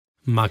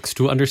Magst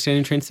du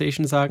Understanding Train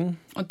Station sagen?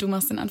 Und du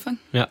machst den Anfang?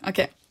 Ja.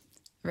 Okay.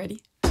 Ready?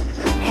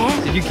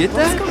 Hä? Did you get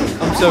that?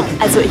 I'm so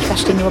confused. Also ich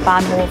verstehe nur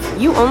Bahnhof.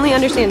 You only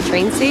understand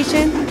train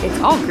station? It's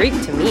all Greek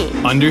to me.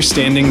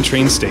 Understanding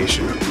Train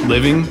Station.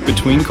 Living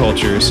between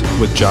cultures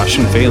with Josh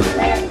and Phelan.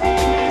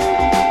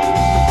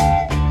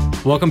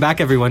 Welcome back,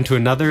 everyone, to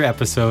another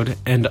episode,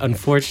 and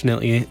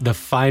unfortunately, the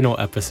final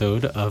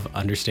episode of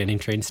Understanding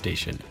Train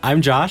Station.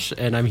 I'm Josh,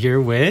 and I'm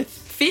here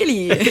with...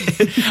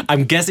 Feli.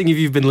 I'm guessing if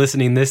you've been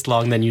listening this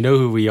long, then you know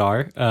who we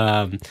are.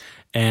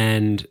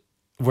 And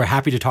we're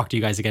happy to talk to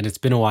you guys again. It's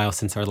been a while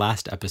since our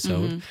last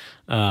episode.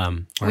 Or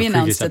We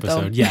announced it,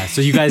 though. Yeah, so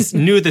you guys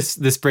knew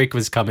this break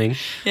was coming.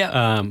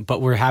 Yeah.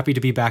 But we're happy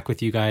to be back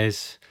with you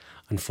guys.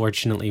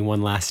 Unfortunately,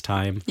 one last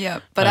time.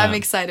 Yeah, but I'm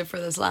excited for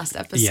this last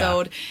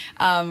episode.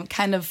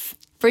 Kind of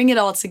bring it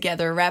all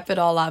together, wrap it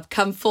all up,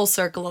 come full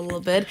circle a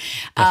little bit.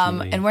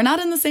 And we're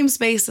not in the same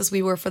space as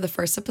we were for the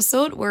first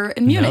episode. We're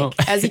in Munich,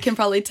 as you can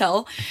probably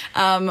tell,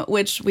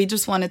 which we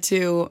just wanted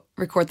to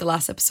record the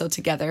last episode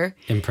together.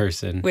 In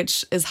person.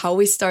 Which is how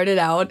we started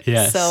out.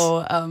 Yes.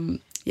 So,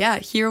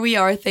 here we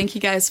are. Thank you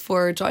guys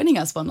for joining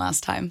us one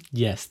last time.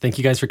 Yes, thank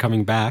you guys for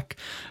coming back.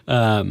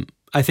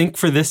 I think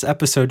for this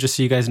episode, just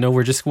so you guys know,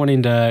 we're just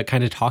wanting to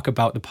kind of talk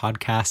about the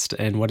podcast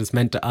and what it's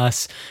meant to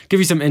us,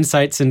 give you some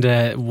insights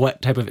into what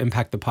type of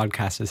impact the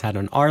podcast has had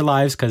on our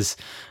lives. Because,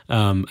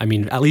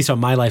 at least on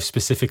my life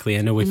specifically,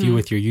 I know with you,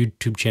 with your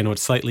YouTube channel,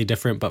 it's slightly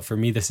different. But for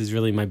me, this is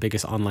really my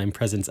biggest online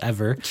presence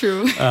ever.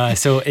 True.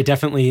 So it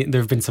definitely, there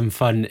have been some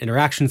fun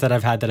interactions that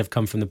I've had that have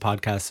come from the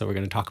podcast. So we're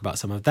going to talk about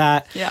some of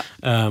that. Yeah.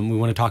 We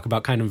want to talk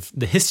about kind of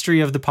the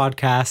history of the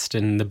podcast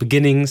and the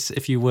beginnings,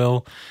 if you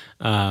will.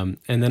 And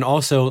then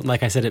also,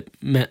 like I said,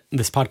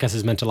 this podcast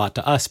has meant a lot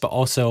to us, but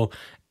also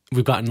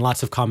we've gotten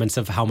lots of comments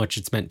of how much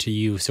it's meant to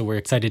you. So we're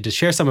excited to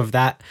share some of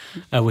that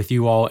with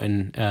you all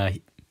and,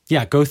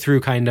 go through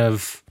kind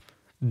of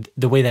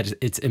the way that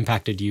it's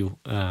impacted you.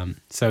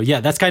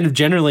 That's kind of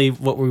generally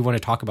what we want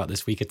to talk about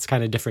this week. It's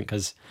kind of different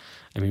because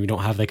we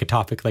don't have like a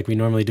topic like we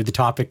normally do. The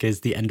topic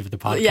is the end of the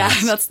podcast. Yeah,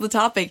 that's the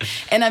topic.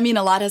 And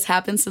a lot has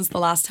happened since the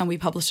last time we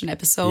published an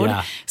episode.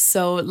 Yeah.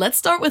 So let's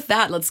start with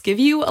that. Let's give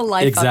you a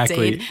life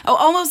update. I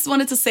almost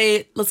wanted to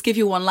say, let's give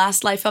you one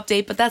last life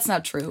update, but that's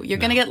not true. You're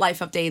going to get life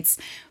updates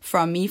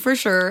from me for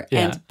sure,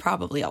 and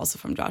probably also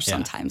from Josh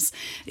sometimes.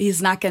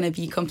 He's not going to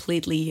be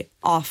completely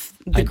off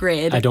the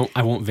grid.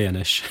 I won't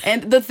vanish.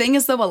 And the thing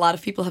is, though, a lot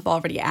of people have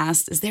already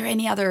asked, is there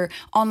any other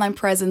online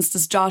presence?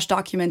 Does Josh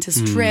document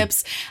his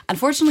trips?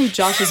 Unfortunately,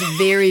 Josh is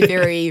very,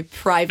 very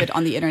private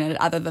on the internet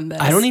other than this.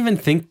 I don't even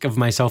think of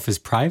myself as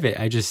private.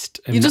 You just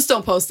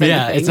don't post anything.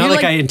 Yeah, it's not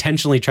like I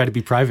intentionally try to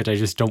be private. I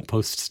just don't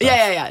post stuff.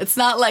 Yeah. It's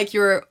not like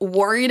you're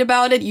worried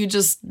about it. You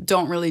just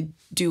don't really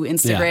do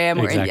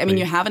Instagram or exactly.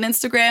 you have an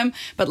Instagram,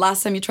 but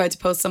last time you tried to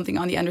post something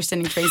on the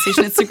Understanding Train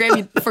Station Instagram,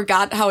 you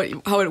forgot how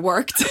it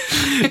worked.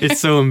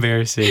 It's so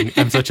embarrassing.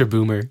 I'm such a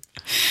boomer.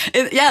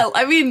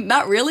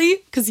 Not really,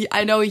 because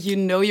I know you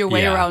know your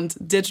way around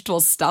digital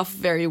stuff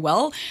very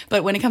well,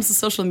 but when it comes to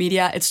social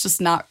media, it's just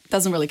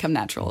doesn't really come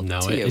natural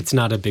to you. It's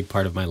not a big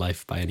part of my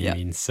life by any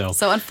means. So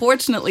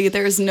unfortunately,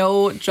 there's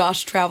no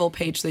Josh travel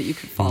page that you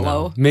could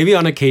follow. No. Maybe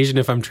on occasion,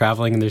 if I'm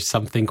traveling and there's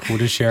something cool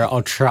to share,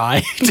 I'll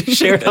try to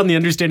share it on the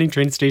Understanding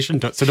Train Station.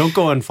 So don't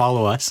go and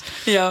follow us.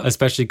 Yeah.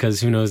 Especially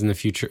because who knows in the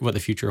future what the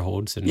future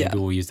holds, and maybe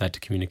we'll use that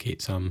to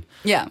communicate some.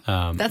 Yeah.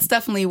 That's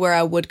definitely where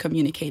I would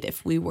communicate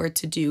if we were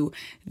to do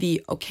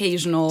the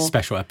occasional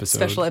special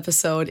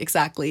episode.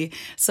 Exactly.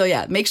 So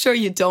make sure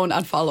you don't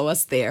unfollow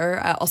us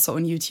there. Also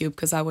on YouTube,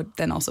 because I would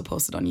then also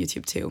post it on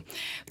YouTube too.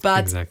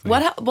 But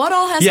what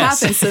all has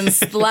happened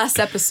since the last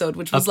episode,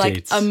 which was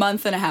like a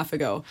month and a half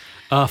ago?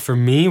 For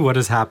me, what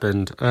has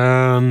happened?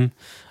 I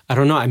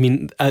don't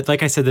know.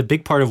 Like I said, the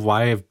big part of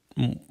why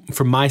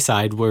from my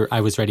side, where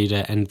I was ready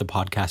to end the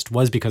podcast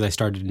was because I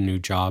started a new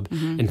job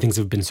and things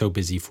have been so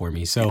busy for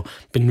me. So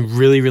been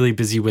really, really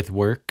busy with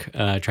work,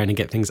 trying to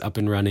get things up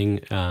and running.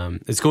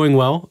 It's going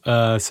well.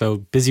 So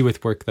busy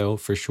with work though,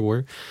 for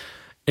sure.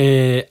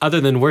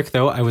 Other than work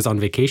though, I was on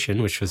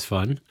vacation, which was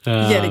fun.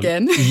 Yet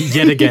again.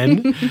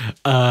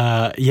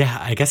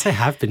 I guess I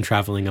have been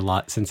traveling a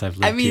lot since I've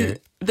lived here.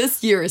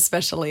 This year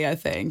especially, I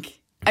think.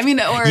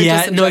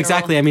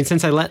 Exactly.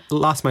 Since I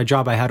lost my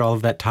job, I had all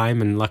of that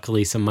time and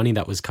luckily some money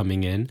that was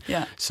coming in.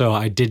 Yeah. So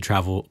I did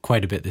travel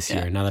quite a bit this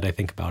year, now that I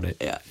think about it.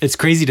 Yeah. It's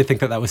crazy to think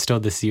that was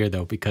still this year,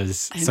 though,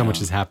 because so much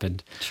has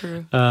happened.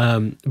 True.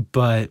 I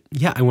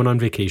went on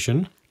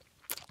vacation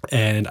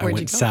and I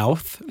went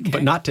south,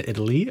 but not to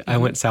Italy. I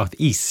went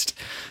southeast.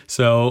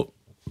 So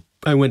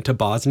I went to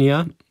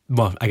Bosnia.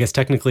 Well, I guess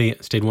technically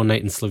stayed one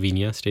night in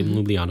Slovenia, stayed in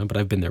Ljubljana, but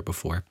I've been there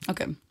before.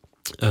 Okay.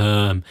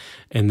 And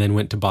then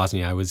went to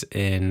Bosnia. I was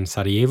in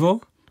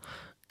Sarajevo,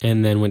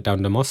 and then went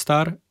down to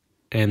Mostar,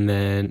 and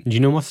then do you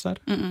know Mostar?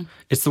 Mm-mm.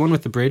 It's the one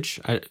with the bridge.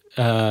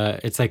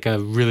 It's like a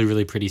really,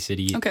 really pretty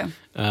city. Okay.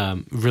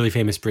 Really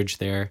famous bridge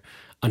there.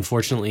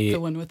 Unfortunately, the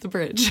one with the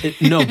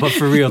bridge. No, but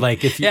for real,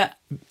 like if you,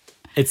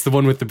 it's the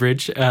one with the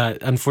bridge.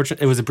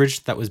 Unfortunately, it was a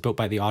bridge that was built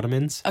by the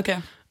Ottomans. Okay.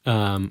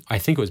 I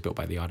think it was built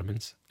by the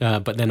Ottomans.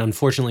 But then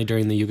unfortunately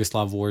during the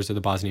Yugoslav wars or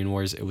the Bosnian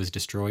wars, it was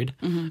destroyed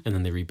and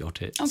then they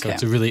rebuilt it. So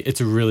it's a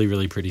really,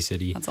 really pretty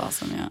city. That's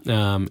awesome,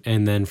 yeah.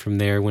 And then from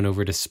there went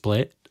over to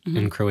Split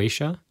in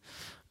Croatia,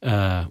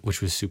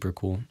 which was super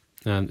cool.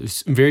 It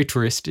was very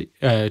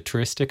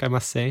touristic, I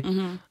must say.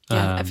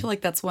 Yeah, I feel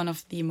like that's one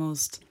of the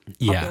most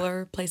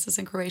popular places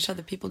in Croatia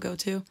that people go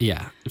to.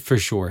 Yeah, for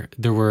sure.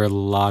 There were a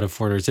lot of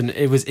foreigners. And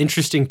it was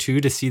interesting,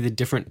 too, to see the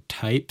different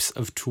types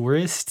of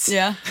tourists.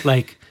 Yeah.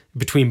 Like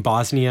between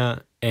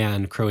Bosnia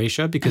and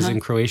Croatia, because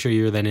in Croatia,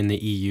 you're then in the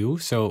EU.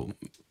 So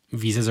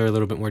visas are a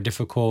little bit more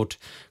difficult.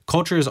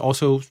 Culture is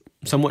also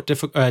somewhat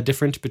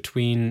different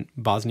between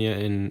Bosnia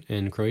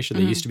and Croatia.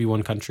 They used to be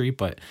one country,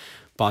 but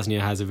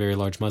Bosnia has a very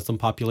large Muslim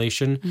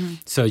population.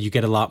 So you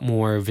get a lot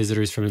more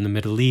visitors from the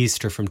Middle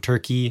East or from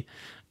Turkey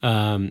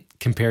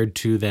compared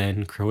to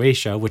then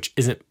Croatia, which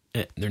isn't,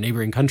 they're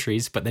neighboring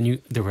countries, but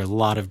then there were a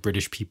lot of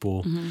British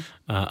people,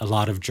 a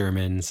lot of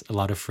Germans, a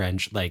lot of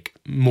French, like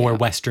more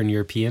Western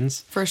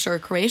Europeans. For sure.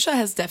 Croatia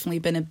has definitely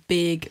been a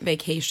big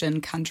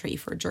vacation country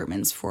for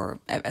Germans for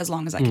as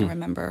long as I can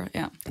remember.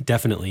 Yeah,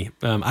 definitely.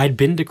 I'd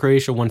been to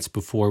Croatia once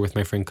before with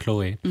my friend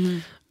Chloe.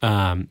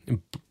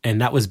 And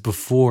that was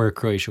before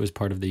Croatia was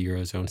part of the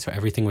Eurozone. So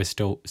everything was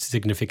still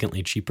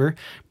significantly cheaper.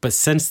 But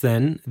since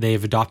then,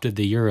 they've adopted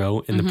the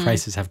Euro and the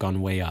prices have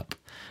gone way up.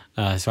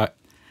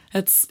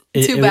 It's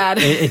too bad.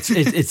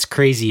 It's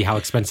crazy how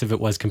expensive it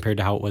was compared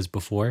to how it was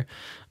before.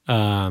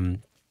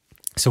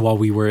 So while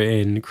we were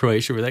in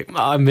Croatia, we're like,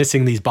 I'm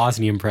missing these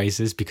Bosnian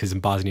prices because in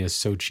Bosnia is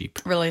so cheap.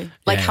 Really?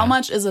 Like how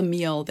much is a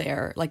meal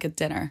there, like a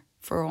dinner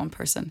for one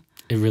person?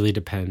 It really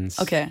depends.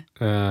 Okay.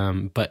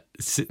 But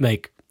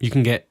like you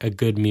can get a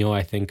good meal,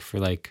 I think, for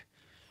like,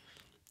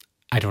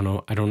 I don't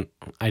know.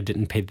 I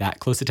didn't pay that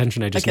close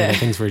attention. I just know that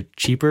things were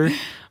cheaper,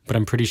 but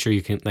I'm pretty sure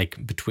you can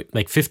between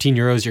 15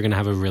 euros, you're going to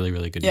have a really,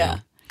 really good meal.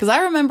 Because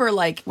I remember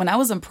like when I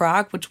was in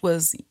Prague, which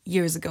was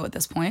years ago at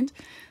this point,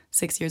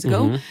 6 years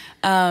ago,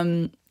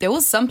 there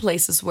was some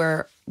places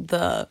where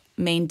the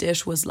main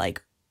dish was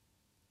like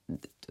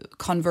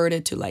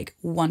converted to like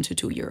 1 to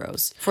 2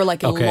 euros for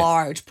like a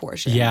large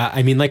portion. Yeah,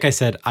 I mean, like I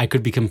said, I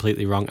could be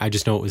completely wrong. I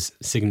just know it was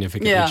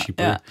significantly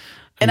cheaper. Yeah.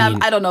 And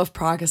I don't know if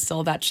Prague is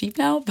still that cheap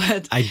now,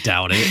 but I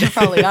doubt it.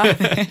 Probably not.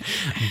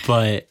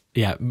 But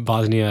yeah,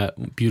 Bosnia,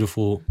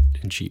 beautiful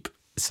and cheap.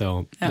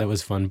 So that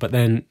was fun. But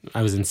then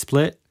I was in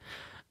Split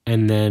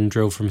and then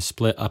drove from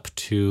Split up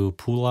to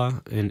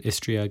Pula in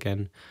Istria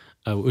again,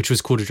 which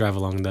was cool to drive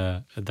along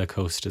the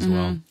coast as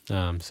well.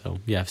 So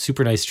yeah,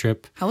 super nice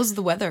trip. How was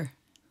the weather?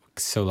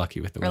 So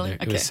lucky with the weather.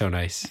 Okay. It was so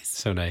nice.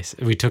 So nice.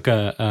 We took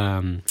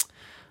a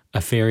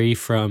ferry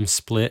from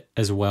Split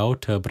as well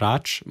to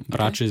Brač.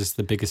 Brač is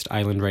the biggest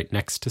island right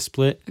next to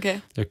Split.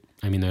 Okay. There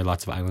are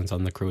lots of islands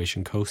on the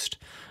Croatian coast.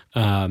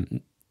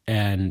 And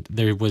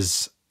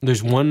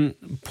there's one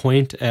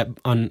point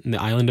on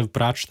the island of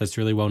Brač that's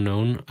really well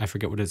known. I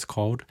forget what it's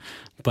called,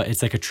 but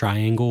it's like a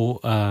triangle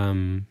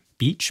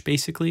beach,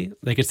 basically.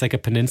 Like it's like a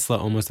peninsula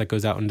almost that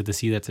goes out into the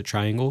sea that's a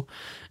triangle.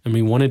 And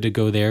we wanted to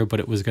go there, but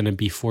it was going to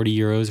be 40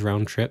 euros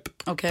round trip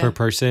per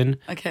person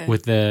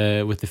with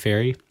the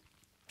ferry.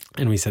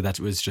 And we said that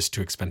was just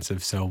too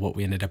expensive. So what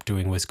we ended up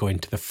doing was going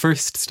to the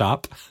first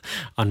stop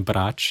on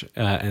Brač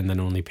and then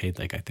only paid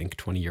like, I think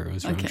 20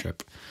 euros round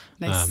trip.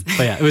 Nice. But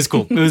yeah, it was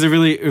cool. It was a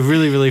really,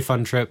 really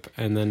fun trip.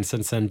 And then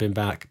since then been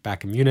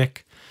back in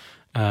Munich.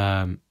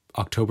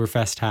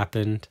 Oktoberfest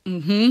happened,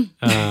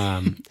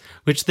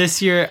 which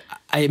this year,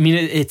 I mean,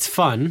 it's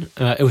fun.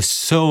 It was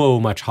so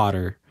much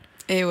hotter.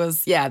 It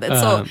was,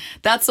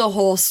 that's a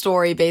whole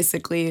story,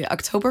 basically.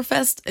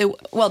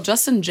 Oktoberfest,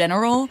 just in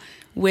general,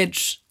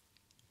 which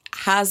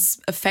has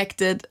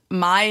affected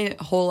my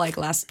whole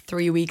last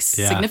 3 weeks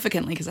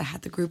significantly because I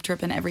had the group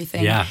trip and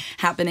everything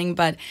happening.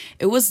 But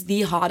it was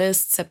the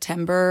hottest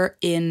September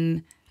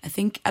in, I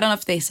don't know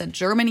if they said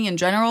Germany in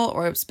general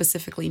or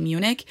specifically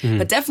Munich,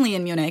 but definitely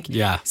in Munich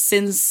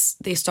since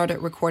they started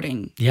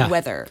recording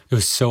weather. It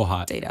was so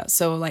hot. Data.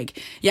 So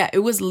it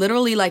was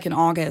literally like in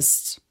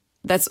August.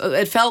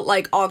 It felt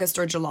like August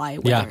or July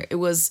weather. Yeah. It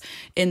was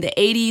in the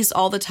 80s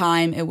all the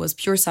time. It was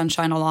pure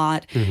sunshine a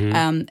lot.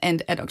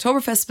 And at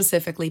Oktoberfest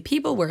specifically,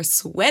 people were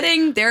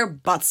sweating their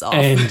butts off.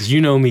 And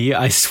you know me,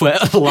 I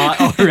sweat a lot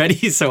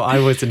already, so I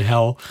was in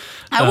hell.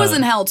 I was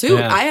in hell too.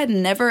 Yeah. I had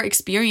never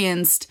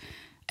experienced,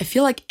 I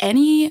feel like,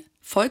 any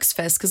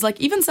Volksfest, because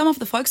even some of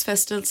the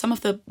Volksfest, some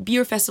of the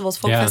beer festivals,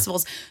 folk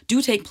festivals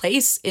do take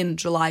place in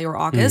July or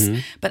August,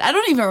 but I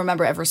don't even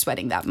remember ever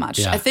sweating that much.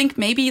 I think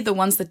maybe the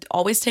ones that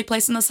always take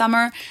place in the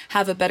summer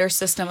have a better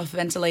system of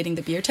ventilating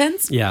the beer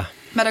tents. Yeah.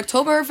 But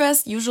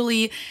Oktoberfest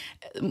usually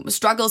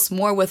struggles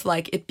more with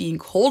it being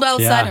cold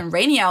outside and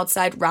rainy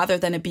outside rather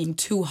than it being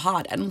too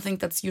hot. I don't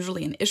think that's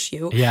usually an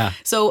issue. Yeah.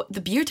 So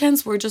the beer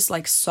tents were just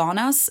like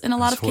saunas in a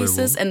lot of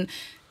cases, and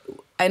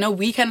I know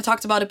we kind of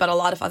talked about it, but a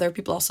lot of other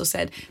people also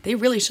said they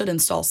really should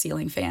install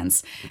ceiling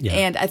fans. Yeah.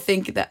 And I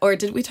think that, or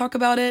did we talk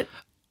about it?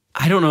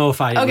 I don't know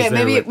if I Okay, was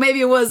there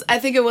maybe it was. I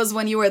think it was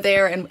when you were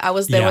there and I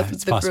was there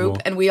with the possible.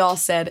 group, and we all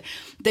said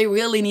they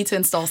really need to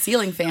install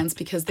ceiling fans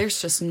because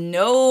there's just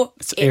no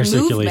air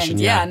movement. circulation,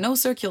 yeah. No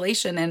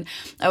circulation. And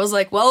I was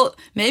like, well,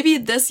 maybe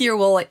this year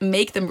we'll like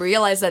make them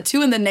realize that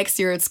too, and then next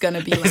year it's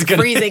gonna be like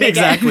freezing again.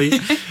 Exactly.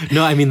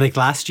 No, I mean, like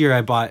last year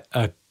I bought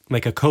a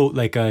coat,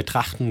 like a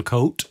Trachten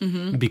coat,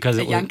 because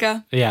it was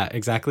Janka. Yeah,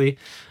 exactly.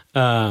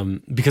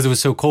 Because it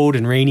was so cold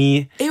and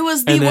rainy. It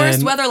was the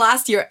worst weather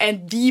last year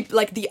and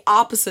the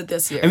opposite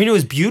this year. I mean, it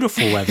was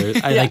beautiful weather.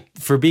 I like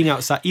for being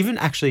outside, even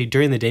actually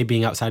during the day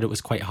being outside, it was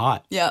quite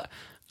hot. Yeah.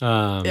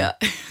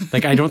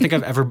 Like I don't think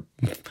I've ever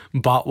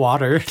bought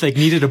water, like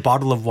needed a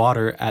bottle of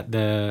water at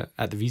the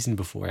Wiesn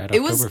before at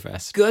Oktoberfest. It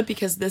was good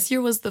because this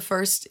year was the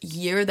first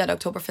year that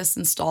Oktoberfest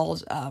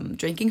installed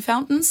drinking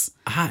fountains.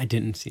 I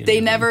didn't see it. They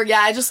never,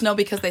 I just know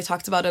because they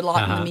talked about it a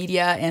lot in the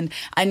media, and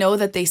I know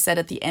that they said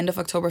at the end of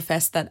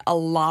Oktoberfest that a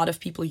lot of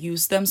people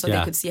used them, so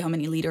they could see how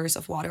many liters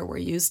of water were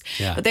used.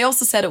 Yeah. But they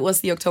also said it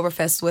was the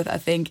Oktoberfest with, I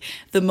think,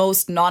 the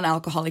most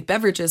non-alcoholic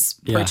beverages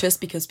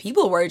purchased because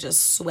people were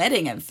just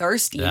sweating and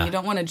thirsty, and you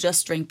don't want to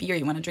just drink beer,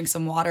 you want to drink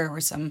some water or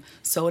some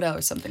soda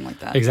or something like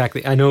that.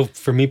 Exactly. I know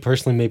for me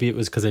personally, maybe it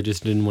was because I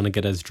just didn't want to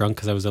get as drunk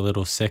because I was a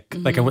little sick.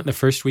 Like I went the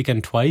first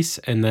weekend twice,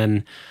 and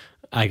then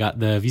I got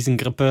the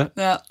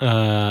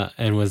Wiesengrippe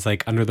and was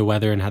like under the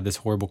weather and had this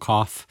horrible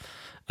cough.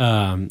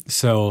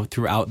 So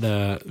throughout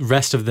the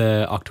rest of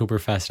the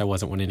Oktoberfest, I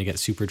wasn't wanting to get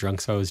super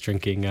drunk, so I was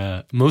drinking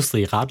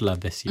mostly Radler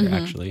this year,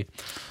 actually.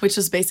 Which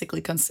is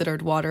basically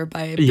considered water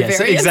by Yes,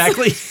 Bavarians.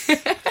 exactly.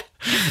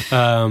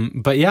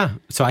 But yeah,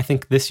 so I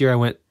think this year I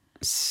went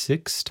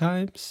 6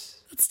 times.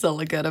 It's still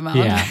a good amount.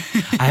 Yeah.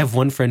 I have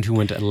one friend who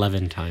went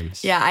 11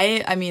 times. Yeah,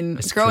 I mean,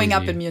 growing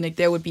up crazy. in Munich,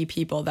 there would be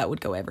people that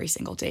would go every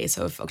single day.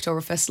 So if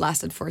Oktoberfest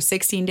lasted for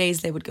 16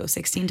 days, they would go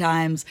 16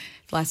 times.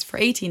 If it lasted for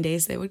 18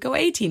 days, they would go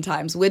 18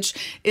 times, which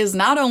is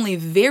not only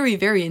very,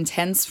 very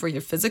intense for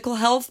your physical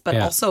health, but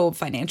also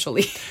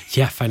financially.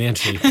 Yeah,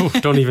 financially. Ooh,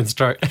 don't even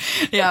start.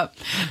 Yeah.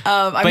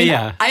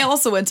 I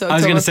also went to Oktoberfest. I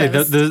was going to say,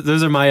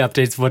 those are my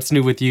updates. What's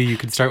new with you? You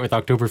could start with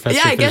Oktoberfest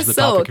Yeah, I to finish guess the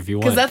so. topic if you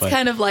want. Because that's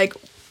kind of like,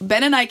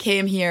 Ben and I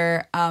came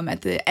here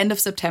at the end of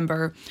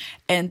September,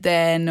 and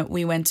then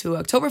we went to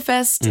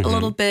Oktoberfest a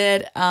little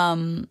bit.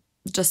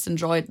 Just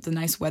enjoyed the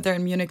nice weather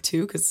in Munich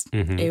too, because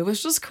it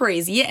was just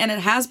crazy, and it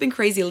has been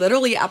crazy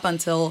literally up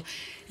until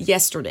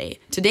yesterday.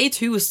 Today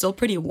too is still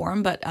pretty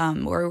warm, but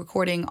we're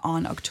recording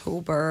on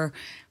October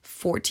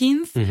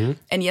 14th,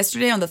 and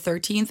yesterday on the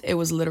 13th it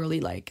was literally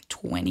like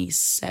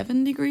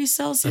 27 degrees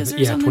Celsius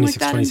or something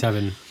 26, like that.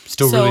 27.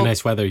 Still really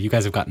nice weather. You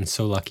guys have gotten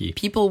so lucky.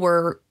 People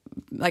were,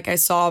 like I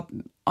saw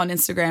on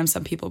Instagram,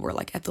 some people were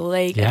like at the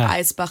lake, at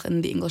Eisbach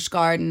in the English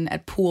Garden,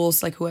 at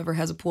pools, like whoever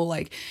has a pool,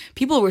 like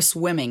people were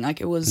swimming,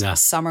 like it was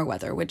summer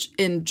weather, which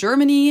in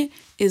Germany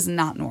is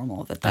not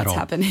normal that's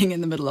happening in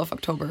the middle of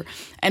October,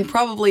 and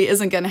probably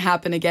isn't going to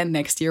happen again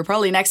next year.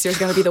 Probably next year is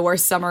going to be the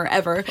worst summer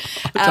ever.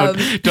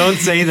 Don't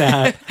say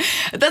that.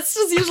 That's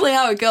just usually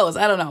how it goes.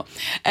 I don't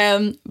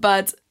know.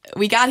 But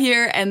we got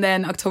here, and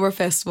then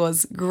Oktoberfest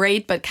was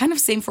great, but kind of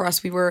same for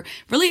us. We were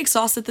really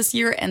exhausted this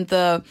year, and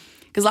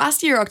because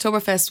last year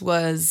Oktoberfest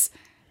was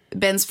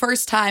Ben's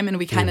first time, and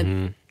we kind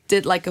of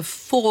did like a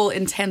full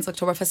intense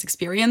Oktoberfest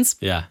experience.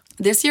 Yeah.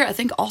 This year, I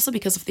think also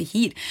because of the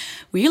heat,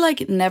 we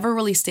like never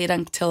really stayed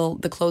until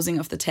the closing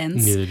of the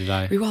tents. Neither did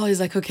I. We were always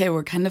like, okay,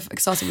 we're kind of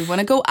exhausted. We want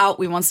to go out.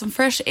 We want some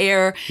fresh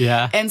air.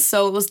 Yeah. And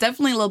so it was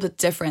definitely a little bit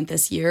different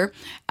this year.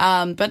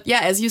 But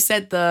yeah, as you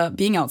said, the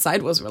being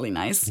outside was really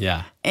nice.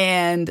 Yeah.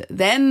 And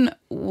then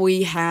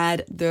we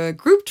had the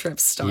group trip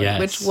start,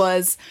 which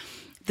was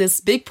this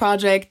big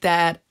project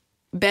that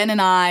Ben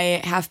and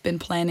I have been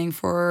planning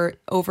for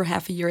over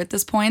half a year at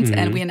this point,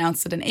 and we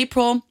announced it in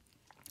April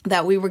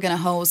that we were going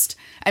to host.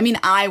 I mean,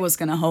 I was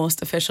going to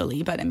host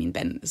officially, but I mean,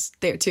 Ben is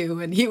there too,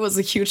 and he was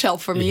a huge help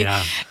for me.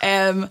 Yeah.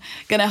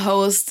 Going to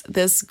host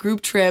this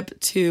group trip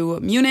to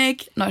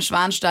Munich,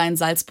 Neuschwanstein,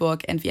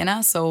 Salzburg, and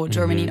Vienna, so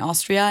Germany and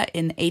Austria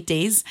in 8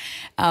 days,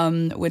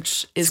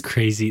 which is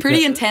crazy.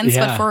 Pretty intense,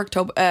 but for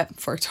October,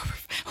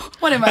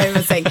 what am I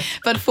even saying?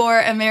 But for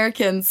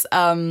Americans,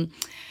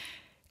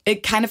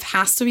 it kind of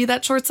has to be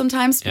that short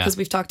sometimes because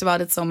we've talked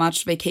about it so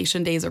much.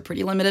 Vacation days are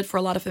pretty limited for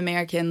a lot of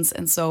Americans.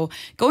 And so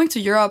going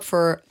to Europe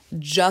for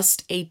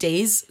just 8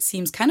 days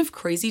seems kind of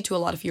crazy to a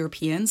lot of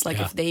Europeans. Like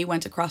if they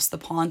went across the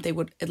pond, they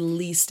would at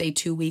least stay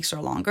 2 weeks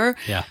or longer.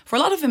 Yeah. For a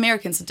lot of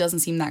Americans, it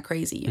doesn't seem that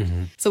crazy.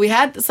 So we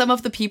had some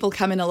of the people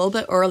come in a little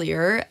bit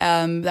earlier.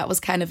 That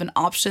was kind of an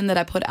option that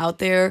I put out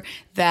there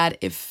that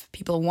if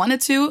people wanted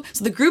to.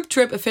 So the group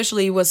trip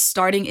officially was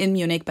starting in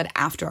Munich, but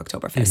after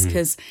Oktoberfest,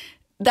 because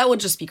that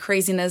would just be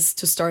craziness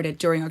to start it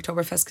during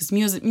Oktoberfest because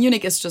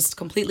Munich is just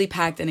completely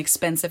packed and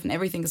expensive and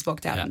everything is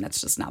booked out and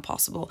that's just not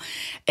possible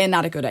and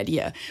not a good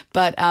idea.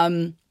 But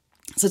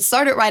so it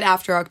started right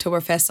after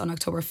Oktoberfest on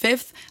October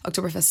 5th.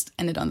 Oktoberfest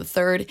ended on the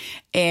 3rd.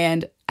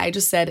 And I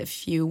just said,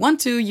 if you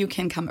want to, you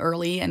can come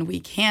early and we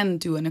can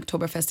do an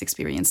Oktoberfest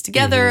experience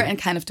together and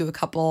kind of do a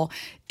couple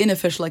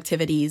unofficial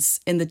activities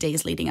in the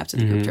days leading up to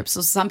the group trip.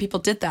 So some people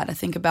did that. I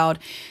think about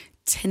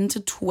 10 to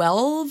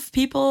 12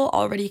 people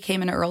already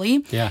came in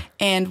early. Yeah.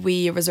 And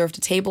we reserved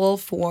a table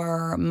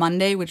for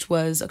Monday, which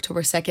was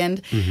October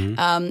 2nd,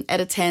 at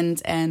a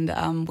tent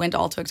and went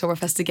all to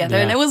Oktoberfest together.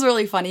 Yeah. And it was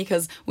really funny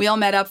because we all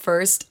met up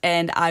first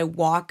and I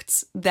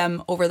walked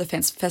them over the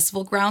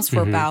festival grounds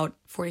for about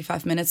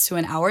 45 minutes to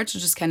an hour to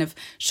just kind of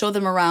show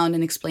them around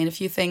and explain a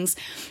few things.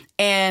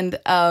 And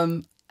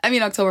I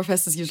mean,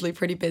 Oktoberfest is usually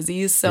pretty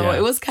busy, so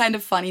it was kind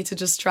of funny to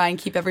just try and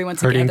keep everyone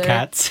together. Herding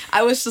cats.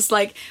 I was just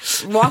like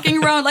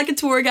walking around like a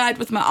tour guide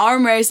with my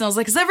arm raised, and I was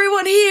like, is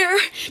everyone here?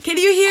 Can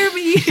you hear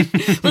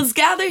me? Let's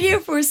gather here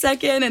for a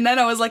second. And then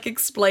I was like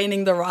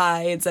explaining the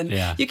rides, and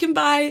you can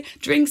buy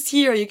drinks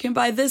here, you can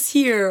buy this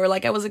here. Or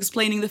like I was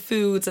explaining the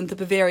foods and the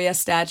Bavaria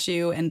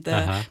statue and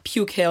the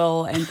Puke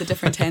Hill and the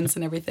different tents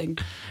and everything.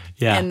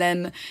 Yeah. And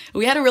then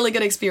we had a really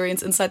good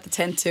experience inside the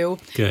tent too.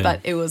 Good.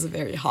 But it was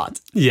very hot.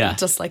 Yeah.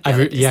 Just like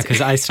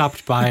because I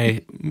stopped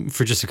by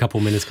for just a couple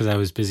minutes because I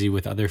was busy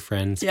with other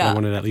friends. Yeah. But I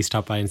wanted to at least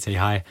stop by and say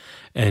hi.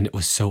 And it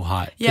was so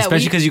hot. Yeah,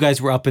 especially because you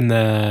guys were up in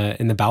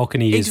the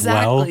balcony as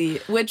well.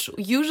 Exactly. Which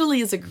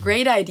usually is a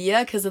great idea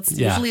because it's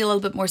usually a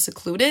little bit more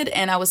secluded.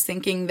 And I was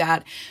thinking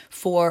that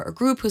for a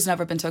group who's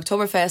never been to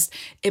Oktoberfest,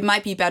 it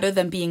might be better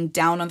than being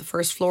down on the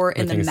first floor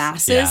in the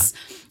masses.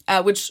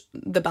 Which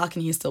the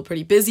balcony is still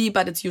pretty busy,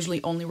 but it's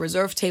usually only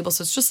reserved tables,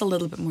 so it's just a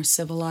little bit more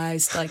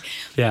civilized. Like,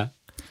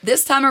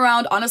 this time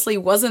around, honestly,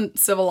 wasn't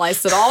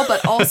civilized at all,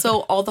 but also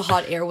all the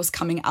hot air was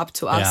coming up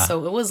to us,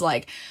 so it was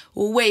like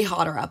way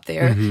hotter up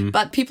there.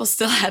 But people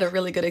still had a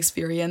really good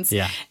experience.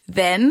 Yeah.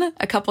 Then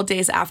a couple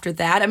days after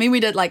that, I mean, we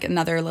did like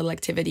another little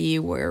activity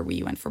where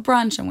we went for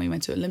brunch and we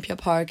went to Olympia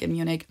Park in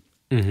Munich.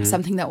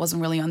 Something that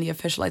wasn't really on the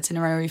official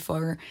itinerary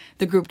for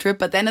the group trip.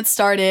 But then it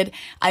started.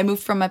 I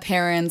moved from my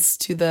parents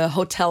to the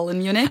hotel in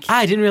Munich.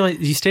 I didn't realize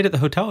you stayed at the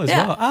hotel as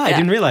well. I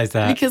didn't realize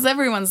that. Because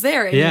everyone's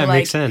there. And it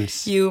makes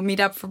sense. You meet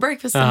up for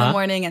breakfast in the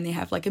morning and they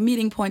have like a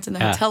meeting point in the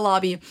hotel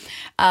lobby.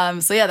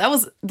 So that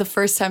was the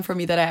first time for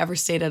me that I ever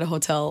stayed at a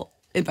hotel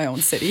in my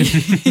own city.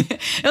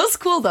 It was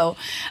cool though.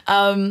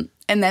 And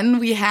then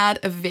we had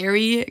a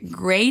very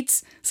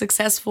great,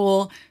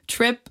 successful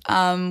trip.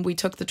 We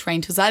took the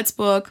train to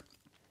Salzburg.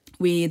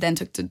 We then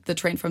took the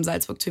train from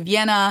Salzburg to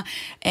Vienna,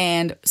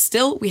 and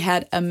still we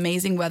had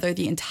amazing weather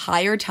the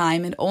entire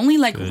time. It only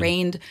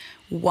rained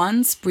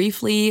once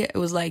briefly. It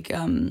was like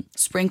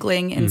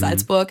sprinkling in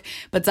Salzburg,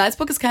 but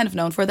Salzburg is kind of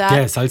known for that.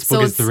 Yeah,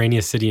 Salzburg is the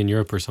rainiest city in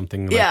Europe or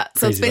something.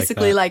 So it's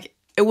basically like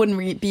it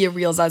wouldn't be a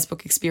real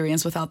Salzburg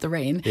experience without the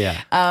rain.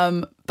 Yeah.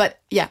 But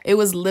yeah, it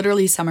was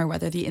literally summer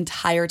weather the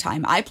entire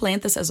time. I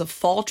planned this as a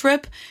fall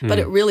trip, but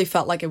it really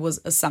felt like it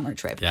was a summer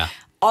trip. Yeah.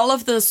 All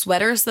of the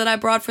sweaters that I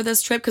brought for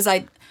this trip, because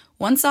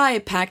once I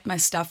packed my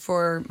stuff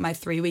for my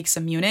 3 weeks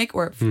in Munich,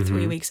 or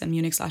 3 weeks in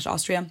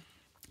Munich/Austria,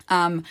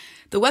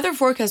 the weather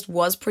forecast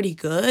was pretty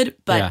good,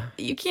 but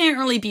you can't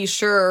really be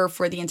sure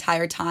for the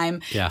entire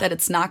time that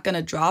it's not going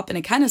to drop. And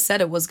it kind of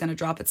said it was going to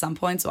drop at some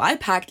point. So I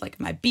packed like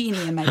my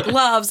beanie and my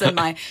gloves and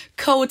my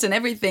coat and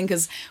everything,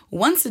 because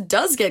once it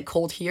does get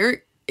cold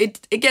here,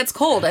 it gets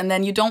cold, and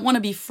then you don't want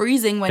to be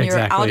freezing when you're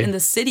out in the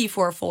city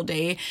for a full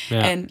day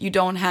and you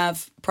don't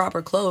have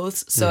proper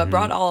clothes. So I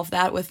brought all of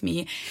that with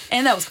me,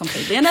 and that was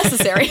completely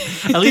unnecessary.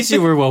 At least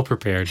you were well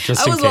prepared,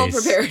 just in case. I was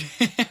well prepared.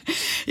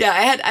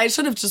 I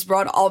should have just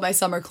brought all my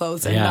summer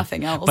clothes and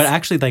nothing else. But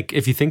actually, like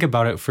if you think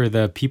about it, for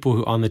the people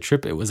who on the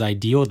trip, it was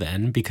ideal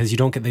then, because you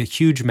don't get the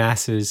huge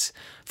masses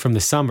from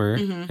the summer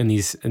in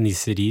these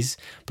cities,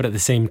 but at the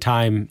same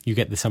time you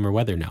get the summer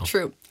weather now.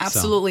 True,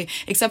 absolutely. So.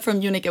 Except for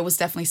Munich, it was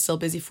definitely still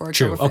busy for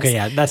Oktoberfest. True.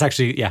 Okay, that's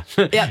actually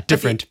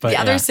different. But the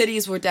other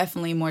cities were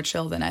definitely more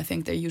chill than I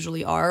think they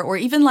usually are, or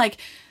even like.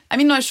 I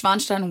mean,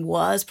 Neuschwanstein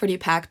was pretty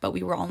packed, but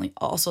we were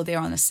also there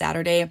on a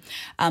Saturday.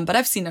 But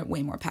I've seen it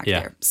way more packed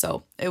there,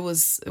 so it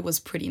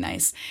was pretty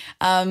nice.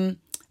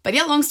 But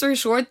yeah, long story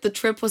short, the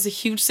trip was a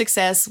huge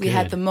success. We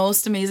had the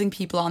most amazing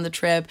people on the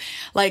trip.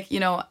 Like,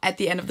 at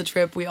the end of the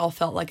trip, we all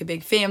felt like a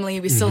big family.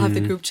 We still have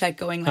the group chat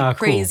going like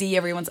crazy. Cool.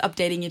 Everyone's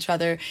updating each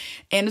other.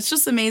 And it's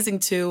just amazing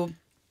to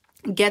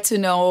get to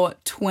know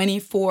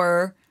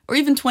 24 or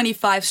even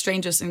 25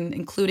 strangers,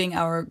 including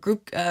our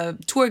group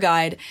tour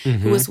guide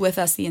who was with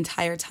us the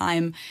entire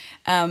time.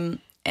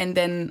 And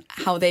then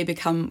how they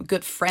become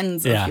good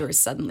friends of yours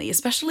suddenly,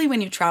 especially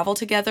when you travel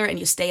together and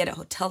you stay at a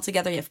hotel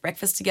together, you have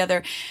breakfast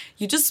together,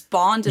 you just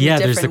bond in a different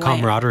way. Yeah, there's the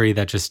camaraderie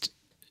that just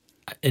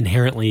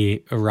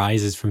inherently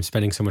arises from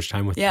spending so much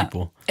time with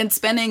people. And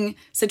spending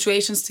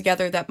situations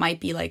together that might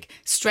be like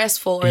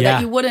stressful or that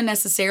you wouldn't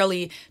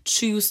necessarily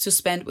choose to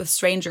spend with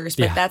strangers,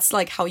 but that's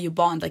like how you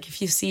bond. Like if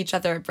you see each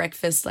other at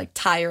breakfast like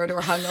tired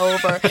or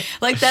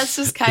hungover, like that's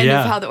just kind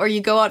of how or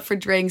you go out for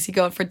drinks, you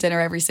go out for dinner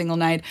every single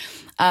night.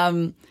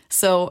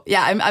 So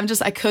yeah,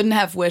 I couldn't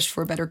have wished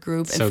for a better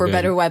group and So for good.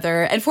 better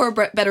weather and for a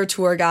better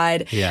tour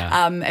guide.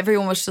 Yeah.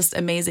 Everyone was just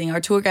amazing.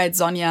 Our tour guide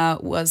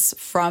Sonja was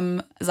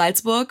from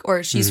Salzburg,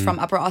 or she's from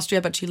Upper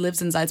Austria, but she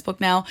lives in Salzburg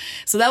now.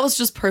 So that was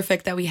just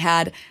perfect that we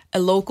had a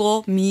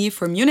local, me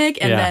for Munich,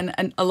 and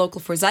then a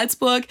local for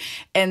Salzburg.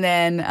 And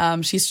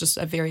then she's just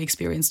a very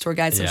experienced tour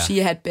guide. So she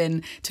had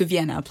been to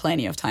Vienna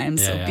plenty of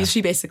times. So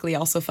she basically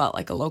also felt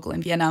like a local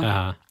in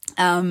Vienna.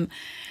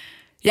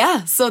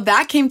 Yeah, so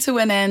that came to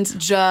an end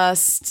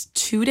just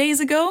 2 days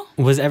ago.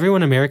 Was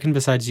everyone American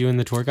besides you and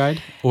the tour guide?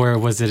 Or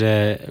was it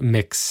a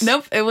mix?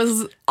 Nope, it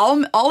was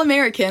all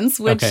Americans,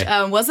 which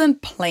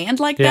wasn't planned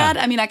like Yeah.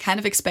 that. I mean, I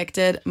kind of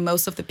expected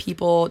most of the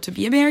people to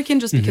be American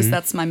just because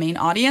that's my main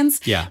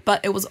audience. Yeah.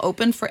 But it was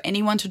open for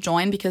anyone to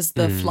join because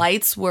the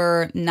flights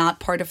were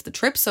not part of the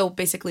trip. So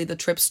basically the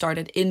trip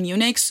started in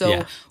Munich.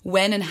 So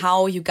when and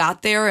how you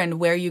got there and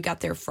where you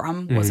got there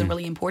from wasn't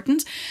really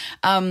important.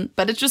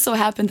 But it just so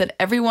happened that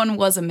everyone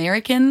was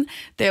American.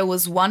 There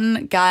was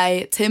one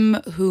guy, Tim,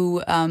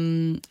 who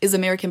is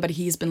American, but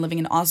he's been living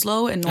in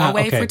Oslo in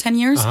Norway for 10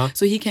 years.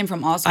 So he came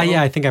from Oslo.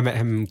 Yeah, I think I met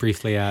him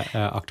briefly at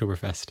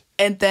Oktoberfest.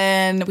 And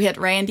then we had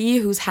Randy,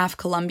 who's half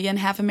Colombian,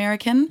 half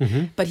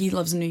American, but he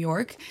lives in New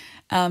York.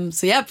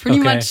 So yeah, pretty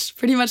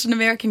much an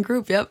American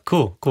group. Yep.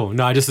 Cool.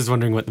 No, I just was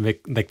wondering what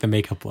the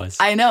makeup was.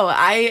 I know.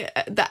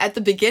 At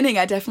the beginning,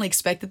 I definitely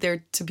expected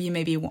there to be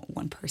maybe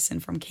one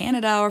person from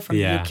Canada or from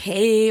the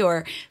UK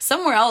or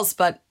somewhere else,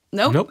 but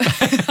nope.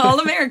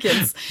 All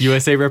Americans.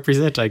 USA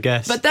represent, I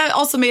guess. But that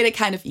also made it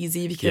kind of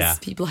easy because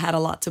people had a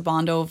lot to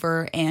bond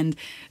over, and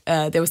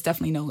there was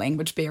definitely no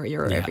language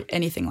barrier or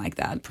anything like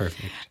that.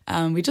 Perfect.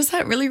 We just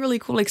had really, really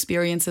cool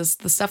experiences.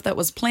 The stuff that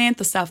was planned,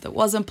 the stuff that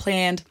wasn't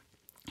planned,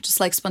 just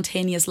like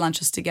spontaneous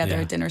lunches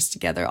together, dinners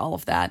together, all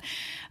of that.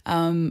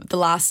 The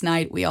last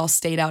night, we all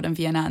stayed out in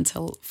Vienna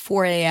until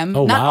 4 a.m.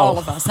 Oh, not wow.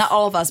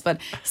 all of us, but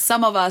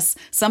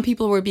some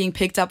people were being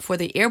picked up for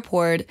the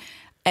airport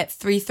at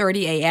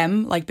 3:30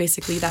 a.m., like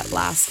basically that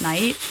last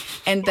night.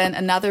 And then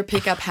another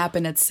pickup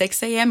happened at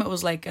 6 a.m. It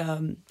was like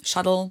a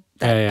shuttle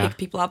that picked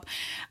people up.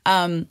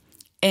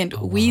 And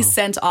we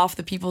sent off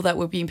the people that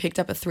were being picked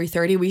up at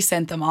 3:30. We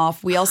sent them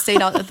off. We all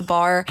stayed out at the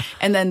bar.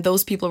 And then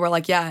those people were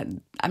like, yeah,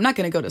 I'm not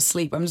going to go to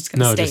sleep. I'm just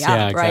going to stay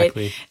out, right?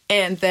 Exactly.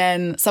 And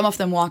then some of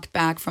them walked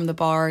back from the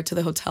bar to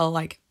the hotel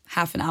like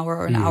half an hour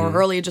or an hour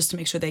early just to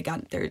make sure they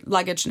got their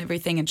luggage and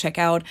everything and check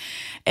out.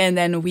 And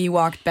then we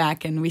walked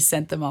back and we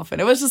sent them off. And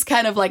it was just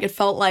kind of like, it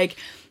felt like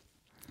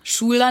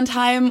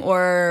Schullandheim,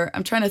 or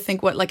I'm trying to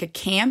think what, like a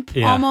camp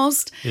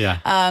almost. Yeah.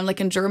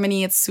 Like in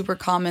Germany, it's super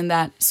common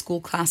that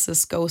school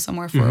classes go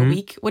somewhere for a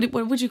week. What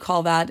would you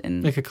call that?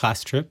 Like a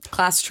class trip?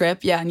 Class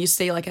trip, yeah. And you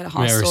stay like at a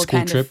hostel. Or a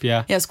school trip,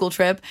 yeah. Yeah, school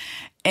trip.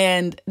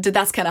 And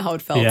that's kind of how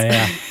it felt.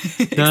 Yeah.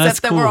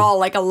 Except that we're all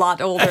like a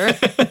lot older.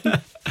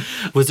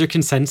 Was there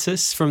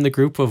consensus from the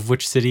group of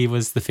which city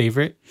was the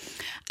favorite?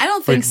 I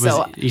don't think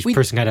so. Each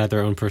person had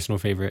their own personal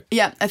favorite?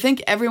 Yeah, I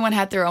think everyone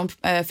had their own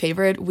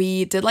favorite.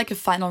 We did like a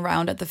final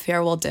round at the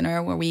farewell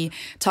dinner where we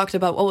talked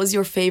about what was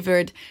your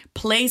favorite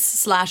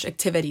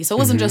place/activity. So it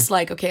wasn't just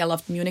like, okay, I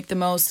loved Munich the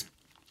most.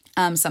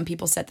 Some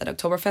people said that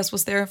Oktoberfest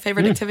was their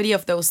favorite activity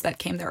of those that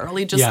came there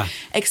early, just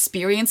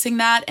experiencing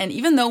that. And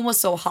even though it was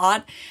so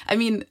hot, I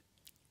mean,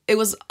 it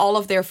was all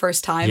of their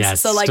first times. Yeah,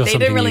 so like they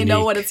didn't really know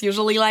unique. what it's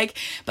usually like.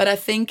 But I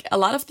think a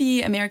lot of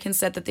the Americans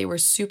said that they were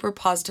super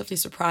positively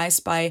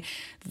surprised by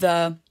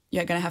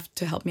you're going to have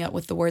to help me out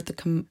with the word, the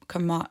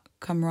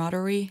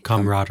camaraderie.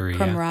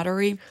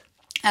 Camaraderie.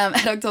 At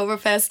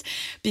Oktoberfest,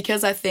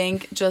 because I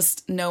think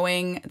just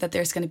knowing that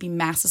there's going to be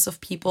masses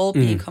of people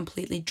being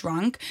completely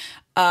drunk,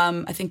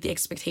 I think the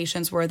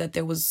expectations were that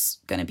there was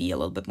going to be a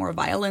little bit more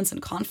violence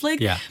and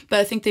conflict. Yeah.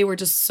 But I think they were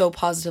just so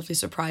positively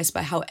surprised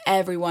by how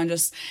everyone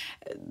just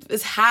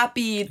is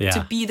happy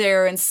to be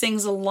there and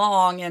sings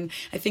along. And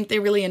I think they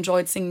really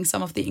enjoyed singing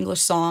some of the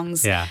English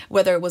songs,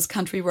 whether it was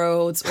Country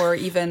Roads or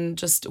even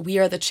just We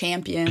Are the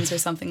Champions or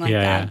something like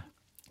that. Yeah.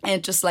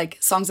 And just like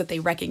songs that they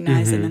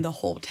recognize, and then the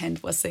whole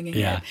tent was singing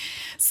it.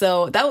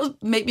 So that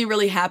made me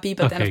really happy.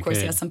 But then, of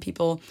course, some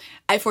people.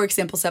 I, for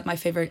example, said my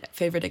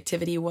favorite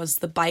activity was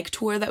the bike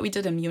tour that we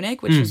did in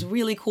Munich, which was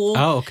really cool.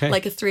 Oh, okay.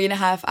 Like a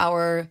 3.5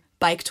 hour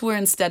bike tour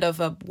instead of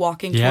a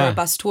walking tour or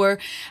bus tour,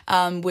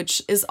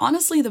 which is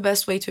honestly the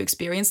best way to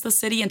experience the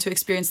city and to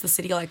experience the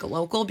city like a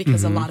local,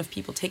 because a lot of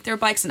people take their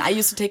bikes, and I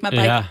used to take my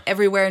bike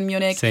everywhere in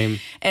Munich. Same.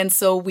 And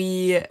so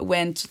we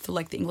went to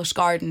like the English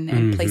Garden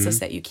and places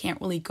that you can't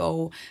really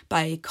go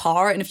by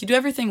car. And if you do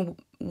everything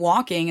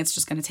walking, it's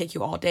just going to take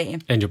you all day.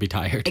 And you'll be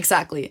tired.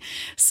 Exactly.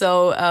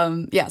 So,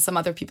 some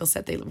other people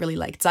said they really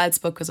liked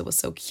Salzburg because it was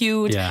so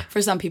cute. Yeah.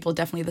 For some people,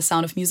 definitely the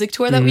Sound of Music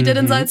tour that we did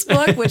in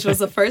Salzburg, which was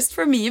the first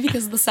for me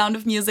because of the Sound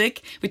of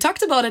Music. We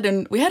talked about it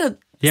and we had a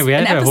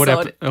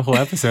whole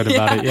episode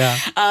about it.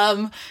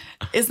 Yeah.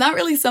 It's not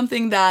really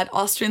something that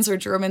Austrians or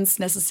Germans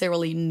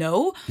necessarily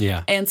know.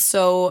 Yeah. And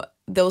so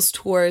those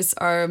tours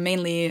are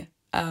mainly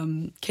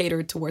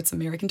catered towards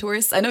American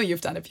tourists. I know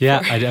you've done it before.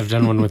 Yeah, I've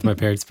done one with my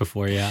parents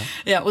before, yeah.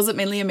 Yeah, was it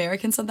mainly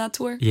Americans on that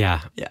tour? Yeah,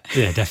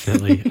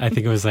 definitely. I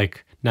think it was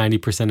like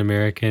 90%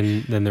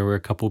 American. Then there were a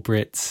couple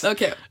Brits.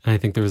 Okay. And I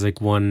think there was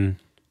like one,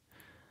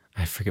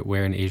 I forget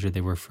where in Asia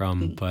they were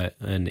from, but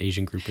an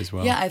Asian group as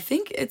well. Yeah, I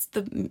think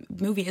the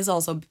movie is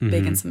also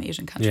big in some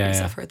Asian countries. Yeah,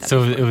 yeah. I've heard that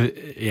So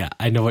before.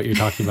 I know what you're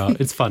talking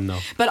about. It's fun though.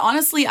 But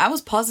honestly, I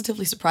was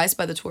positively surprised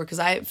by the tour because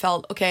I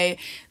felt, okay,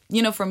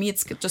 for me,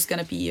 it's just going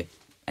to be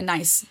a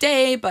nice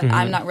day, but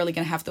I'm not really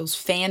going to have those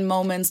fan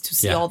moments to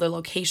see all the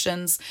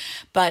locations.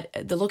 But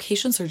the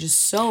locations are just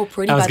so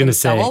pretty. I was going going to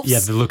to say, yeah,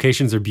 the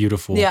locations are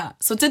beautiful. Yeah,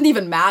 so it didn't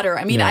even matter.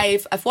 I mean, Yeah.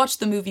 I've watched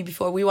the movie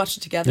before. We watched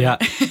it together. Yeah.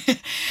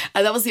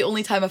 And that was the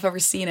only time I've ever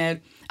seen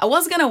it. I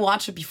was going to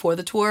watch it before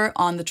the tour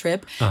on the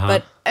trip,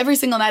 but every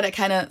single night I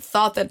kind of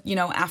thought that,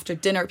 after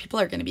dinner, people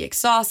are going to be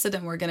exhausted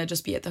and we're going to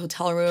just be at the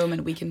hotel room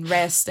and we can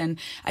rest and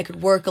I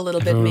could work a little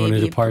Everyone bit, wanted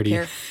maybe to party.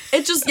 prepare.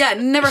 It just, it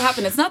never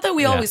happened. It's not that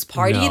we always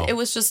partied. no. It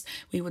was just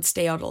we would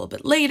stay out a little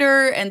bit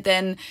later and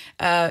then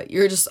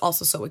you're just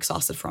also so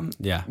exhausted from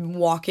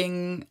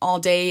walking all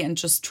day and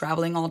just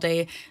traveling all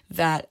day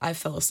that I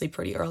fell asleep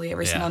pretty early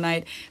every single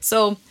night.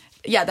 So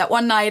yeah, that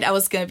one night I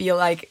was going to be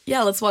like,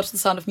 let's watch The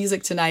Sound of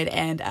Music tonight.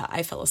 And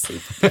I fell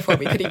asleep before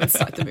we could even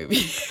start the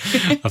movie.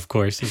 Of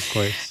course.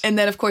 And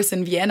then, of course,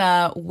 in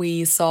Vienna,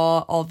 we saw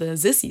all the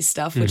Zissy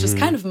stuff, which is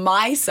kind of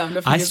my Sound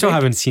of Music. I still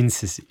haven't seen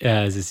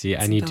Zissy.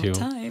 I need to.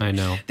 Time. I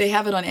know. They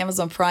have it on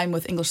Amazon Prime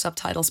with English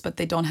subtitles, but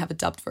they don't have a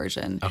dubbed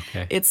version.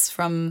 Okay. It's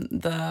from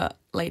the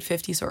late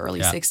 50s or early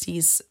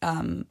 60s.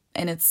 And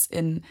it's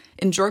in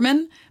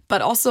German,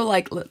 but also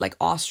like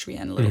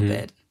Austrian a little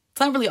bit. It's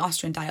not really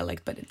Austrian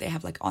dialect, but they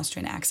have like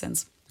Austrian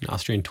accents. An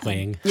Austrian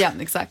twang. Yeah,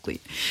 exactly.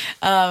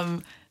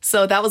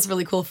 So that was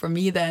really cool for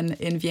me then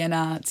in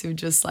Vienna to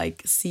just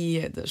like see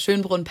the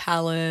Schönbrunn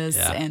Palace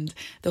and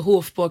the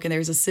Hofburg, and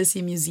there's a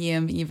Sissy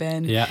museum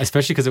even. Yeah,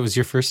 especially because it was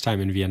your first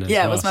time in Vienna.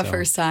 Yeah, it was my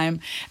first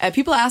time.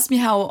 People asked me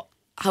how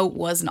it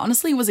was, and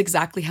honestly, it was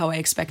exactly how I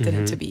expected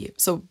it to be.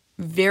 So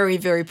very,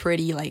 very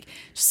pretty, like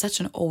just such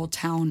an old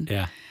town.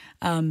 Yeah.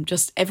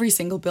 Just every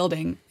single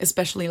building,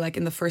 especially like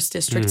in the first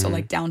district, so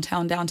like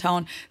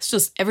downtown, it's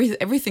just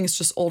everything is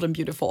just old and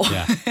beautiful.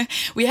 Yeah.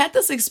 We had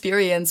this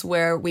experience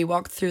where we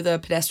walked through the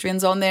pedestrian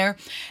zone there,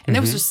 and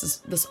there was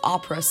just this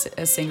opera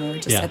singer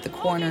just at the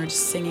corner,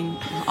 just singing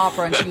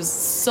opera, and she was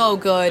so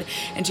good,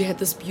 and she had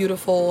this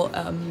beautiful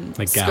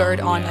skirt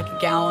gown, on, like a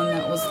gown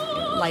that was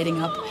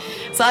lighting up.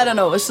 So I don't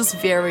know, it was just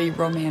very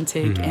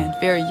romantic and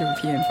very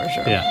European for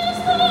sure.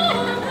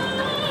 Yeah.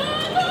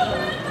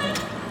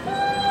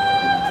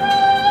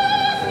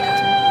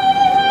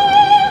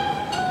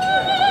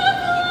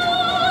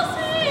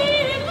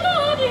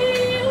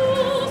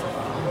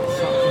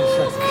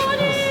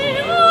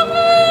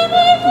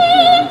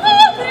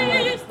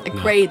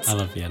 I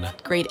love Vienna.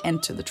 Great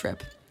end to the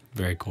trip.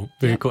 Very cool.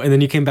 Very cool. And then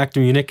you came back to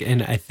Munich,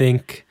 and I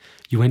think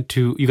you had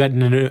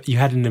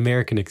an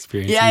American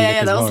experience.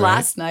 Yeah. That was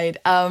last night.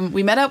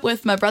 We met up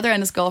with my brother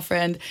and his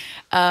girlfriend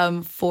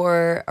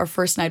for our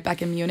first night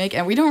back in Munich,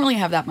 and we don't really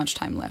have that much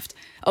time left.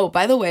 Oh,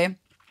 by the way,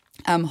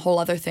 whole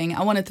other thing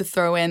I wanted to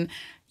throw in.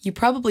 You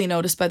probably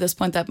noticed by this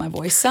point that my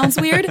voice sounds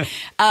weird.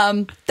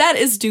 That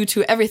is due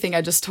to everything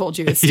I just told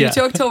you. It's due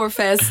to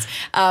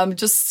Oktoberfest,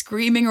 just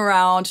screaming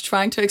around,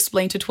 trying to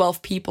explain to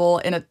 12 people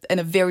in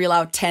a very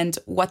loud tent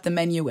what the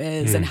menu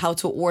is and how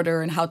to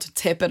order and how to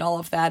tip and all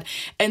of that.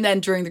 And then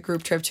during the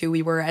group trip too,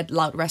 we were at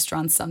loud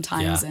restaurants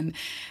sometimes and,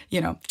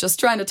 just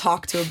trying to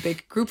talk to a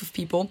big group of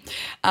people.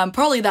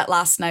 Probably that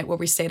last night where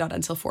we stayed out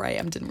until 4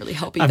 a.m. didn't really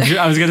help either.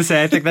 I was going to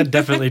say, I think that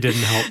definitely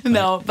didn't help.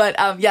 No, but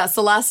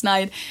so last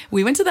night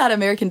we went to that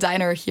American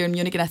diner here in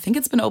Munich, and I think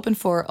it's been open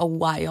for a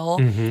while.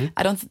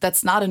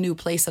 That's not a new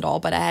place at all,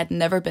 but I had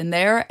never been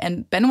there.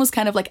 And Ben was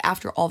kind of like,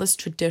 after all this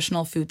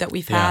traditional food that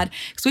we've had,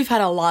 because we've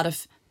had a lot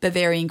of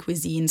Bavarian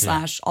cuisine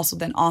 / also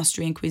then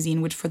Austrian cuisine,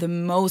 which for the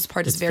most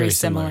part is very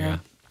similar.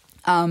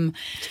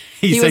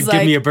 He said,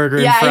 give me a burger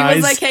and fries. Yeah, he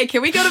was like, hey,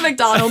 can we go to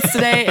McDonald's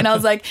today? And I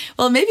was like,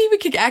 well, maybe we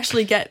could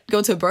actually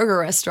go to a burger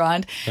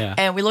restaurant. Yeah.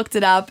 And we looked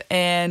it up,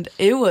 and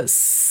it was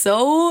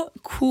so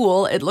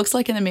cool. It looks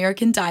like an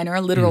American diner,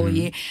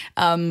 literally.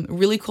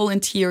 Really cool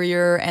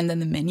interior, and then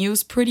the menu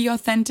is pretty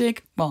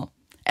authentic. Well,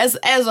 as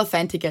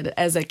authentic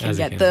as it can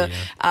get. Timo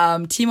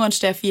and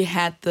Steffi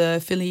had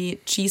the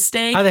Philly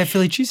cheesesteak. Oh, they have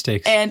Philly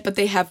cheesesteaks. But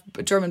they have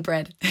German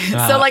bread.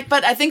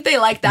 But I think they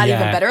like that even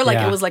better.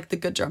 It was like the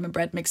good German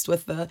bread mixed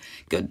with the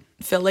good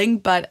filling.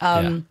 But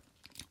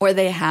or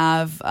they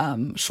have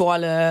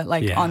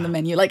Schorle on the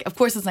menu. Like, of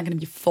course, it's not going to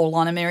be full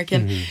on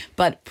American,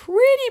 but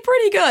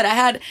pretty good. I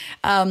had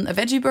a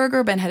veggie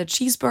burger. Ben had a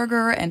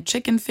cheeseburger and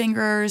chicken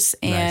fingers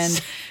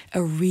and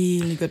a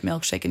really good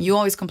milkshake. And you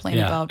always complain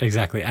about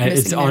exactly.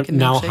 It's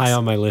now high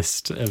on my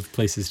list of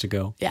places to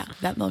go. Yeah,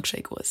 that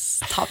milkshake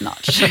was top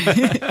notch.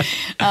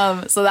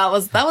 So that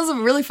was a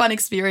really fun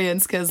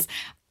experience because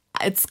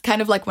it's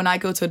kind of like when I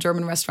go to a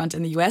German restaurant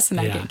in the US and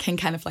I can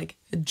kind of like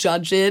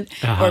judge it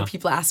or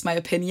people ask my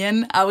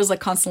opinion. I was like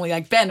constantly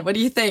like, Ben, what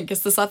do you think?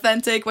 Is this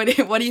authentic? What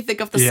do you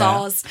think of the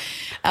sauce?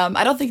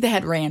 I don't think they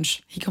had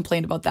ranch. He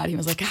complained about that. He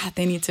was like, God,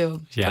 they need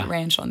to put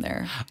ranch on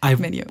their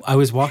menu. I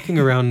was walking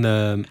around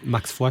the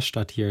Max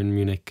Vorstadt here in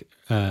Munich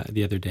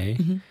the other day,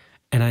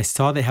 and I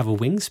saw they have a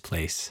wings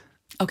place.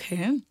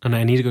 Okay. And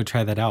I need to go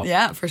try that out.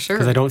 Yeah, for sure.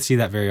 Because I don't see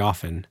that very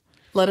often.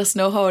 Let us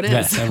know how it is.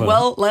 Yes, I will.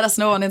 Well, let us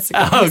know on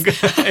Instagram. Oh,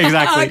 exactly.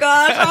 Oh,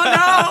 gosh.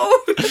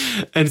 Oh,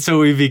 no. And so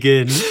we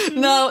begin.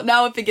 No,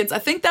 now it begins. I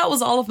think that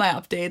was all of my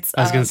updates.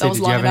 I was going to say, that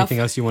did was you have enough. anything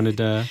else you wanted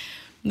to...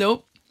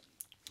 Nope.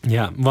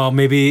 Yeah. Well,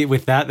 maybe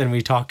with that, then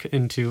we talk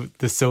into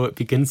the So It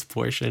Begins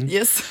portion.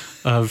 Yes.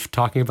 Of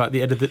talking about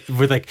the end of the...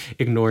 We're like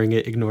ignoring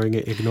it.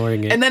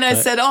 And then I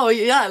said, oh,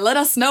 yeah, let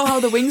us know how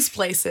the wings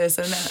place is.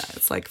 And then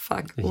it's like,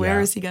 fuck,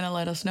 where is he going to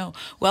let us know?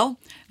 Well,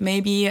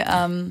 maybe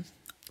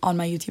on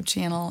my YouTube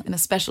channel in a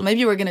special...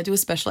 Maybe we're going to do a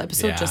special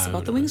episode just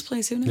about the wings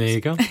place. Who knows? There you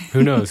go.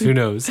 Who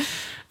knows?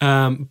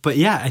 But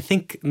yeah, I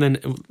think then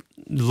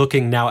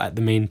looking now at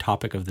the main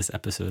topic of this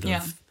episode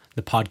of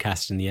the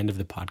podcast and the end of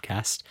the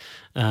podcast,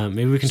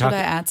 maybe we can talk... Should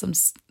I add some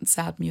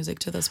sad music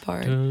to this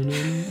part?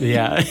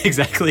 Yeah,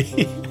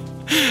 exactly.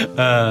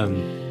 But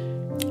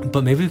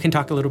maybe we can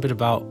talk a little bit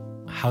about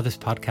how this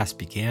podcast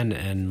began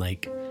and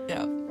like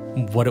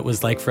what it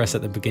was like for us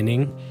at the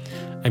beginning.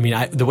 I mean,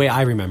 the way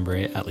I remember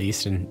it, at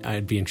least, and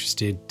I'd be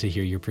interested to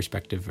hear your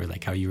perspective or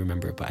like how you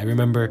remember it. But I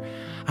remember,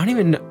 I don't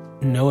even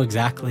know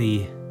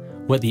exactly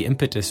what the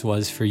impetus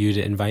was for you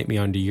to invite me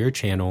onto your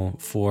channel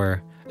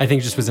for, I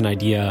think it just was an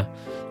idea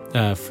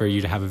for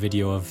you to have a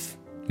video of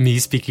me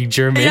speaking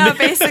German. Yeah,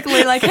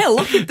 basically like, hey,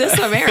 look at this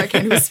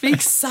American who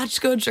speaks such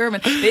good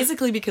German.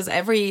 Basically because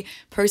every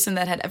person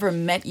that had ever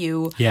met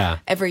you,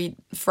 every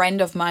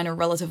friend of mine or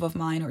relative of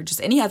mine or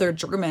just any other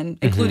German,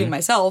 including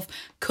myself,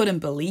 couldn't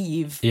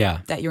believe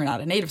that you're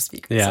not a native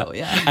speaker. Yeah. So,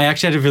 I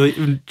actually had a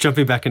really,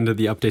 jumping back into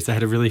the updates, I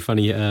had a really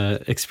funny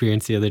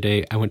experience the other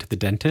day. I went to the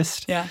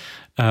dentist. Yeah.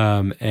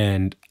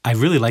 And I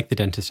really like the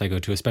dentist I go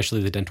to,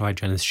 especially the dental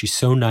hygienist. She's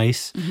so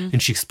nice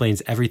and she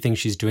explains everything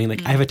she's doing.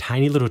 Like I have a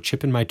tiny little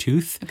chip in my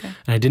tooth and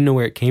I didn't know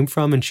where it came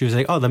from. And she was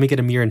like, oh, let me get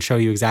a mirror and show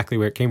you exactly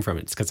where it came from.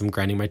 It's because I'm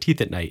grinding my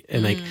teeth at night.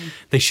 And like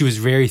she was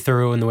very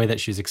thorough in the way that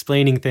she was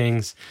explaining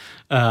things.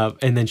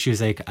 And then she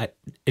was like,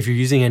 if you're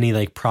using any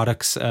like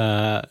products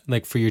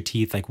like for your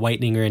teeth, like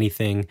whitening or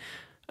anything,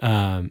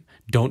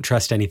 don't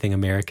trust anything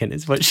American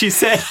is what she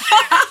said.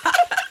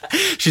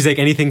 She's like,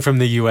 anything from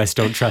the U.S.,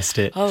 don't trust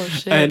it. Oh,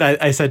 shit. And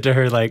I said to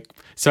her, like,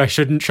 so I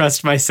shouldn't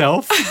trust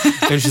myself?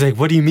 And she's like,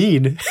 what do you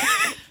mean?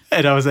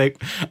 And I was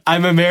like,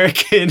 I'm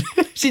American.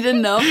 She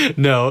didn't know?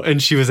 No.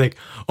 And she was like,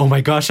 oh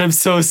my gosh, I'm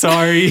so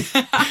sorry.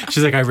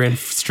 She's like, I ran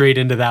straight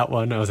into that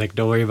one. I was like,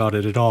 don't worry about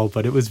it at all.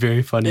 But it was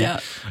very funny. Yeah.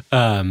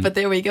 But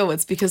there we go.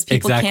 It's because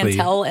people can't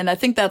tell. And I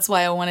think that's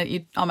why I wanted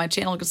you on my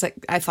channel, because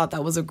I thought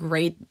that was a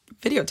great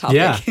video topic.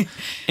 Yeah.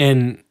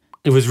 And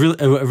it was really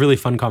a really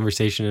fun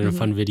conversation and a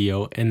fun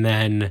video. And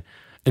then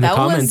in the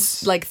comments,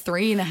 was like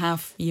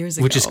 3.5 years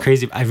ago, which is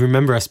crazy. I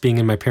remember us being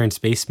in my parents'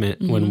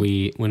 basement when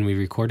we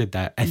recorded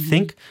that. I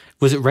think,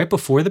 was it right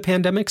before the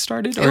pandemic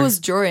started? Or? It was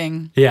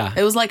during. Yeah.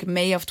 It was like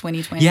May of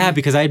 2020. Yeah,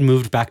 because I had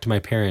moved back to my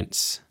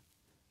parents.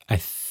 I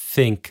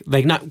think,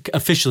 like not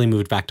officially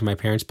moved back to my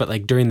parents, but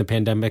like during the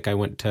pandemic, I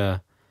went to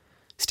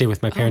stay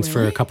with my parents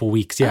for a couple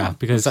weeks. Yeah,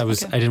 because I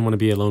didn't want to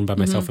be alone by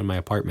myself in my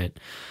apartment.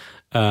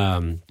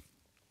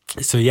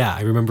 So yeah,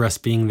 I remember us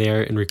being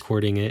there and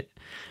recording it.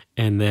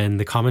 And then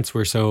the comments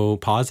were so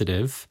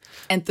positive.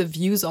 And the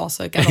views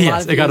also got a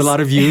lot of views. It got a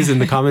lot of views and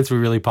the comments were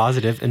really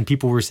positive. And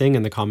people were saying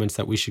in the comments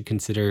that we should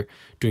consider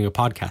doing a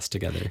podcast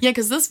together. Yeah,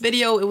 because this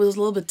video, it was a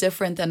little bit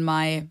different than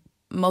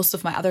most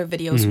of my other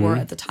videos were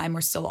at the time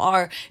or still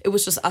are. It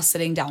was just us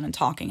sitting down and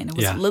talking. And it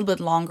was a little bit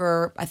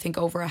longer, I think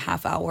over a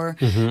half hour.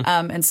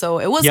 And so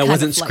it was it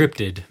wasn't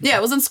scripted. Yeah,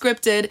 it wasn't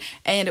scripted.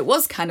 And it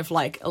was kind of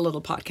like a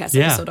little podcast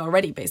episode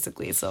already,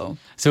 basically. So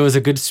it was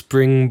a good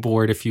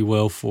springboard, if you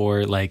will,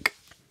 for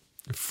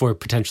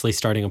potentially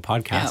starting a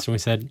podcast. Yeah. And we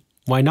said,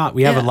 why not?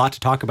 We have a lot to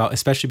talk about,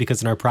 especially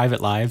because in our private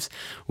lives,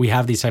 we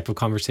have these type of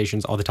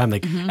conversations all the time.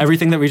 Like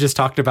everything that we just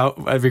talked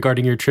about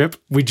regarding your trip,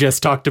 we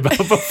just talked about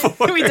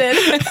before. We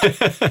did.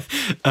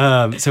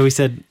 So we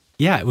said,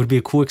 yeah, it would be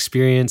a cool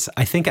experience.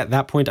 I think at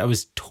that point I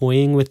was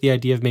toying with the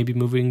idea of maybe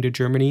moving to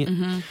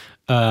Germany.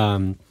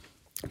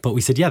 But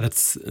we said, yeah,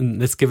 let's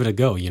give it a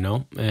go, you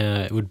know?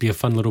 It would be a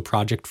fun little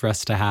project for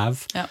us to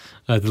have. Yep.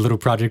 The little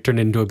project turned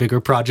into a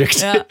bigger project.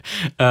 Yeah.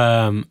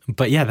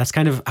 But yeah, that's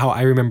kind of how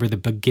I remember the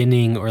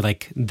beginning or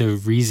like the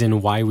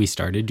reason why we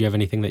started. Do you have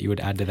anything that you would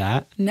add to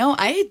that? No,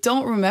 I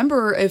don't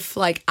remember if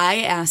like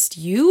I asked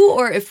you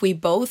or if we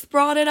both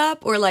brought it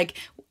up or like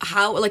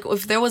how, like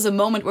if there was a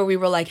moment where we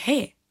were like,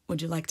 hey,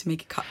 would you like to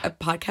make a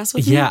podcast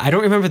with me? Yeah, I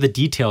don't remember the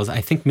details.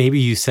 I think maybe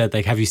you said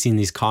like, have you seen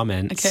these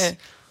comments? Okay.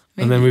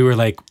 Maybe. And then we were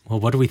like,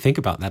 well, what do we think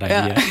about that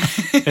idea?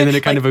 And then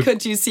it kind of...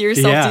 Could you see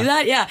yourself do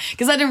that? Yeah.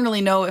 Because I didn't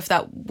really know if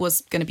that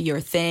was going to be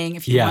your thing,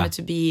 if you wanted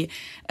to be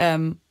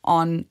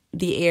on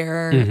the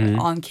air,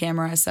 on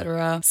camera,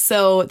 etc.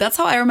 So that's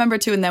how I remember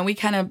too. And then we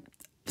kind of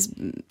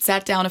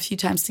sat down a few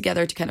times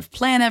together to kind of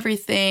plan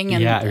everything.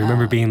 And, I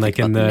remember being like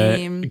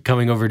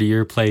coming over to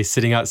your place,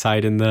 sitting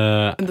outside in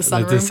the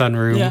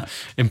sunroom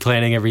and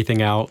planning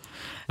everything out.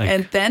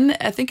 And then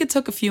I think it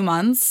took a few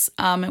months,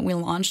 and we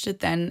launched it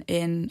then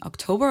in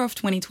October of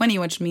 2020,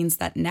 which means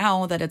that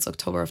now that it's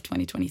October of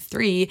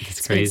 2023,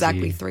 it's been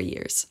exactly 3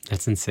 years.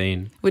 That's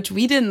insane. Which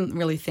we didn't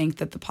really think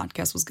that the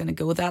podcast was going to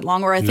go that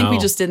long, or I think we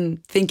just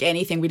didn't think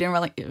anything. We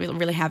didn't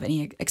really have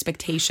any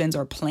expectations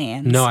or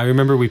plans. No, I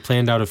remember we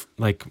planned out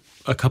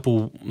a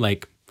couple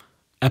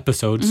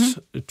episodes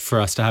for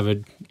us to have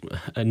an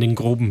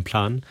groben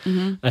plan,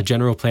 a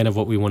general plan of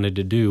what we wanted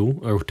to do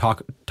or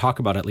talk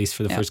about, at least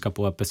for the first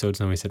couple episodes.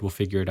 And then we said we'll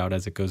figure it out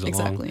as it goes along.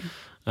 Exactly.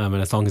 And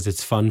as long as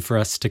it's fun for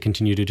us to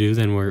continue to do,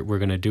 then we're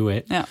going to do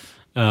it. Yeah.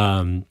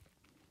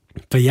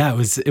 But yeah,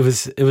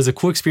 it was a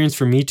cool experience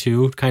for me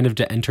too, kind of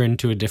to enter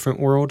into a different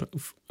world,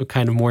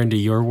 kind of more into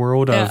your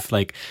world of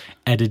like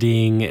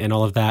editing and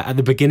all of that. At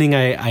the beginning,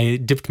 I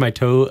dipped my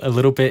toe a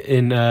little bit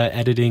in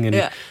editing,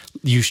 and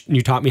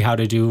you taught me how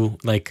to do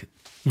like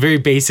very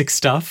basic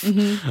stuff.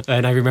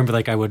 And I remember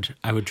like I would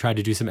try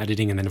to do some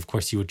editing, and then of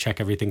course you would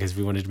check everything because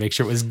we wanted to make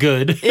sure it was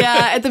good.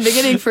 Yeah, at the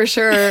beginning for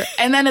sure.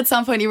 And then at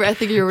some point I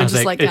think you were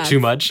just like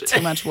too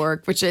much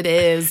work, which it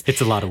is.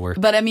 It's a lot of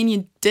work. But I mean,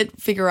 you did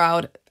figure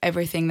out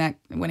everything that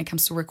when it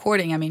comes to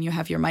recording. I mean, you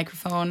have your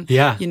microphone.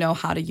 Yeah. You know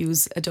how to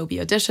use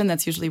Adobe Audition.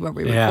 That's usually where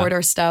we record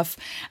our stuff.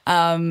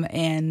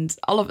 And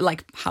all of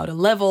like how to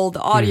level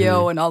the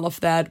audio and all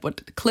of that,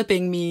 what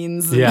clipping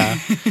means. Yeah.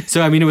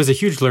 So, I mean, it was a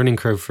huge learning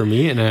curve for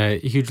me and a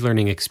huge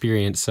learning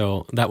experience.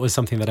 So that was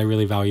something that I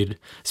really valued,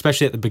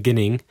 especially at the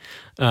beginning.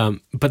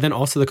 But then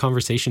also the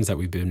conversations that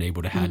we've been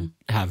able to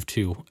have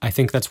too. I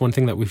think that's one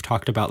thing that we've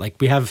talked about. Like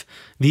we have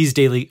these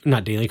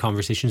not daily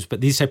conversations, but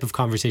these type of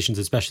conversations,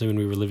 especially when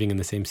we were living in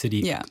the same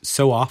city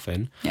so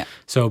often. Yeah.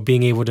 So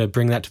being able to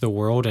bring that to the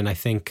world. And I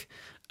think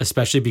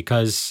especially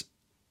because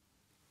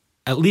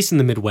at least in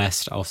the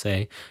Midwest, I'll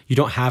say, you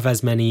don't have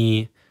as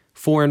many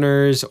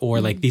foreigners or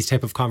like these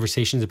type of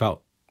conversations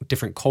about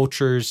different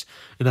cultures.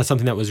 And that's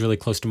something that was really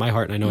close to my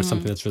heart. And I know it's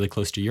something that's really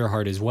close to your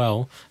heart as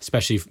well,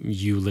 especially if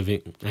you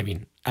living, I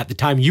mean, at the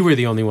time you were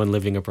the only one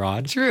living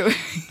abroad. True.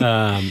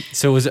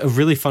 So it was a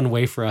really fun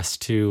way for us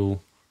to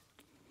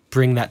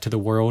bring that to the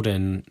world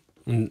and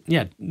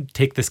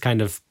take this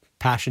kind of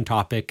passion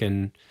topic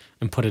and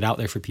put it out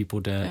there for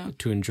people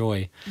to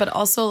enjoy. But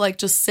also like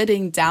just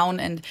sitting down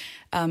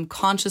and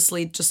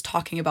consciously just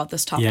talking about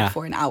this topic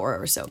for an hour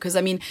or so. Because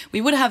I mean,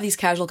 we would have these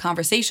casual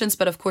conversations,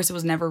 but of course it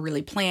was never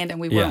really planned, and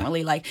we weren't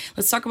really like,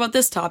 let's talk about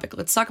this topic,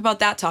 let's talk about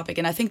that topic.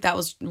 And I think that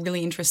was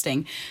really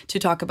interesting to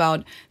talk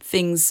about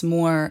things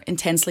more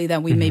intensely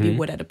than we maybe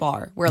would at a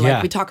bar, where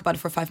like we talk about it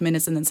for 5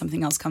 minutes and then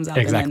something else comes out.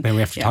 Exactly. And then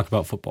we have to talk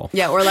about football.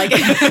 Yeah, or like,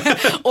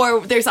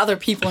 or there's other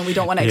people and we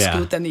don't want to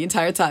exclude them the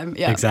entire time.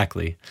 Yeah,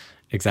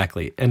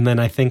 Exactly. And then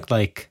I think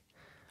like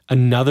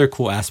another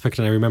cool aspect,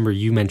 and I remember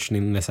you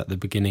mentioning this at the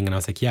beginning, and I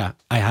was like, yeah,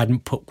 I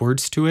hadn't put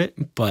words to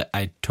it, but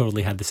I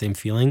totally had the same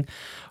feeling,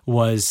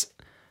 was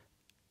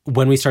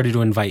when we started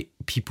to invite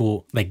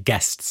people like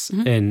guests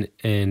and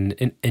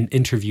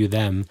interview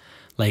them,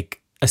 like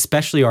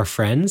especially our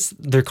friends,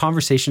 they're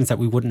conversations that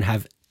we wouldn't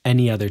have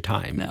any other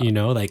time, you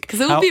know, like because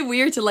it would be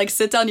weird to like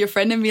sit down your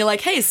friend and be like,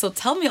 hey, so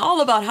tell me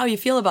all about how you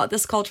feel about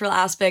this cultural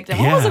aspect and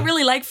what was it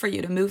really like for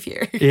you to move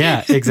here.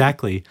 Yeah,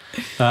 exactly.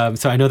 So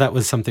I know that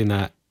was something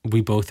that we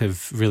both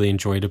have really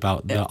enjoyed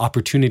about the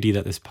opportunity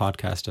that this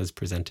podcast has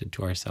presented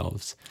to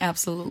ourselves.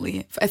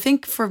 Absolutely. I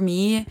think for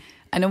me,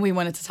 I know we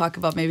wanted to talk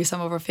about maybe some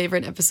of our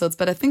favorite episodes,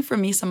 but I think for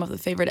me, some of the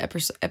favorite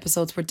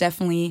episodes were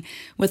definitely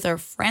with our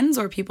friends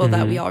or people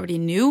that we already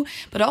knew,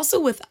 but also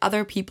with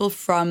other people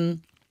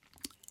from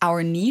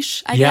our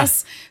niche, I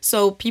guess.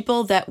 So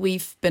people that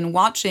we've been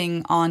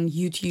watching on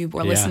YouTube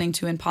or listening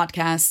to in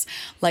podcasts,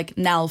 like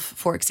Nalf,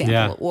 for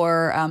example,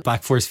 or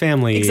Black Forest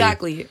Family.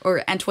 Exactly.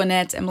 Or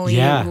Antoinette, Emily,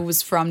 who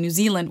was from New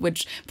Zealand,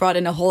 which brought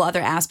in a whole other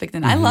aspect.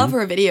 And I love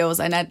her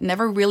videos, and I'd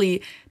never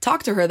really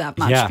talked to her that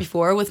much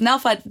before. With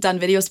Nalf, I'd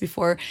done videos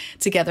before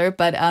together,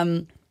 but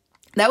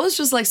that was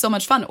just like so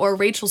much fun. Or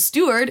Rachel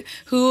Stewart,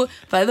 who,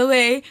 by the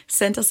way,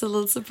 sent us a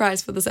little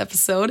surprise for this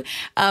episode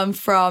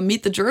from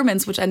Meet the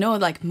Germans, which I know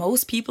like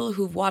most people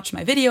who watch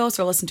my videos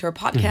or listen to our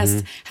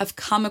podcast have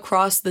come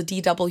across the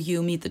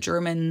DW Meet the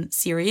German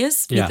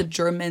series, Meet the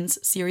Germans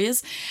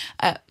series.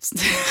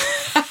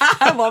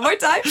 One more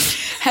time.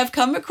 Have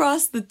come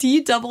across the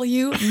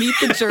DW Meet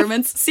the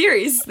Germans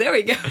series. There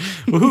we go.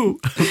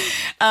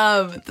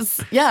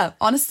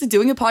 Honestly,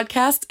 doing a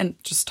podcast and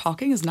just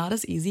talking is not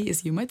as easy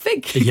as you might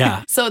think. Yeah.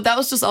 So that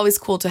was just always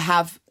cool to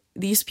have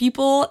these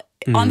people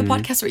on the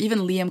podcast, or even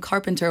Liam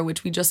Carpenter,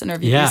 which we just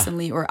interviewed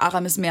recently, or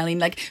Aramis Merlin,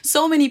 like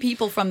so many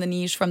people from the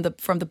niche, from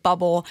the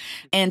bubble,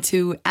 and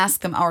to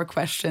ask them our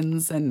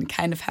questions and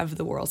kind of have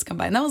the worlds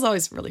combine. That was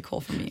always really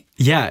cool for me.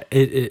 Yeah,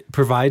 it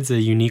provides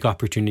a unique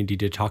opportunity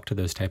to talk to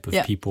those type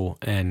of people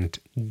and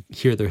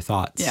hear their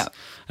thoughts. Yeah.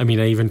 I mean,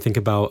 I even think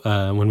about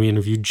when we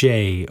interviewed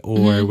Jay,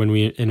 or when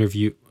we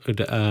interviewed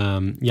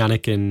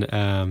Yannick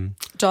and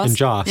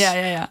Joss.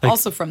 Yeah. Like,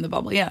 also from the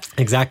bubble,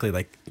 Exactly.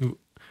 Like,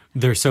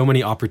 there are so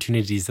many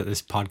opportunities that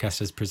this podcast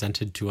has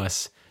presented to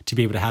us to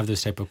be able to have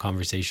those type of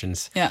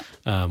conversations. Yeah.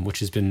 Which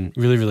has been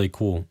really, really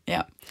cool.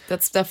 Yeah.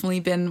 That's definitely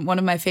been one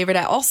of my favorite.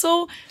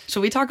 Also,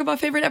 should we talk about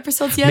favorite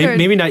episodes yet?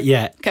 Maybe not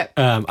yet. Okay.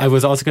 I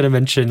was also going to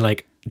mention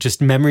like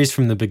just memories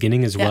from the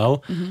beginning as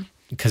well.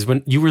 Because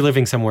when you were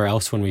living somewhere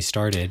else when we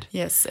started.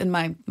 Yes, in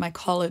my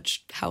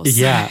college house.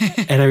 Yeah.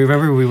 And I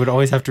remember we would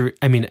always have to,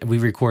 we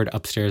record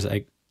upstairs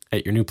at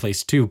your new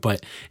place too,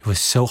 but it was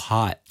so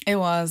hot. It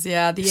was,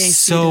 yeah. The AC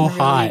so didn't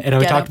hot. really And I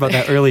get talked up about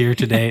there. that earlier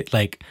today.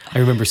 Like I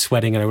remember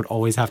sweating and I would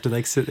always have to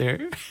like sit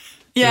there.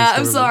 Yeah,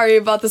 I'm sorry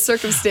about the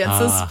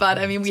circumstances, but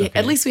I mean, okay.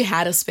 at least we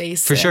had a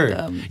space. For sure.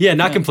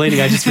 Not complaining.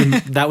 I just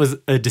that was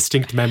a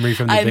distinct memory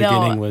from the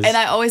beginning. Was And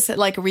I always had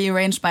like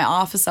rearranged my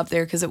office up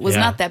there because it was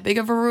not that big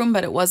of a room,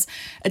 but it was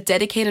a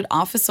dedicated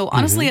office. So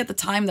honestly, at the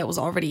time, that was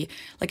already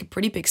like a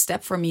pretty big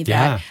step for me.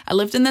 That I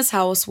lived in this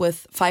house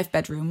with 5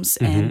 bedrooms,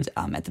 and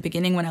at the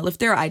beginning when I lived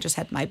there, I just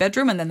had my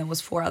bedroom, and then there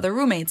was 4 other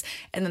roommates.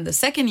 And then the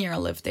second year I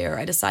lived there,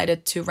 I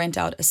decided to rent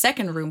out a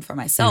second room for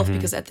myself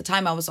because at the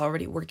time I was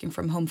already working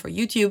from home for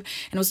YouTube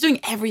and was doing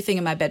everything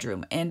in my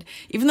bedroom. And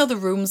even though the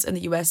rooms in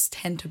the US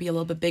tend to be a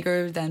little bit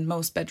bigger than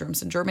most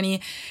bedrooms in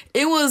Germany,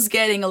 it was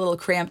getting a little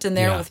cramped in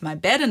there with my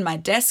bed and my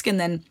desk. And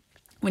then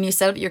when you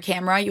set up your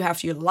camera, you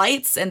have your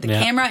lights and the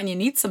camera, and you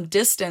need some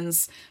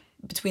distance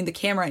between the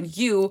camera and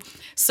you.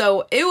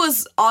 So it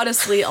was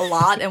honestly a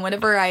lot. And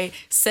whenever I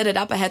set it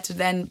up, I had to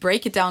then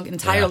break it down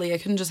entirely. I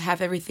couldn't just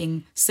have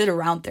everything sit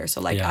around there.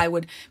 So I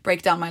would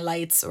break down my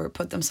lights or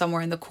put them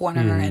somewhere in the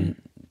corner and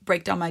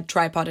break down my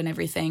tripod and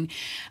everything.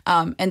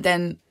 And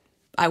then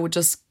I would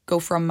just go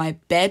from my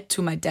bed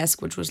to my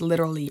desk, which was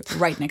literally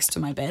right next to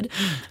my bed,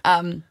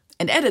 and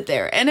edit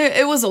there. And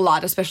it was a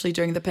lot, especially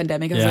during the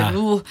pandemic. I was like,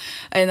 ooh.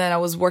 And then I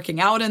was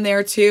working out in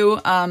there too.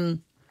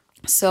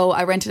 So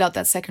I rented out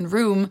that second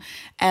room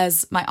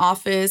as my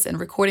office and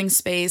recording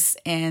space.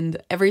 And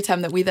every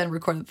time that we then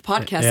recorded the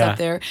podcast up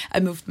there,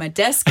 I moved my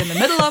desk in the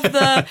middle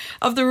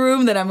of the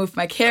room. Then I moved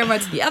my camera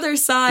to the other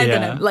side.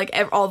 Then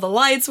all the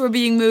lights were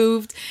being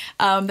moved.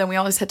 Then we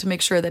always had to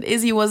make sure that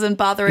Izzy wasn't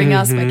bothering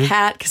us, my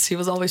cat, because she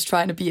was always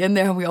trying to be in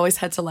there. And we always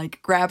had to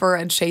like grab her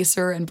and chase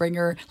her and bring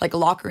her, like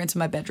lock her into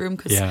my bedroom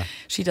because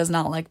she does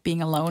not like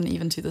being alone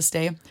even to this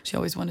day. She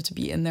always wanted to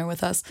be in there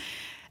with us.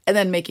 And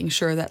then making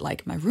sure that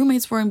like my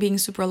roommates weren't being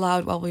super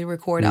loud while we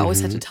record. I always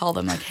had to tell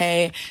them like,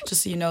 hey,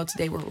 just so you know,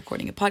 today we're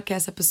recording a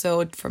podcast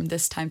episode from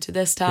this time to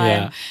this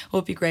time. It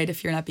would be great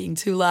if you're not being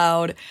too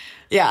loud.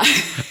 Yeah.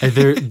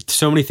 There are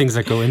so many things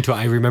that go into it.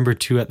 I remember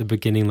too at the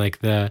beginning, like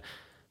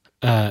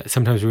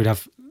sometimes we would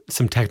have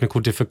some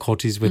technical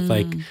difficulties with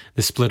like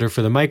the splitter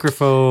for the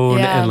microphone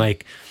and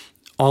like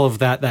all of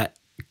that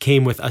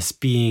came with us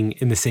being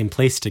in the same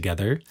place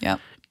together. Yeah.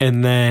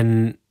 And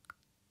then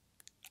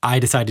I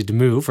decided to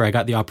move, or I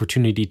got the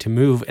opportunity to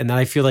move, and then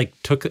I feel like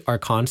took our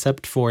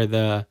concept for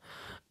the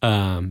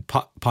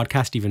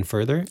podcast even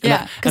further.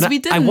 Yeah, because we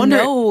didn't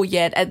know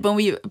yet when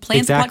we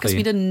planned the podcast.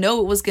 We didn't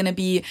know it was going to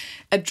be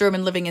a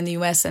German living in the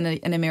US and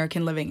an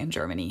American living in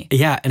Germany.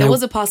 Yeah, and there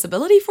was a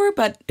possibility for it,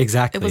 but it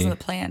wasn't the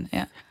plan.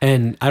 Yeah,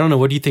 and I don't know.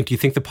 What do you think? Do you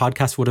think the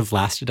podcast would have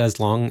lasted as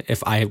long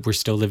if I were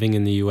still living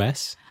in the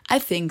US? I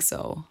think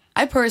so.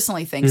 I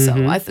personally think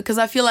so, because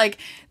I feel like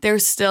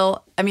there's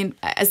still, I mean,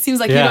 it seems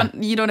like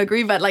you don't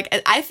agree, but like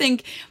I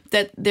think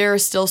that there are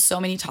still so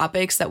many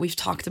topics that we've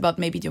talked about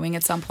maybe doing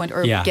at some point,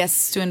 or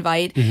guests to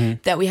invite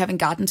that we haven't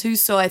gotten to.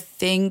 So I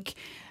think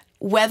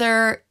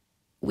whether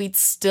we'd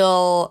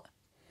still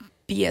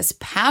be as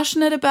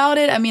passionate about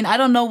it. I mean, I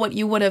don't know what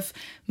you would have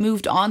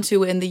moved on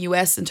to in the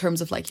US in terms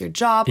of like your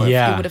job, or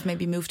if you would have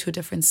maybe moved to a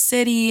different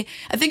city.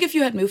 I think if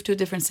you had moved to a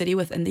different city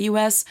within the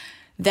US,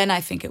 then I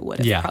think it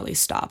would have probably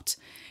stopped.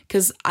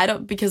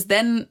 Because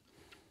then,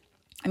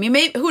 I mean,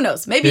 maybe, who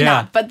knows? Maybe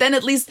not. But then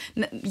at least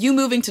you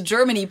moving to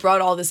Germany brought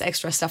all this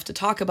extra stuff to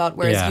talk about,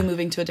 whereas you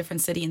moving to a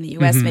different city in the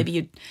US, maybe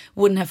you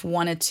wouldn't have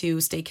wanted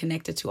to stay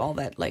connected to all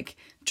that like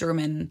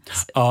German.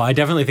 Oh, I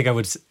definitely think I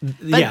would.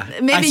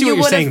 But maybe you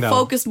would have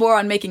focused more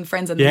on making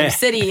friends in the new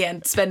city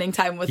and spending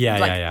time with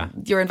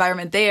your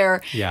environment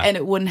there. Yeah. And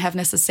it wouldn't have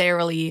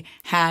necessarily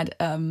had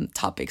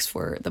topics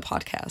for the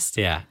podcast.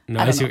 Yeah. No,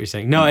 I see what you're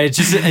saying. No, it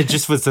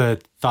just was a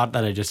thought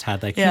that I just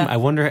had. Like, I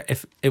wonder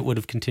if it would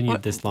have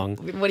continued this long.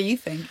 What do you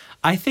think?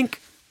 I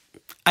think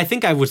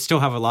I would still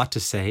have a lot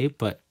to say,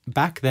 but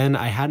back then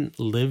I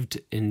hadn't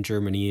lived in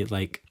Germany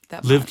like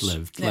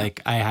lived. Yeah.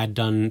 Like I had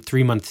done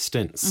 3-month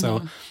stints.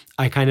 So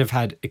I kind of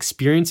had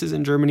experiences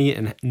in Germany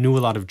and knew a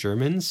lot of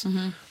Germans,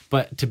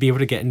 but to be able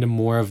to get into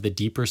more of the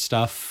deeper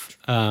stuff,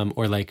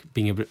 or like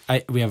being able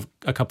to, we have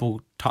a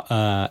couple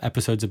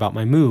episodes about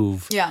my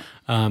move. Yeah.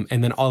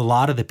 And then a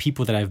lot of the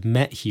people that I've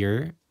met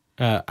here,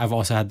 we've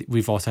also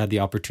had the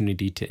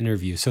opportunity to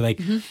interview. So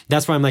like,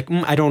 that's why I'm like,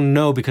 I don't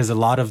know, because a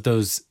lot of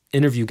those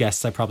interview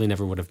guests I probably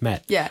never would have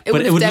met. Yeah.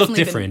 But it would look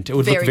different. It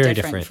would look very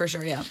different. For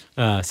sure,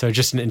 yeah. So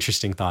just an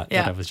interesting thought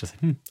that I was just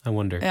like, I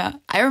wonder. Yeah.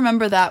 I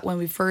remember that when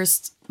we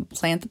first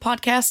planned the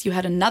podcast, you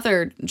had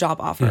another job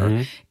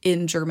offer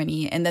in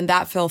Germany, and then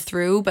that fell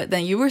through, but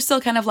then you were still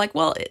kind of like,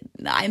 well,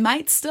 I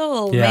might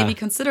still maybe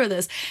consider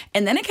this.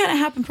 And then it kind of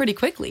happened pretty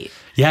quickly.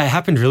 Yeah, it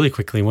happened really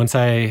quickly. Once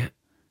I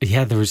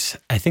yeah,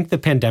 I think the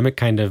pandemic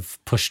kind of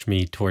pushed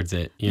me towards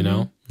it, you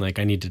know, like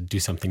I need to do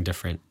something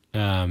different.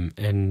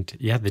 And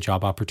yeah, the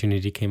job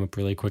opportunity came up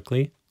really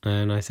quickly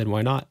and I said,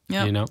 why not?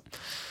 Yep. You know?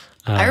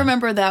 I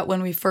remember that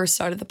when we first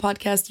started the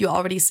podcast, you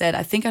already said,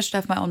 I think I should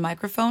have my own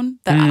microphone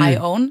that I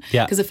own.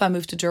 Yeah. Because if I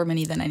move to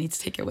Germany, then I need to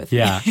take it with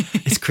Yeah. me.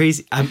 It's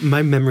crazy.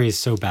 My memory is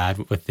so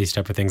bad with these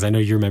type of things. I know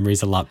your memory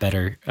is a lot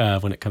better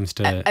when it comes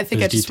to I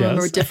think those I just details.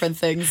 remember different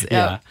things.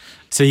 Yeah.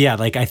 So yeah,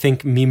 like I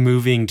think me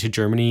moving to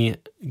Germany,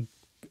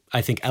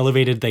 I think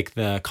elevated like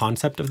the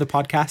concept of the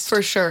podcast.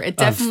 For sure. It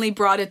definitely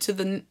brought it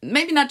to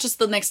maybe not just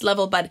the next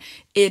level, but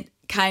it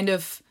kind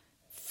of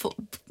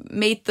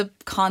made the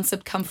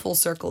concept come full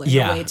circle in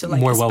a way to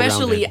like, more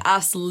especially well-rounded.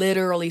 us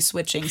literally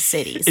switching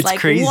cities. It's like,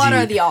 crazy. what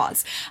are the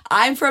odds?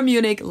 I'm from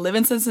Munich, live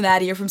in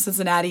Cincinnati. You're from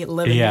Cincinnati,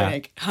 live in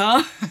Munich.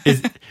 Huh?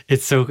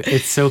 It's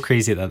so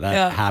crazy that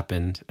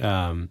happened.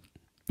 And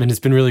it's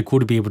been really cool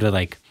to be able to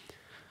like,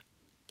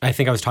 I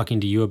think I was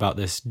talking to you about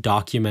this,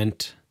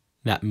 document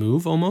that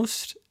move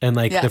almost. And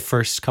like the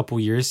first couple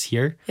years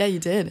here. Yeah, you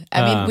did.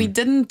 I mean, we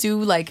didn't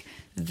do like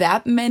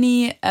that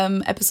many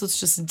episodes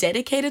just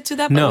dedicated to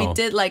that, but we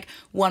did like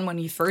one when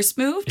you first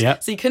moved. Yeah.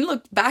 So you can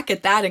look back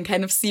at that and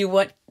kind of see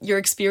what your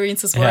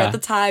experiences were at the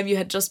time. You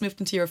had just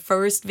moved into your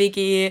first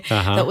WG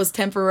that was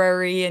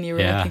temporary, and you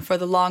were looking for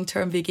the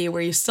long-term WG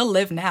where you still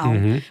live now,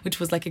 which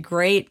was like a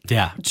great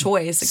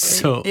choice.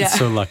 So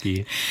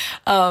lucky.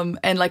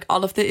 And like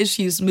all of the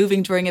issues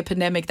moving during a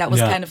pandemic, that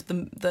was kind of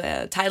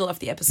the title of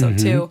the episode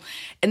too.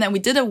 And then we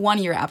did a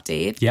 1-year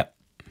update. Yep.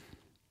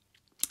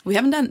 We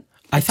haven't done.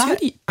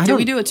 Did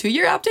we do a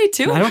 2-year update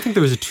too? I don't think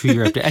there was a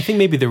 2-year update. I think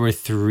maybe there were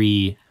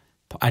 3.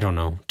 I don't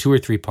know, 2 or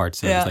 3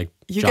 parts of like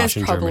you Josh guys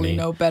in probably Germany.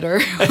 know better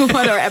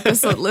what our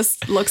episode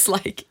list looks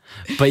like.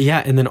 But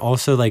yeah, and then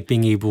also like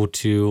being able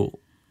to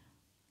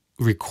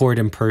record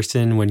in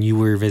person when you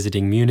were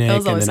visiting Munich,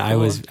 and then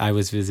cool. I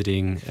was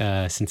visiting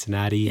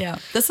Cincinnati. Yeah,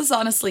 this is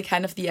honestly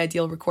kind of the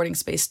ideal recording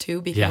space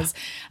too, because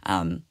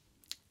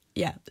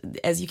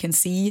as you can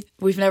see,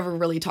 we've never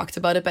really talked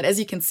about it, but as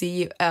you can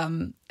see,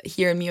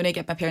 here in Munich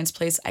at my parents'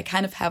 place, I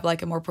kind of have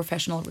like a more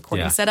professional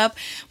recording setup,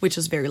 which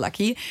is very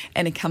lucky,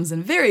 and it comes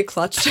in very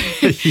clutch.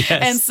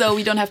 And so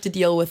we don't have to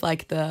deal with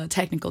like the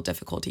technical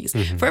difficulties.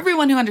 For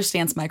everyone who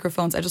understands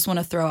microphones, I just want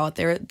to throw out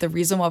there, the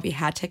reason why we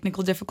had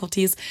technical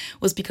difficulties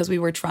was because we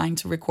were trying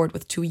to record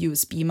with 2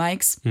 USB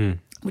mics.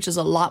 Which is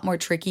a lot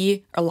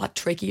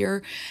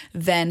trickier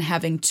than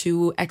having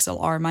 2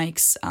 XLR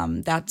mics.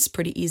 That's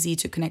pretty easy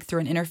to connect through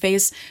an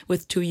interface.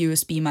 With 2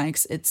 USB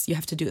mics, you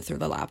have to do it through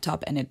the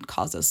laptop, and it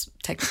causes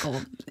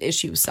technical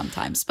issues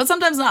sometimes. But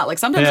sometimes not. Like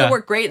sometimes it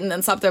worked great, and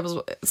then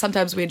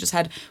sometimes we just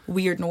had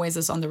weird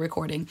noises on the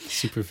recording.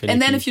 Super finicky.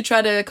 And then if you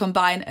try to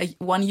combine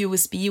one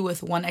USB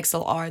with 1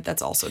 XLR,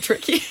 that's also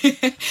tricky.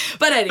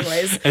 But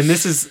anyways. And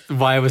this is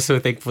why I was so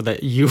thankful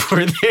that you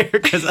were there,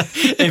 because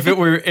if it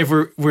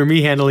were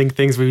me handling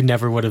things, we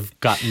never would have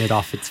gotten it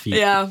off its feet.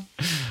 Yeah.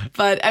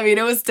 But I mean,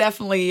 it was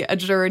definitely a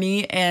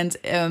journey, and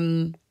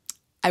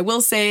I will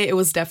say it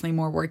was definitely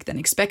more work than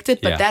expected,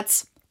 but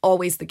that's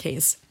always the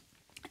case.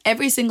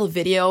 Every single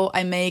video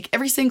I make,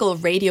 every single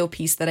radio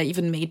piece that I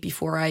even made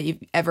before I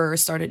ever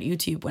started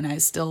YouTube, when I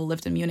still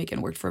lived in Munich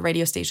and worked for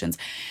radio stations.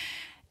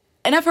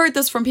 And I've heard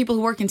this from people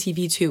who work in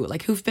TV too,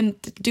 like who've been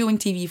doing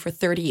TV for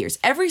 30 years.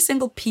 Every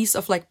single piece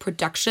of like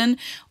production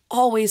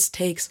always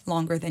takes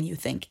longer than you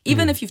think.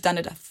 Even if you've done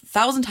it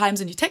 1,000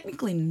 times and you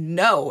technically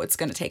know it's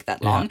going to take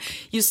that long,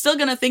 you're still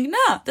going to think,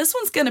 nah, this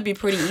one's going to be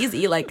pretty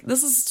easy. Like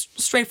this is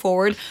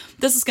straightforward.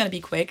 This is going to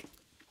be quick.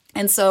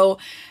 And so,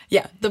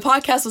 yeah, the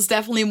podcast was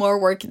definitely more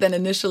work than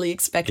initially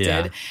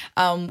expected.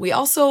 We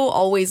also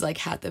always like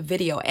had the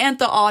video and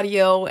the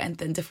audio, and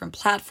then different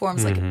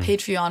platforms like a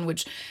Patreon,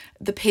 which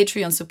the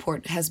Patreon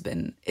support has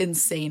been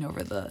insane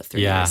over the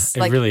 3 years.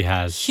 Yeah, it really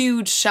has.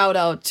 Huge shout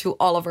out to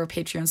all of our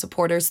Patreon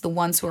supporters, the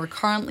ones who are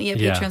currently a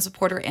Patreon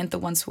supporter and the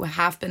ones who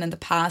have been in the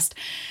past.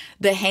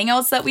 The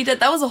hangouts that we did,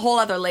 that was a whole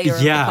other layer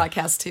of the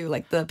podcast too,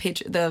 like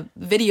the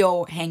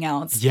video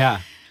hangouts.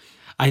 Yeah.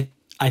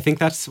 I think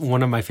that's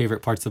one of my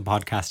favorite parts of the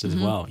podcast as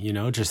well, you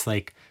know, just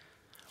like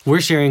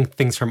we're sharing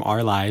things from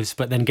our lives,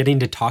 but then getting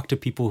to talk to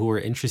people who are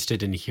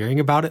interested in hearing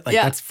about it. Like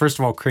that's first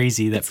of all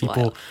crazy that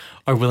people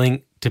are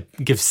willing to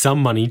give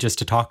some money just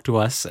to talk to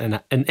us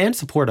and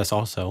support us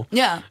also.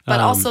 Yeah, but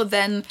also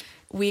then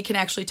we can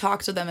actually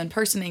talk to them in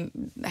person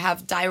and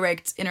have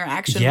direct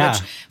interaction,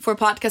 which for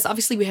podcasts,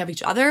 obviously we have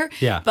each other.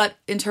 Yeah. But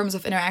in terms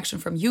of interaction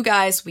from you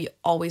guys, we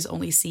always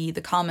only see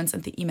the comments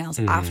and the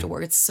emails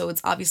afterwards. So it's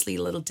obviously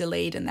a little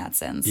delayed in that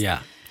sense.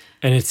 Yeah.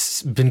 And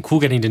it's been cool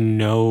getting to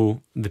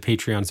know the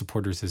Patreon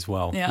supporters as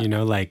well. Yeah. You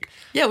know, like...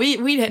 Yeah, we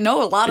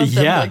know a lot of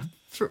them like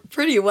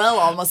pretty well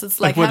almost.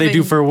 It's like what they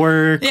do for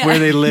work, where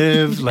they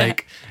live.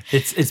 Like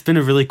it's been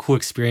a really cool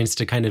experience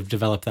to kind of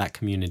develop that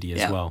community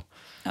as well.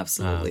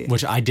 Absolutely.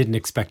 Which I didn't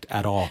expect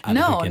at all at the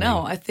beginning.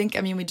 No.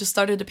 I mean, we just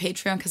started a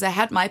Patreon because I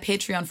had my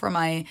Patreon for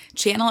my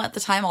channel at the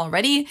time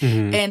already.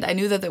 And I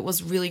knew that it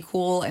was really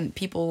cool and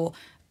people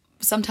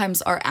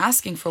sometimes are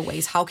asking for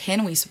ways, how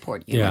can we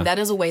support you? Yeah. And that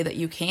is a way that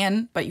you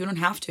can, but you don't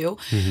have to.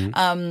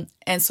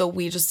 And so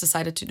we just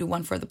decided to do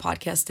one for the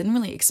podcast. Didn't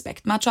really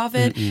expect much of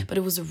it, but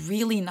it was a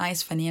really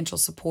nice financial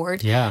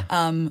support. Yeah.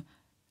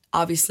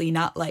 Obviously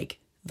not like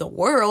the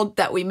world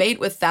that we made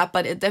with that,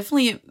 but it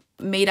definitely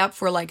made up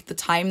for like the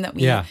time that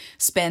we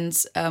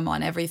spent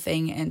on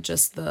everything and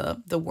just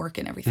the work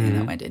and everything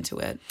that went into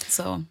it.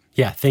 So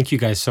yeah, thank you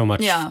guys so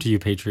much to you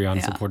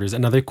Patreon supporters.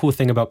 Another cool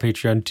thing about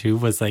Patreon too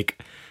was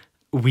like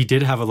we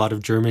did have a lot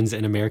of Germans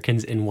and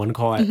Americans in one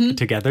call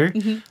together.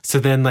 So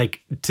then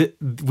like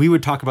we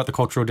would talk about the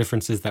cultural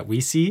differences that we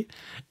see,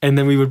 and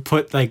then we would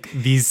put like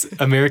these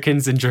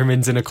Americans and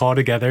Germans in a call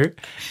together,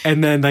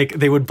 and then like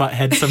they would butt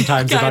heads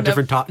sometimes about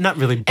different topics. Not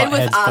really butt heads,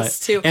 and with us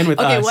too. And with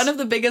us. Okay, one of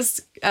the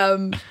biggest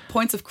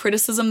points of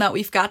criticism that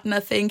we've gotten, I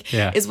think,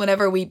 is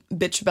whenever we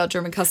bitch about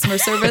German customer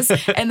service,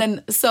 and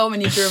then so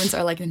many Germans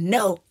are like,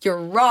 "No,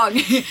 you're wrong,"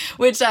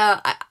 which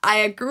I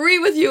agree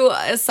with you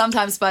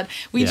sometimes, but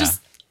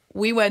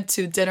we went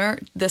to dinner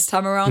this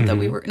time around that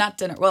we were not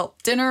dinner. Well,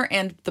 dinner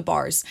and the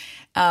bars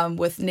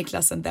with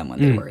Niklas and them when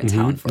they were in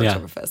town for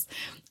Oktoberfest.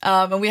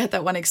 And we had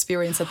that one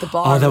experience at the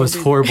bar. Oh, that was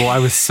horrible. I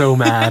was so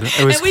mad.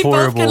 It was and we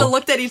horrible. both kind of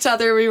looked at each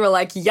other. We were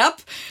like, "Yep,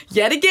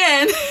 yet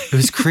again." It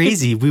was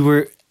crazy. We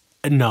were.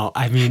 No,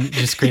 I mean,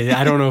 just crazy.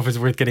 I don't know if it's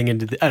worth getting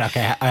into.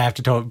 Okay, I have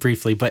to tell it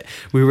briefly, but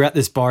we were at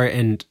this bar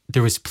and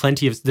there was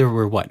there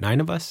were what,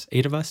 9 of us?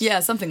 8 of us? Yeah,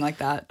 something like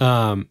that.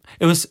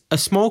 It was a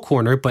small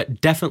corner,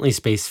 but definitely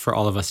space for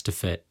all of us to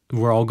fit.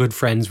 We're all good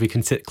friends. We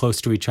can sit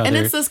close to each other. And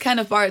it's this kind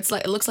of bar. It's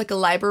like, it looks like a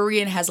library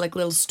and has like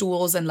little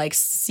stools and like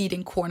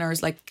seating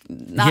corners, like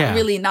not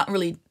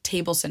really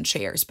tables and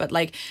chairs, but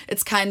like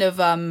it's kind of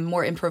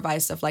more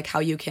improvised of like how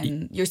you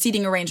can, your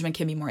seating arrangement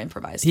can be more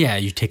improvised. Yeah,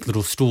 you take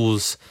little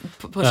stools.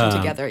 Push them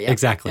together, yeah.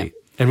 Exactly. Yeah.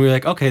 And we were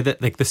like, okay,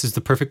 this is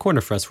the perfect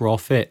corner for us. We're all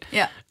fit.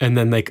 Yeah. And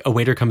then like a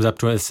waiter comes up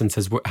to us and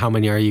says, "How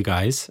many are you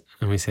guys?"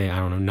 And we say, "I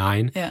don't know,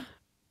 9. Yeah.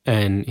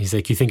 And he's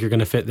like, "You think you're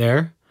going to fit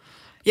there?"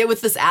 Yeah,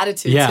 with this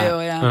attitude too.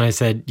 Yeah. And I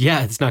said,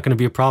 "Yeah, it's not going to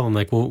be a problem.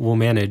 Like we'll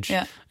manage." Yeah.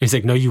 And he's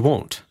like, "No, you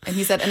won't." And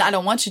he said, "And I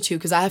don't want you to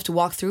because I have to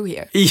walk through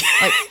here." Yeah.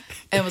 Like,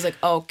 and it was like,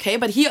 okay,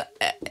 but he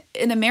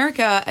in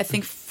America, I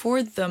think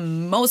for the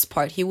most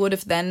part, he would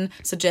have then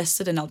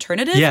suggested an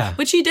alternative. Yeah.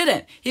 Which he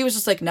didn't. He was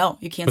just like, "No,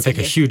 you can't." With like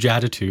a huge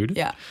attitude.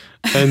 Yeah.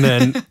 And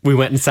then we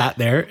went and sat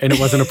there, and it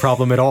wasn't a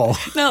problem at all.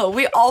 No,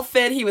 we all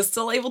fit. He was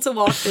still able to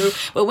walk through.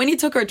 But when he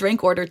took our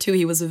drink order too,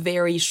 he was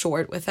very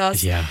short with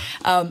us. Yeah.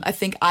 I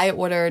think I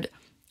ordered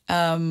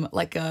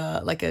like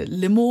a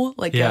limo,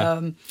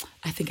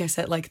 I think I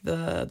said like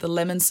the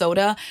lemon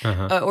soda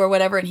or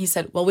whatever, and he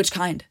said, "Well, which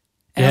kind?"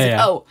 And I was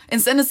like, "Oh,"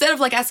 instead of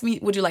like asking me,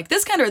 "Would you like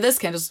this kind or this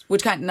kind?" Just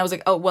which kind? And I was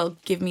like, "Oh, well,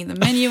 give me the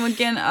menu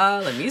again.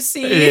 Let me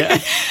see." Yeah.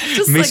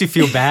 Just makes like, you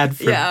feel bad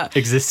for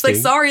existing. It's like,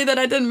 sorry that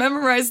I didn't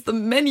memorize the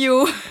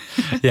menu.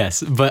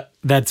 Yes, but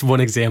that's one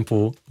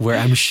example where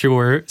I'm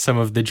sure some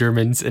of the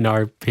Germans in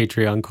our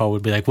Patreon call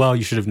would be like, "Well,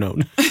 you should have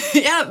known."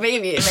 Yeah,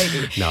 maybe.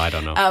 No, I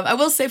don't know. I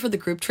will say for the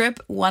group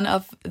trip, one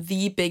of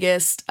the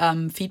biggest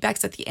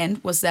feedbacks at the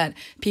end was that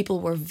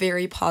people were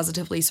very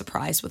positively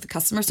surprised with the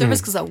customer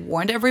service because I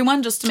warned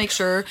everyone just to make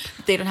sure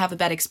they don't have a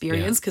bad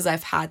experience, because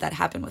I've had that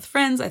happen with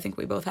friends. I think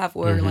we both have,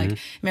 where like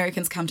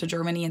Americans come to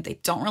Germany and they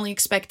don't really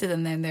expect it,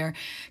 and then they're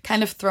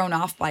kind of thrown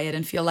off by it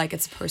and feel like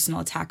it's a personal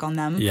attack on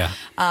them. Yeah.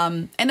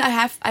 And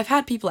I've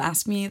had people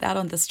ask me that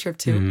on this trip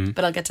too,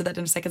 but I'll get to that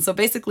in a second. So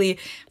basically,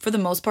 for the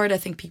most part, I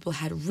think people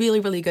had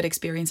really, really good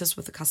experiences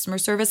with the customer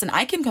service, and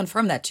I can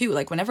confirm that too.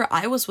 Like whenever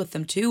I was with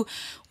them too,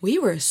 we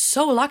were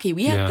so lucky.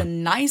 We had the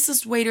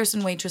nicest waiters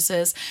and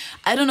waitresses.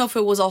 I don't know if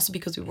it was also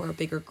because we were a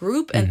bigger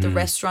group and the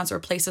restaurants or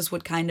places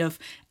would kind of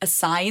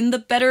assign the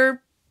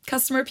better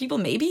customer people,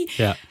 maybe.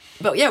 Yeah.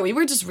 But yeah, we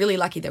were just really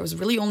lucky. There was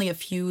really only a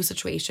few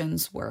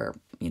situations where,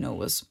 it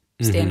was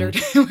standard,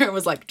 where it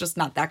was like just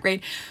not that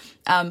great.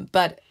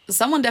 But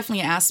someone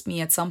definitely asked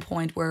me at some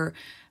point where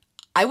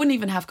I wouldn't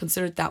even have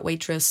considered that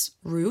waitress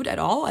rude at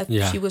all.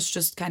 She was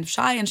just kind of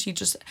shy, and she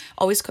just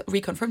always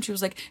reconfirmed. She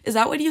was like, "Is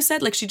that what you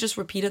said?" Like she just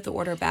repeated the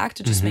order back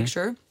to just make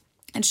sure.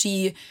 And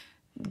she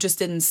just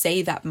didn't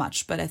say that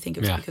much, but I think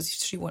it was because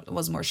she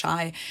was more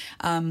shy.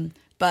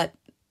 But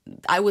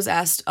I was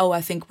asked, "Oh,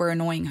 I think we're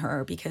annoying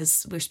her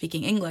because we're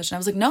speaking English." And I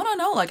was like, no.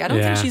 Like, I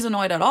don't think she's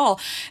annoyed at all.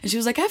 And she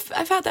was like,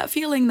 I've had that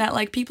feeling that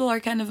like people are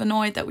kind of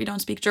annoyed that we don't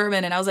speak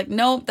German. And I was like,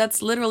 no,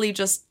 that's literally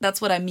that's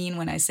what I mean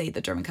when I say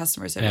the German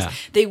customer service. Yeah.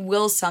 They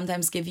will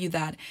sometimes give you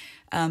that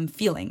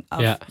feeling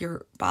of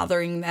you're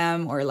bothering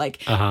them or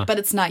like, but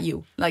it's not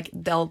you. Like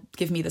they'll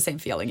give me the same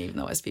feeling even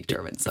though I speak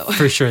German. So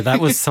for sure. That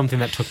was something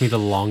that took me the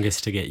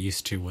longest to get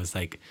used to, was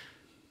like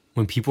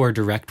when people are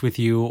direct with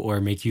you or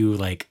make you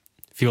like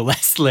feel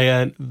less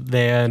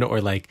than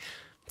or like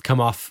come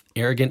off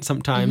arrogant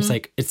sometimes.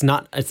 Like it's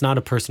not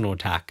a personal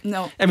attack.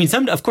 No. I mean,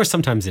 of course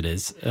sometimes it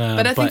is.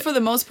 But I think for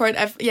the most part,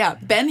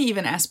 Ben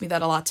even asked me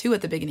that a lot too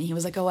at the beginning. He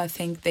was like, "Oh, I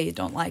think they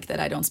don't like that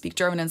I don't speak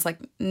German." And it's like,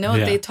 no,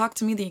 they talk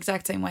to me the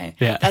exact same way.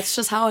 Yeah. That's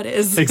just how it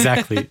is.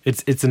 Exactly.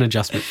 It's an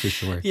adjustment for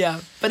sure.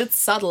 Yeah. But it's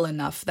subtle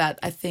enough that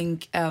I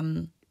think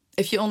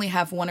if you only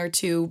have 1 or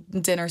 2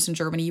 dinners in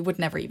Germany, you would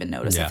never even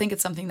notice. Yeah. I think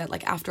it's something that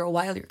like after a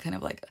while, you're kind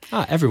of like,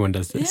 everyone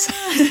does this.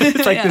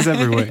 It's like this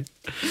everywhere.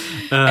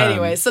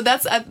 Anyway, so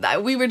that's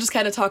we were just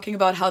kind of talking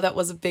about how that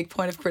was a big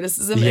point of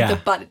criticism in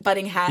the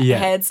butting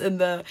heads in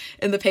the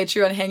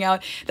Patreon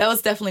hangout. That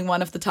was definitely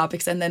one of the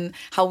topics, and then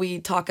how we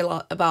talk a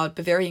lot about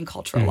Bavarian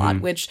culture a lot,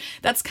 which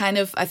that's kind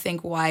of, I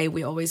think, why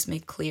we always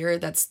make clear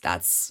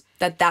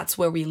that's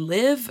where we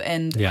live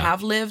and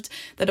have lived.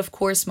 That of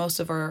course most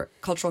of our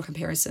cultural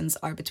comparisons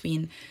are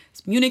between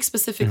Munich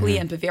specifically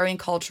and Bavarian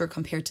culture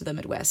compared to the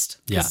Midwest,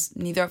 because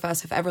neither of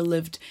us have ever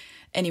lived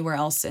anywhere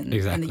else in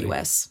the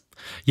US.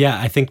 Yeah,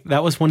 I think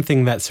that was one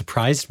thing that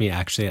surprised me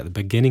actually at the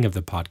beginning of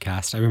the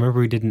podcast. I remember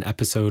we did an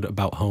episode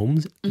about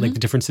homes, like the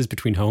differences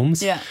between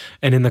homes. Yeah.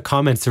 And in the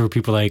comments, there were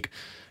people like,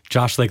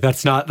 Josh, like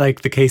that's not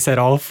like the case at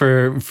all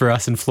for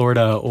us in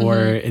Florida or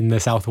in the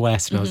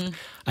Southwest. And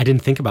I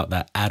didn't think about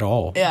that at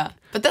all. Yeah,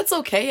 but that's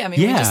okay. I mean,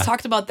 we just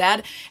talked about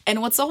that.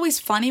 And what's always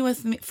funny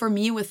for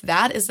me with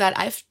that is that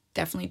I've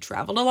definitely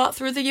traveled a lot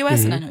through the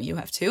US, and I know you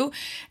have too.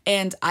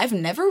 And I've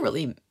never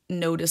really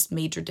noticed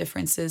major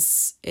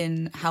differences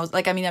in how,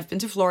 like, I mean, I've been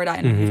to Florida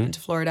and I've been to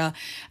Florida.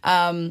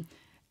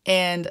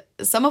 And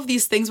some of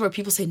these things where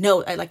people say,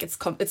 no,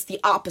 it's the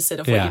opposite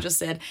of what you just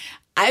said.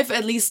 I've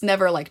at least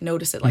never like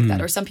noticed it like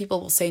that. Or some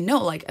people will say,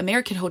 no, like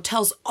American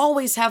hotels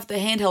always have the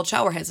handheld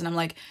shower heads. And I'm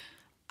like,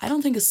 I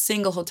don't think a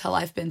single hotel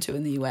I've been to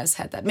in the US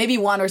had that. Maybe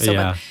one or so,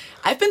 but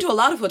I've been to a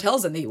lot of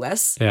hotels in the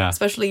US,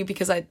 especially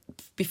because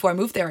before I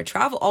moved there,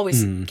 I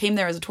always came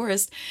there as a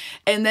tourist.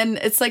 And then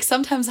it's like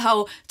sometimes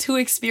how 2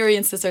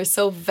 experiences are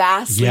so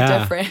vastly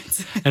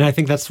different. And I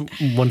think that's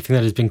one thing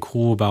that has been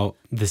cool about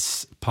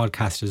this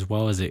podcast as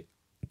well, is it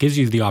gives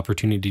you the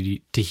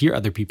opportunity to hear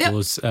other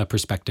people's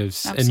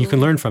perspectives. Absolutely. And you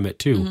can learn from it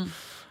too.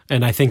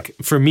 And I think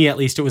for me, at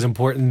least, it was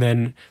important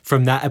then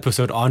from that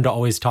episode on to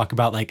always talk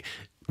about like,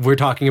 we're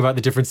talking about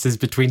the differences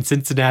between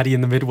Cincinnati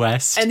and the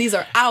Midwest. And these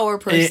are our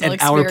personal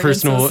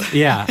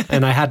experiences.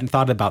 And I hadn't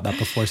thought about that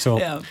before.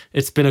 So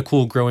it's been a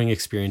cool growing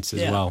experience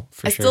as well,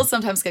 for sure. I still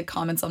sometimes get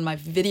comments on my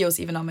videos,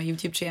 even on my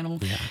YouTube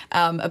channel,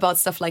 about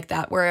stuff like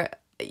that, where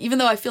even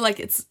though I feel like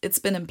it's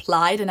been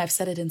implied and I've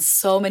said it in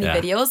so many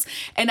videos,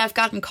 and I've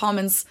gotten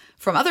comments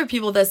from other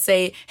people that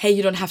say, hey,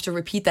 you don't have to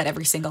repeat that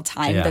every single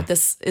time, that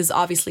this is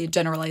obviously a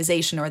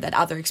generalization or that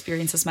other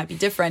experiences might be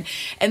different.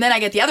 And then I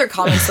get the other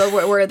comments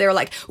where they're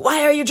like,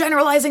 why are you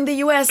generalizing the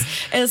US?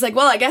 And it's like,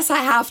 well, I guess I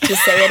have to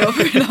say it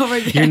over and over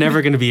again. You're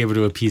never going to be able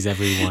to appease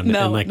everyone.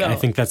 No. I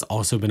think that's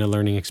also been a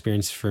learning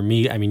experience for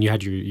me. I mean, you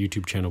had your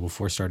YouTube channel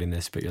before starting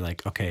this, but you're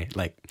like, okay,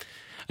 like,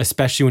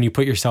 especially when you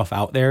put yourself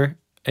out there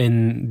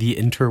in the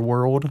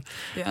interworld,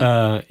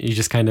 you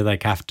just kind of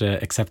like have to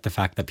accept the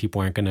fact that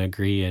people aren't going to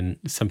agree, and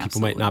some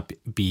people might not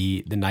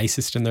be the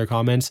nicest in their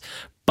comments.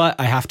 But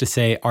I have to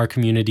say, our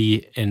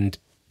community and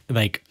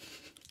like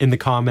in the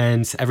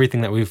comments,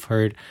 everything that we've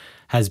heard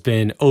has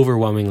been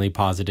overwhelmingly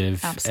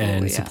positive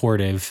and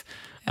supportive.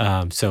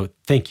 So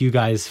thank you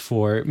guys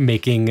for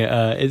making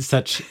it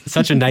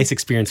such a nice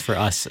experience for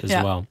us as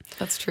well.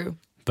 That's true.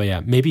 But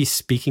yeah, maybe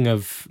speaking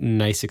of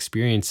nice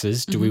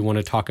experiences, do we want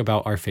to talk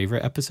about our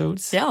favorite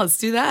episodes? Yeah, let's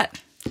do that.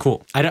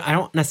 Cool. I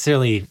don't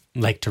necessarily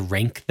like to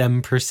rank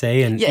them per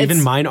se, and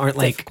even mine aren't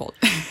difficult.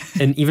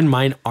 And even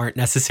mine aren't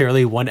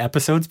necessarily one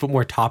episodes, but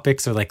more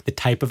topics or like the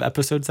type of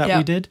episodes that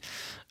we did.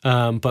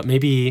 But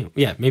maybe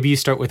you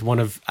start with one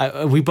of,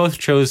 we both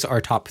chose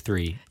our top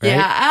 3, right?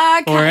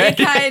 Yeah,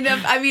 kind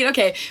of. I mean,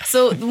 okay.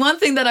 So the one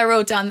thing that I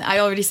wrote down, I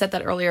already said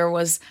that earlier,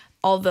 was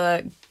all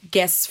the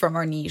guests from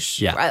our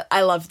niche. Yeah.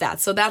 I love that.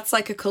 So that's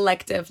like a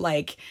collective,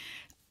 like,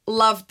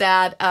 love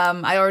that.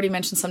 I already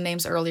mentioned some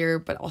names earlier,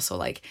 but also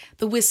like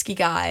the whiskey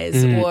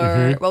guys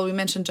well, we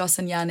mentioned Joss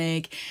and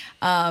Yannick.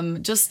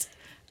 Just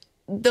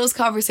those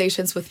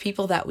conversations with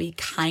people that we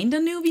kind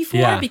of knew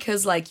before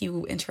because like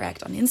you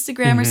interact on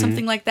Instagram or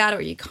something like that,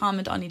 or you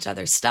comment on each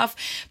other's stuff,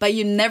 but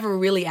you never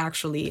really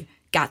actually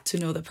got to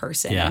know the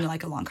person in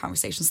like a long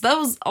conversation. So that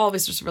was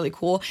always just really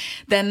cool.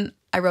 Then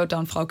I wrote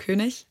down Frau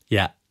König.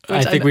 Yeah.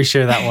 I think we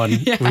share that one.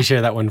 We share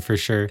that one for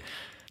sure.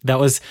 That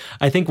was,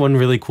 I think, one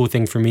really cool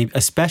thing for me,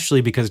 especially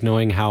because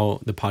knowing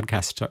how the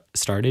podcast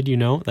started, you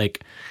know,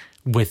 like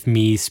with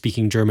me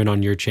speaking German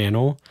on your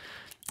channel,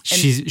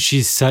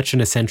 she's such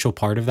an essential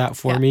part of that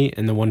for me,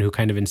 and the one who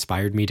kind of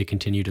inspired me to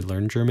continue to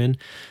learn German.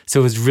 So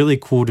it was really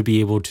cool to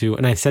be able to,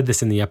 and I said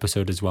this in the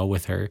episode as well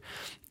with her,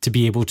 to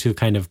be able to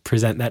kind of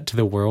present that to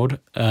the world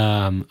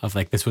of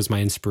like, this was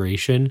my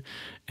inspiration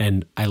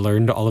and I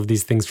learned all of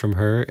these things from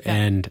her.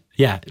 And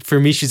for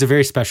me, she's a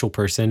very special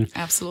person.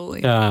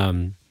 Absolutely.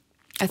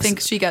 I think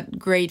she got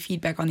great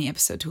feedback on the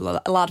episode too.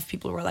 A lot of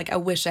people were like, I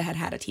wish I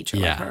had a teacher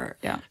like her.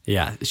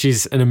 Yeah.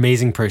 She's an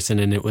amazing person.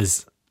 And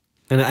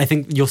I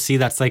think you'll see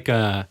that's like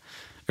a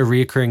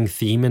reoccurring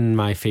theme in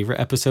my favorite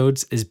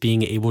episodes, is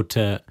being able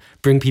to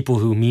bring people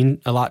who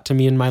mean a lot to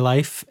me in my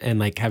life and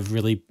like have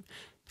really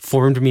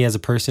formed me as a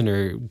person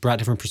or brought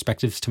different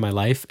perspectives to my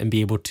life, and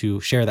be able to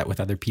share that with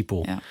other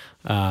people.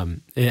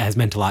 It has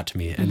meant a lot to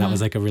me. And that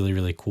was like a really,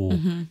 really cool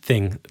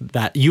thing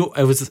that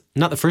it was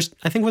not the first,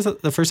 I think was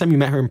it the first time you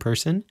met her in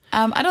person?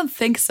 I don't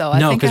think so. I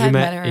think I had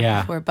met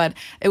her before, but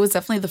it was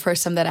definitely the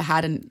first time that I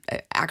had an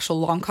actual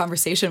long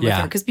conversation with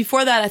her. Because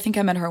before that, I think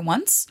I met her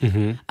once.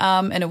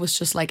 And it was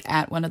just like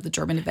at one of the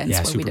German events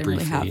where we didn't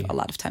really have a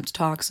lot of time to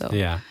talk. So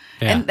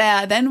And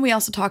then we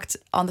also talked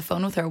on the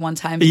phone with her one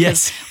time.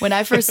 Because when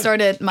I first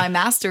started my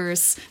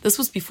master's, this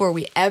was before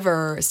we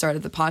ever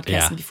started the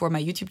podcast and before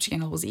my YouTube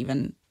channel was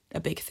even a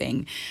big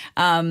thing.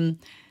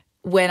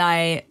 When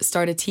I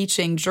started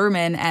teaching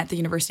German at the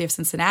University of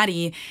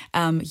Cincinnati,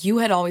 you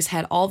had always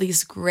had all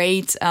these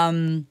great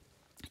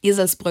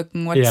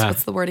Eselsbrücken,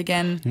 what's the word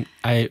again?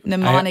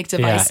 Mnemonic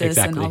devices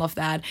and all of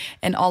that.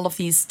 And all of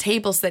these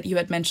tables that you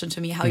had mentioned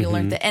to me, how you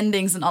learned the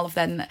endings and all of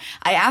that. And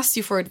I asked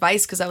you for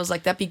advice because I was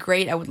like, that'd be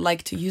great. I would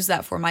like to use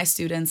that for my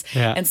students.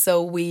 And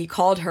so we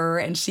called her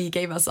and she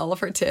gave us all of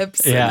her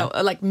tips. And,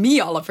 like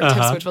me, all of her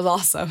tips, which was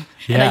awesome.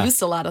 And I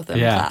used a lot of them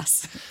in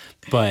class.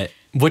 But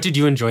what did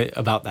you enjoy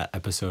about that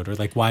episode? Or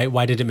like,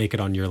 why did it make it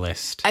on your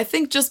list? I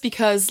think just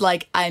because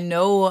like I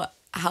know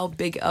how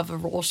big of a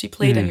role she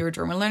played in your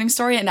German learning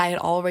story. And I had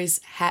always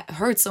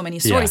heard so many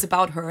stories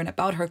about her and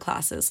about her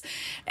classes.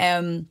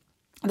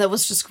 That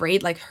was just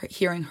great, like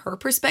hearing her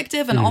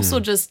perspective and also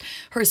just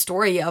her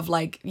story of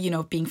like, you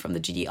know, being from the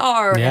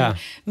GDR and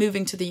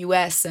moving to the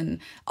US. And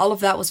all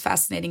of that was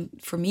fascinating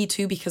for me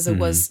too, because it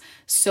was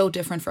so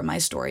different from my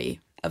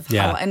story of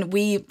how, and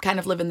we kind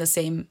of live in the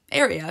same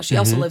area. She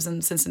also lives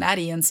in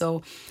Cincinnati. And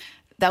so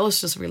that was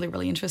just really,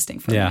 really interesting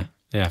for me.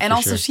 Yeah. And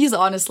also she's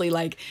honestly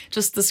like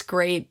just this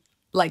great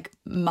like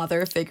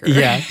mother figure.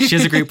 Yeah. She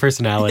has a great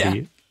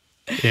personality.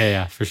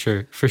 Yeah, for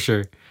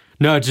sure.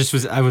 No, it just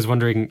was, I was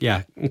wondering,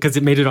 because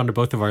it made it onto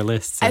both of our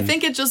lists. I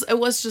think it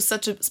was just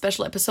such a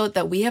special episode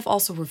that we have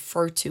also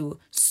referred to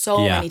so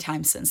many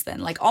times since then.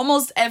 Like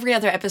almost every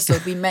other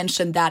episode, we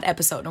mentioned that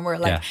episode. And we're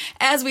like,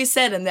 as we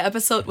said in the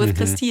episode with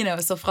Christine,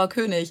 so Frau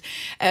König.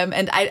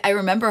 And I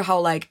remember how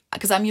like,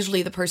 because I'm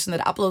usually the person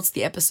that uploads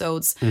the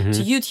episodes to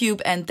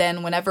YouTube. And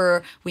then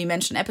whenever we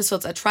mention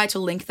episodes, I try to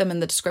link them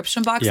in the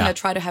description box. And I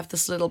try to have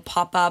this little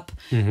pop-up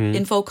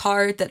info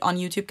card that on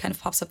YouTube kind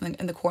of pops up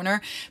in the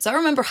corner. So I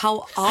remember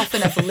how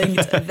often I've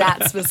linked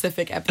that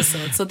specific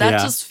episode. So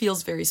that just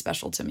feels very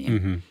special to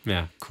me.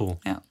 Yeah, cool.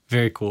 Yeah.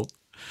 Very cool.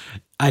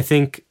 I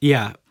think,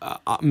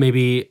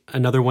 maybe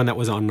another one that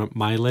was on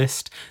my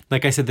list.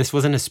 Like I said, this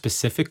wasn't a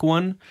specific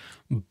one,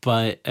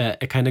 but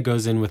it kind of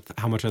goes in with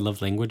how much I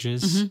love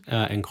languages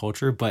and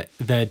culture. But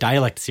the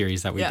dialect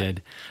series that we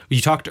did,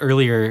 you talked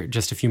earlier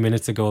just a few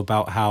minutes ago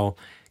about how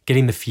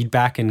getting the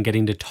feedback and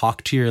getting to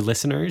talk to your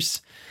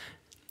listeners,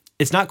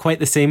 it's not quite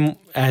the same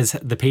as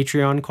the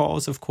Patreon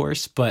calls, of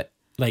course, but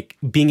like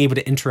being able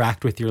to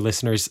interact with your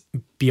listeners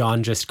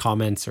beyond just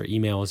comments or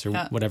emails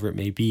or whatever it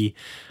may be.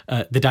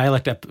 The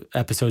dialect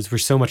episodes were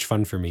so much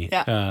fun for me.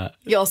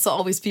 You also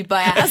always beat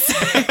my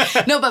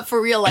ass. No, but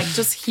for real, like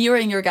just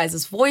hearing your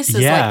guys' voices,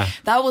 like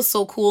that was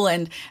so cool.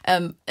 And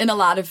in a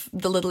lot of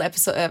the little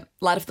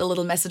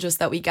little messages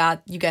that we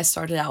got, you guys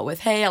started out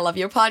with, "Hey, I love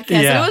your podcast."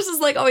 And it was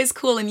just like always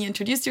cool. And you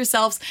introduced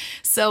yourselves.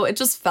 So it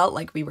just felt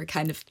like we were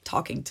kind of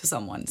talking to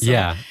someone.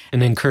 So,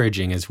 and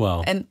encouraging as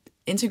well. And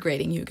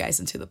integrating you guys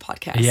into the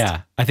podcast.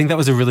 Yeah, I think that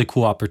was a really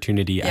cool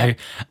opportunity. Yeah.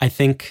 I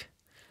think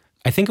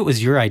it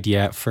was your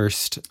idea at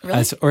first. Really?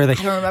 I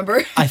don't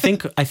remember. I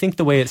think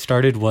the way it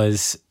started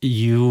was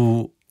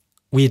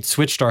we had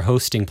switched our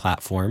hosting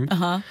platform,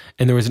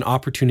 and there was an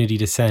opportunity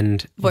to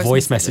send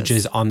voice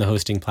messages on the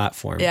hosting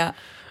platform. Yeah,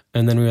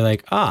 and then we were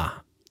like, well,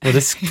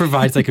 this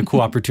provides like a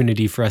cool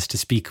opportunity for us to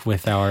speak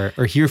with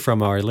or hear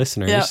from our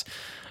listeners. Yeah.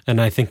 And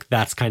I think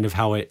that's kind of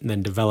how it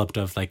then developed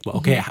of like, well,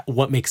 okay,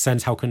 what makes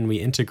sense? How can we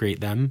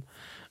integrate them?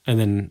 And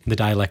then the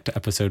dialect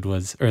episode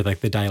or like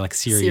the dialect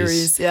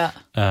series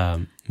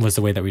was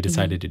the way that we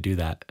decided to do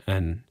that.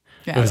 And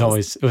it was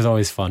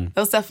always fun.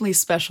 That was definitely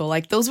special.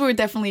 Like those were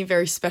definitely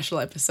very special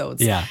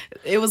episodes. Yeah.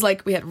 It was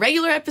like we had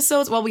regular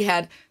episodes. Well, we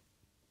had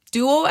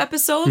duo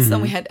episodes,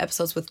 then we had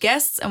episodes with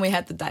guests, and we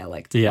had the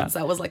dialect ones.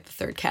 That was like the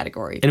third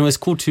category. And it was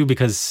cool too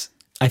because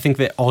I think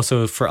that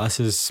also for us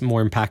is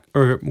more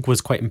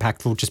was quite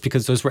impactful just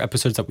because those were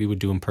episodes that we would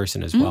do in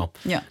person as well.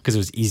 Yeah. Because it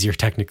was easier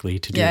technically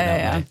to do it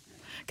that way.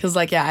 Because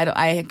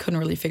I couldn't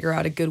really figure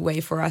out a good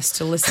way for us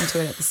to listen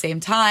to it at the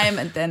same time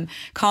and then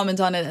comment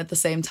on it at the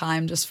same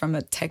time, just from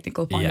a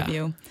technical point of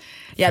view.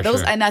 Yeah,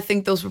 those, and I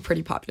think those were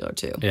pretty popular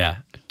too. Yeah,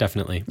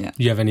 definitely. Yeah.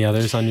 Do you have any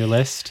others on your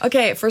list?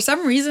 Okay, for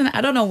some reason,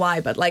 I don't know why,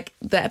 but like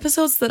the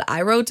episodes that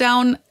I wrote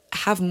down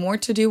have more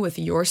to do with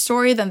your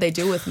story than they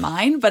do with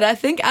mine. But I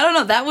don't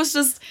know, that was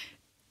just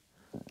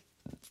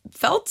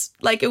felt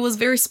like it was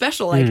very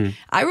special. Like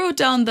I wrote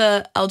down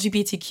the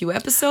LGBTQ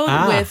episode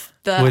with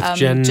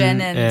Jen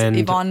and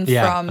Yvonne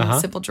from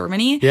Simple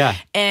Germany. Yeah.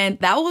 And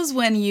that was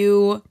when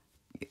you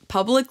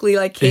publicly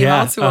like came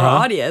out to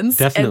our audience.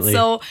 Definitely. And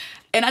so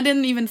And I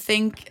didn't even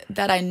think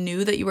that I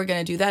knew that you were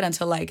going to do that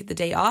until like the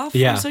day off.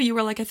 Yeah. So you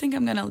were like, I think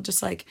I'm going to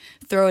just like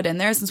throw it in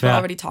there since we're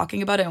already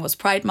talking about it. And it was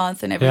Pride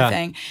Month and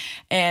everything.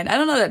 And I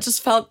don't know, that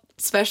just felt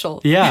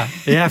special. Yeah,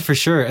 for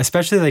sure.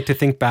 Especially like to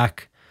think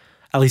back,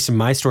 at least in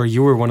my story,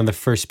 you were one of the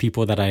first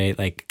people that I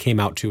like came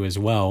out to as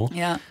well.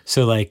 Yeah.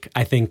 So like,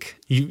 I think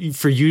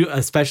for you,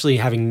 especially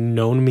having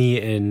known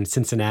me in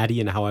Cincinnati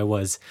and how I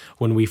was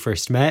when we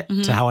first met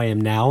to how I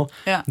am now,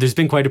 there's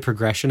been quite a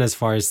progression as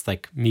far as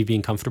like me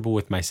being comfortable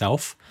with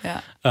myself.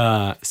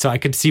 Yeah. So I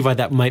could see why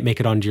that might make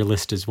it onto your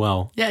list as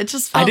well. Yeah, it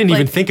just felt I didn't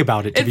like, even think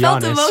about it, to be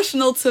honest. It felt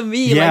emotional to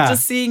me, like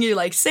just seeing you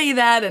like say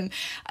that, and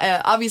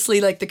obviously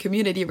like the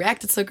community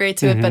reacted so great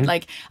to it, but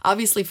like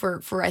obviously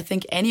for I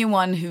think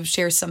anyone who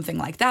shares something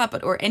like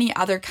that, or any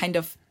other kind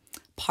of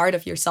part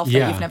of yourself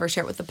that you've never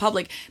shared with the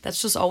public,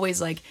 that's just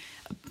always like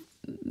a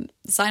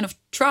sign of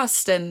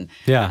trust. And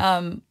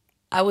I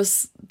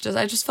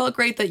just felt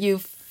great that you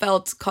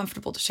felt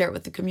comfortable to share it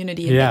with the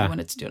community and that you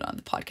wanted to do it on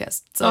the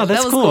podcast. So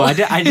that's that was cool.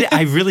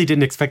 I really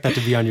didn't expect that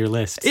to be on your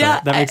list. So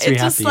that makes me happy. It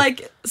just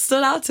like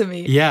stood out to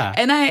me. Yeah.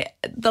 And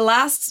the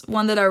last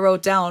one that I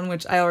wrote down,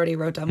 which I already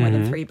wrote down more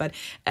than 3, but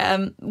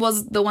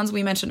was the ones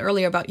we mentioned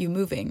earlier about you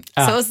moving.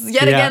 So it's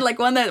yet again like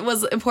one that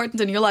was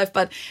important in your life,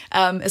 but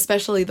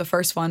especially the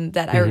first one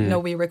that I know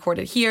we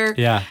recorded here.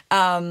 Yeah.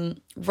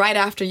 Right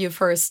after you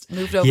first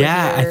moved over here.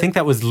 Yeah, I think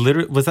that was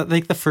was that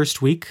like the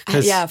first week?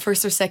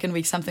 First or second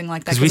week, something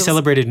like that. Because we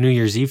celebrated New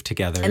Year's Eve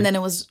together. And then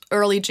it was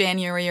early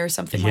January or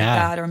something like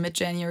that, or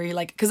mid-January.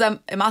 Like, because I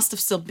must have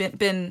still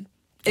been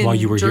in while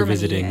you were Germany, here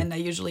visiting. and I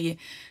usually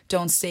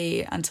don't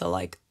stay until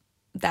like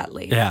that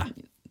late. Yeah.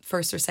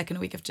 First or second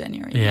week of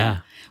January. Yeah.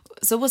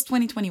 So it was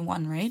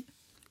 2021, right?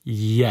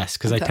 Yes,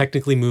 because I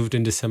technically moved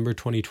in December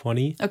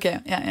 2020. Okay,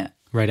 yeah.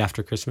 Right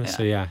after Christmas,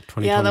 so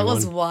 2021. Yeah, that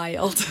was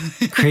wild.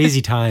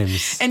 Crazy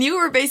times. And you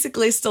were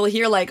basically still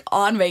here, like,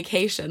 on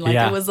vacation. Like,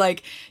 it was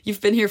like,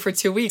 you've been here for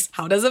 2 weeks.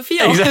 How does it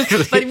feel?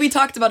 Exactly. But we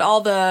talked about all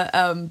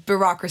the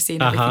bureaucracy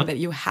and everything that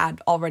you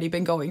had already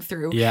been going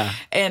through. Yeah.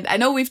 And I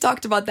know we've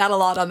talked about that a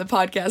lot on the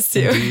podcast,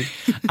 too. Indeed.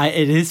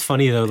 It is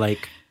funny, though,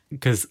 like,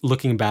 because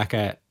looking back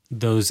at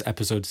those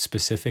episodes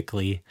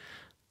specifically,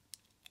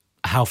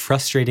 how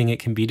frustrating it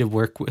can be to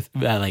work with,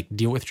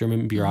 deal with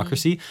German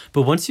bureaucracy.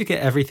 But once you get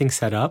everything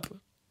set up,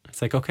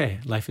 it's like, okay,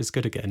 life is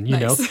good again, you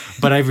know?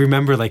 But I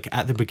remember, like,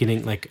 at the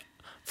beginning, like,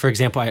 for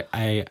example,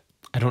 I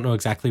don't know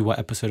exactly what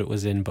episode it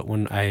was in, but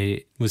when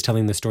I was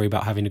telling the story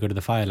about having to go to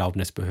the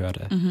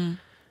Fahrerlaubnisbehörde.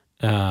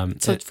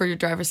 So for your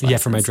driver's license. Yeah,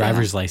 for my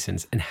driver's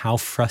license, and how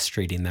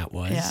frustrating that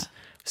was. Yeah.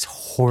 It's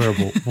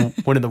horrible.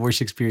 One of the worst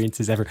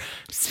experiences ever.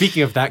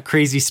 Speaking of that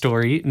crazy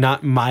story,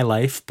 not my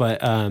life,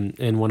 but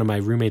in one of my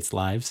roommates'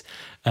 lives,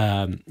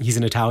 he's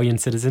an Italian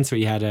citizen, so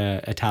he had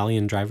an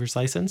Italian driver's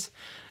license,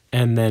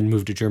 and then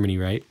moved to Germany,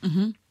 right?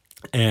 Mm-hmm.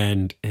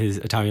 And his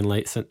Italian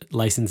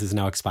license is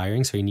now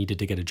expiring, so he needed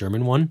to get a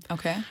German one.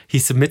 Okay. He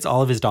submits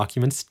all of his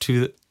documents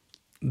to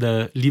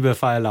the Liebe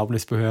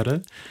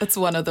Fahrerlaubnisbehörde. It's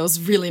one of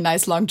those really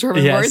nice long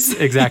German words. Yes,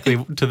 exactly.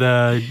 To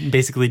the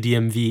basically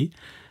DMV.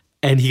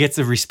 And he gets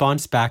a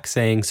response back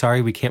saying,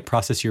 sorry, we can't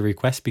process your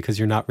request because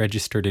you're not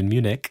registered in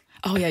Munich.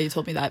 Oh, yeah, you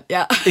told me that.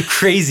 Yeah.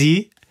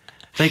 Crazy.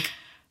 Like,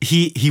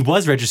 he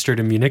was registered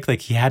in Munich,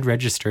 like he had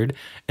registered.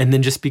 And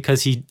then just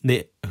because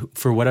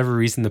for whatever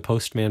reason, the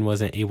postman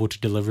wasn't able to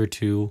deliver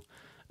to,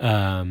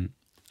 I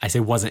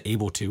say wasn't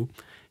able to,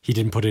 he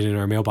didn't put it in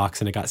our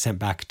mailbox and it got sent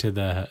back to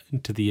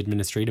the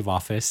administrative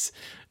office.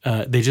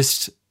 They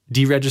just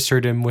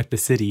deregistered him with the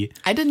city.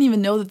 I didn't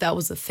even know that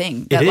was a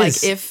thing. That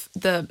like if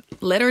the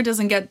letter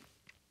doesn't get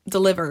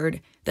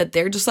delivered, that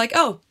they're just like,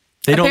 oh,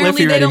 they don't live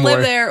here they don't anymore.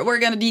 live there. We're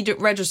gonna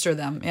deregister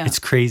them. Yeah, it's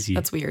crazy.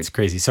 That's weird. It's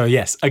crazy. So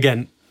yes,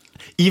 again,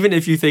 even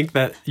if you think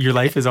that your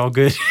life is all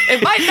good,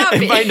 it might not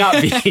be. It might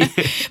not be.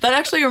 That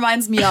actually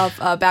reminds me of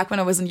back when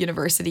I was in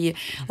university.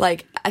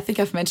 Like, I think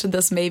I've mentioned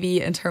this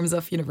maybe in terms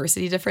of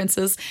university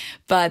differences,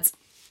 but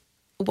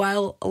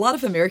while a lot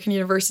of American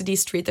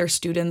universities treat their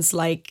students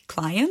like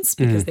clients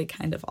because they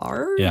kind of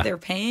are, they're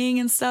paying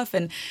and stuff,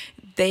 and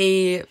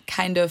they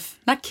kind of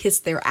not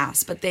kiss their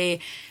ass, but they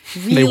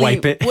really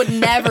wipe it. would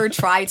never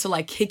try to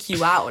like kick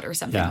you out or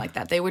something like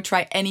that. They would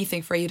try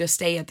anything for you to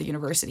stay at the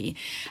university.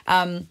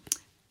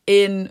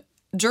 In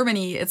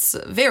Germany, it's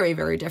very,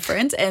 very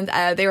different. And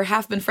there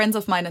have been friends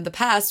of mine in the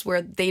past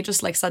where they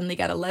just like suddenly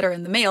got a letter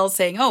in the mail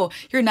saying, oh,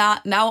 you're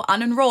not now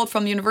unenrolled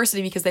from the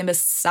university because they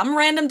missed some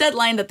random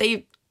deadline that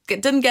they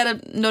didn't get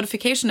a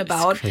notification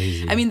about.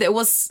 I mean, it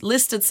was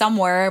listed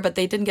somewhere, but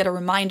they didn't get a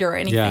reminder or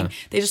anything. Yeah.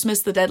 They just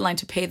missed the deadline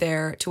to pay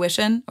their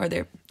tuition or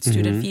their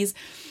student fees.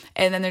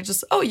 And then they're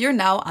just, oh, you're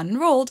now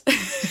unenrolled.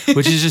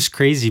 Which is just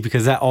crazy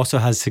because that also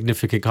has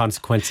significant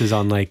consequences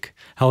on like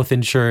health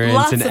insurance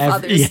lots and of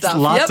other stuff.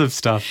 Lots of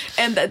stuff.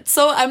 And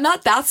so I'm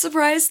not that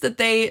surprised that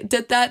they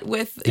did that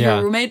with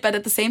your roommate, but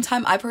at the same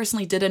time, I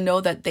personally didn't know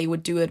that they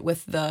would do it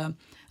with the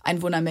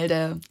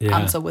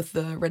Einwohnermeldeamt, so with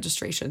the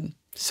registration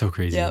So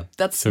crazy. Yeah,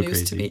 that's so news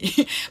crazy. to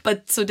me.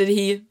 But so did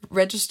he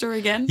register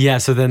again? Yeah,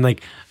 so then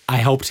like I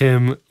helped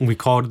him. We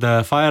called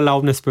the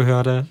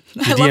Fahrerlaubnisbehörde,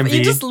 the I love DMV. it.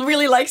 You just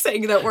really like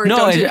saying that word, No,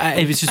 don't you?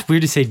 it was just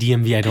weird to say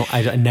DMV.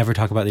 I never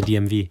talk about the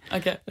DMV.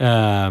 Okay.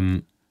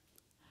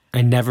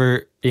 I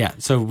never, yeah.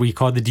 So we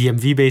called the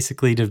DMV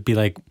basically to be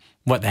like,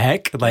 what the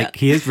heck? Like,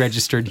 he is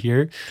registered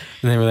here.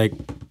 And they were like,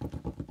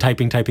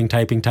 typing.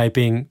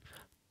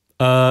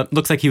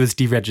 Looks like he was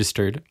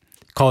deregistered.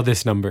 Call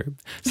this number.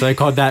 So I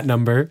called that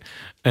number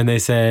and they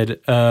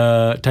said,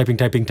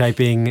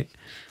 typing.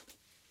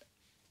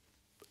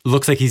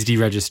 Looks like he's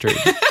deregistered.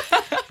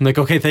 I'm like,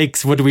 okay,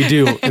 thanks. What do we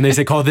do? And they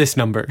say, call this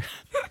number.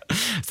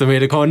 So we had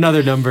to call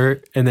another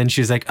number. And then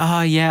she was like,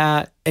 oh,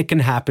 yeah, it can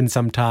happen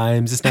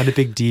sometimes. It's not a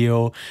big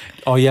deal.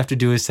 All you have to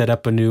do is set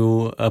up a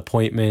new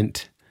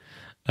appointment,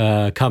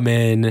 come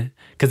in.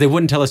 Because they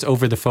wouldn't tell us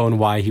over the phone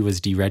why he was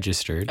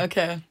deregistered.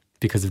 Okay.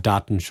 Because of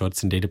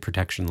Datenschutz and data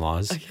protection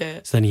laws. Okay.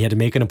 So then he had to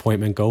make an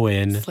appointment, go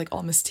in. It's like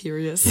all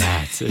mysterious.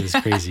 Yeah, it was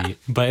crazy.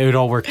 But it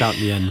all worked out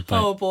in the end.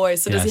 But Oh boy.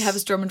 So does he yes. have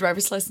his German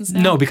driver's license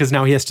now? No, because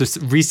now he has to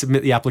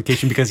resubmit the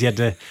application because he had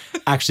to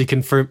actually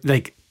confirm,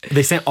 like,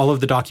 they sent all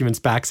of the documents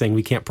back saying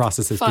we can't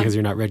process this Fun. because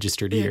you're not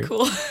registered Yeah, here.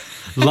 cool.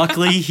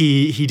 Luckily,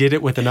 he did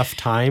it with enough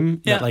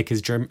time Yeah. that like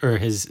his German or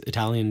his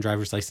Italian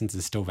driver's license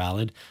is still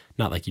valid.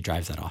 Not like he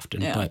drives that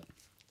often, Yeah.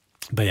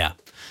 but yeah.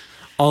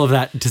 All of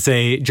that to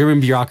say German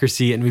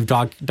bureaucracy, and we've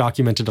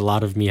documented a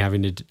lot of me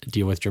having to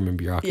deal with German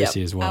bureaucracy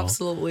Yep, as well.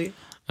 absolutely.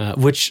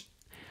 Which,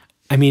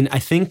 I mean, I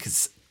think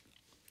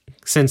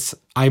since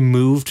I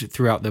moved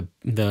throughout the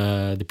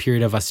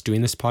period of us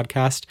doing this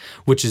podcast,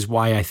 which is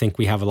why I think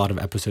we have a lot of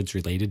episodes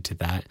related to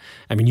that.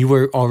 I mean, you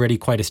were already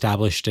quite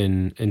established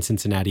in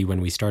Cincinnati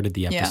when we started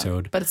the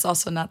episode. Yeah, but it's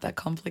also not that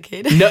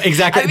complicated. No,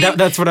 exactly. I mean,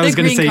 That's what I was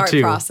going to say The green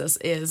too. card process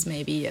is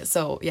maybe,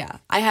 so yeah,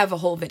 I have a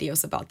whole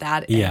videos about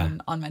that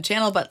on my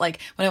channel, but like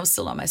when I was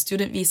still on my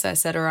student visa,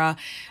 etc.,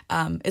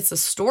 it's a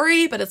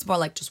story, but it's more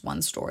like just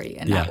one story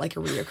and not like a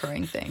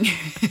reoccurring thing.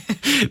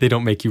 They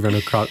don't make you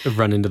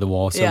run into the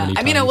wall so many times.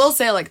 I mean, I will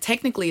say like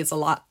technically it's a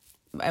lot,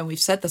 and we've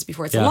said this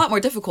before, it's a lot more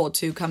difficult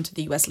to come to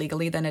the US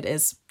legally than it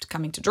is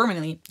coming to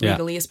Germany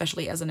legally,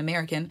 especially as an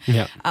American.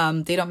 Yeah.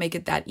 They don't make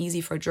it that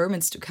easy for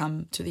Germans to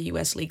come to the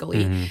US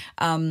legally.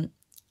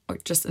 Or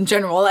just in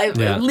general,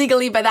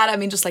 legally by that I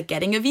mean just like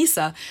getting a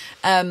visa.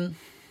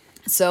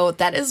 So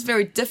that is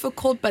very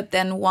difficult, but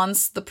then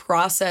once the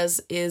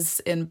process is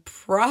in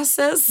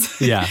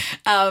process,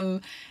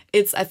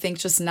 it's, I think,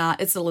 just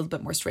not, it's a little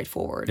bit more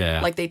straightforward.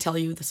 Like they tell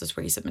you, this is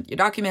where you submit your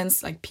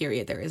documents, like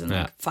period. There isn't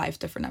like 5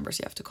 different numbers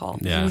you have to call,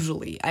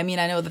 usually. I mean,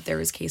 I know that there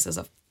is cases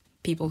of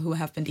people who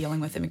have been dealing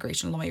with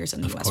immigration lawyers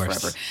in the US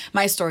forever.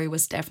 My story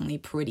was definitely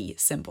pretty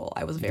simple.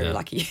 I was very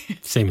lucky.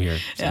 Same here.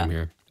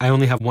 I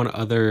only have one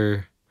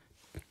other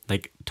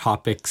like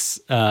topics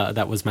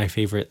that was my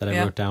favorite that I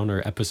wrote down,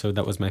 or episode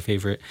that was my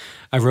favorite.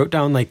 I wrote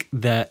down like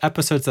the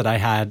episodes that I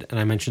had, and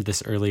I mentioned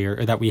this earlier,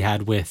 or that we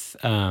had with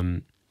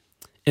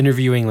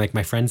interviewing like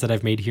my friends that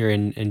I've made here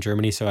in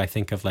Germany. So I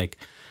think of like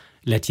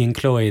Letty and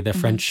Chloe, the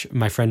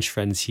my French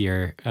friends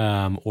here,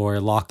 or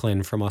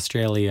Lachlan from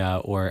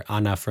Australia, or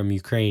Anna from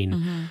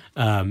Ukraine.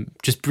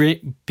 Just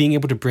being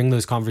able to bring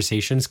those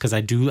conversations, because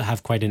I do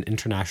have quite an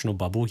international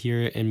bubble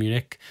here in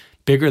Munich,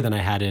 bigger than I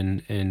had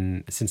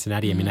in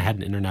Cincinnati. I mean, I had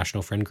an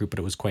international friend group, but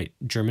it was quite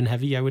German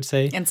heavy, I would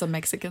say. And some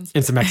Mexicans.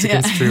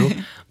 True.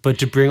 But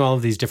to bring all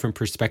of these different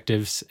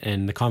perspectives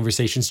and the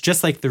conversations,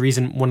 just like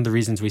one of the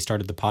reasons we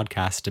started the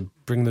podcast, to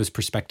bring those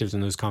perspectives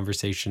and those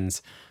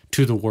conversations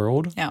to the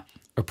world,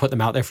 or put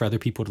them out there for other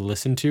people to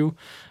listen to,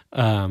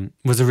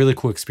 was a really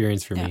cool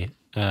experience for me.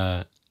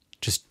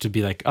 Just to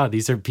be like, oh,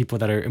 these are people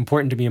that are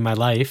important to me in my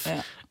life,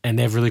 and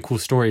they have really cool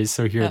stories.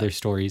 So here are their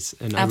stories.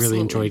 And I really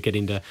enjoy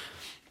getting to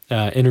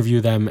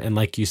interview them, and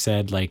like you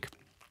said, like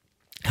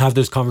have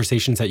those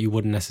conversations that you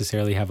wouldn't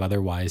necessarily have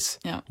otherwise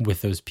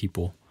with those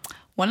people.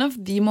 One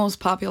of the most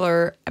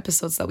popular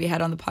episodes that we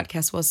had on the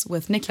podcast was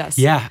with Niklas,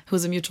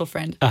 who's a mutual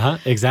friend.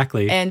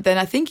 Exactly. And then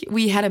I think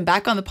we had him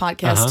back on the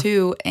podcast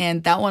too,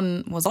 and that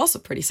one was also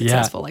pretty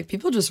successful. Like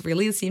people just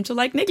really seem to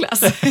like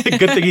Niklas.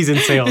 Good thing he's in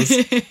sales.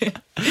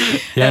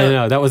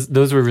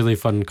 Those were really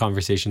fun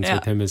conversations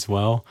with him as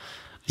well.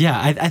 Yeah,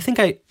 I think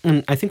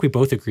we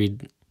both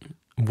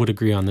would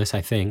agree on this.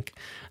 I think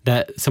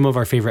that some of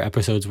our favorite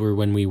episodes were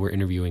when we were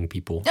interviewing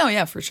people. Oh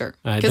yeah, for sure.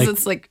 Because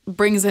it's like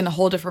brings in a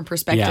whole different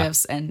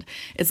perspectives, and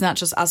it's not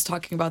just us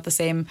talking about the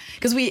same.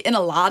 Because in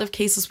a lot of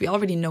cases, we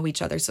already know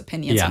each other's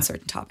opinions on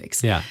certain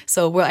topics. Yeah.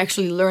 So we're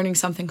actually learning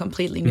something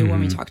completely new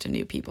when we talk to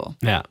new people.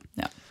 Yeah.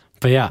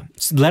 But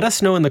let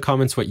us know in the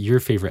comments what your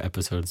favorite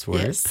episodes were.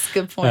 Yes,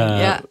 good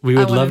point. We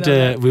would love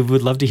to. We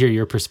would love to hear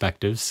your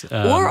perspectives,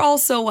 or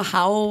also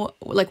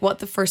what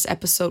the first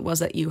episode was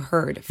that you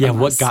heard. From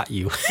what us. got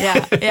you?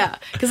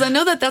 Because I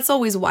know that's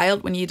always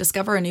wild when you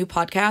discover a new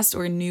podcast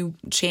or a new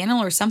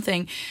channel or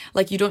something.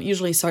 Like you don't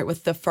usually start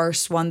with the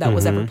first one that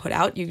was ever put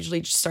out. You usually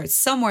just start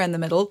somewhere in the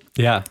middle.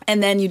 Yeah,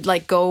 and then you'd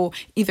like go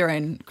either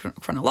in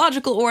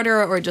chronological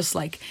order or just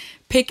like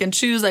pick and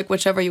choose like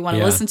whichever you want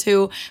to listen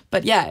to.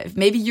 But yeah, if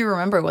maybe you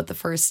remember what the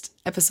first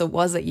episode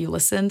was that you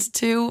listened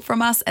to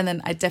from us, and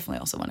then I definitely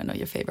also want to know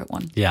your favorite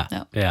one. Yeah.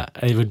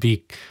 It would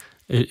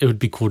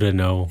be cool to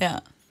know. Yeah.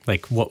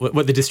 Like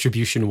what the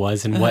distribution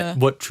was and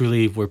what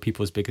truly were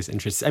people's biggest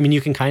interests. I mean, you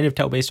can kind of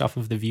tell based off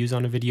of the views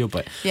on a video,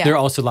 but there are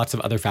also lots of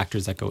other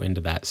factors that go into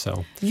that.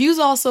 So views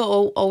also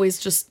always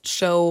just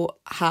show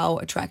how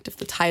attractive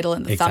the title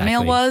and the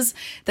thumbnail was.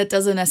 That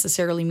doesn't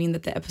necessarily mean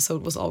that the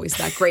episode was always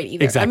that great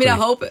either. Exactly. I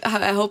mean,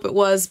 I hope it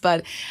was,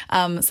 but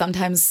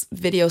sometimes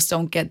videos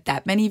don't get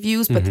that many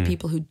views, but the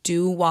people who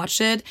do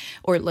watch it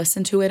or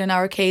listen to it in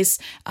our case,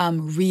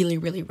 really,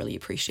 really, really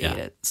appreciate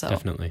it. So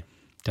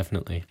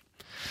definitely.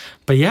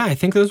 But yeah, I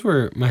think those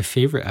were my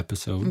favorite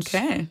episodes.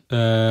 Okay.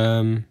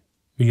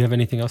 You have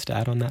anything else to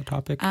add on that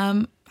topic?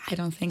 I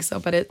don't think so,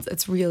 but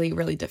it's really,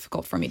 really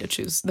difficult for me to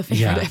choose the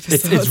favorite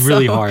episode. It's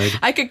really hard.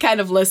 I could kind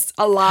of list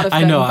a lot of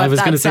them. I know. But I was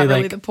going to say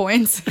really like the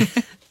points.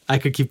 I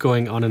could keep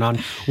going on and on.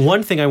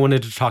 One thing I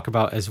wanted to talk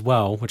about as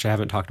well, which I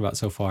haven't talked about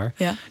so far,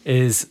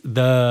 is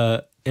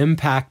the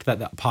impact that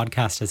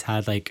podcast has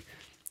had like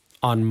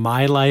on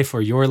my life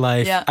or your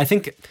life. Yeah. I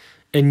think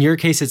in your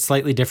case, it's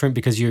slightly different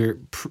because your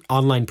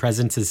online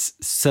presence is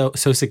so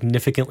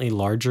significantly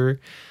larger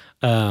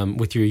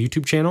with your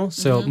YouTube channel.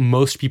 So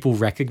most people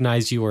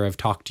recognize you or have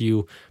talked to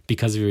you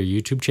because of your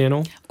YouTube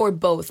channel. Or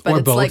both.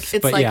 But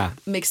it's like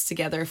mixed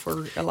together for a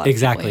lot of people.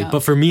 Exactly.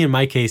 But for me, in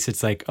my case,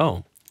 it's like,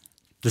 oh,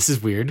 this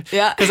is weird.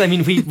 Yeah. Because I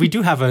mean, we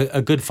do have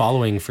a good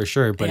following for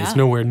sure, but it's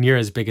nowhere near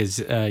as big as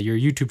your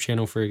YouTube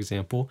channel, for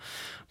example.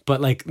 But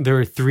like there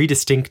are 3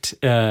 distinct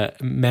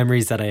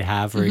memories that I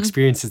have or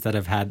experiences that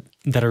I've had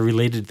that are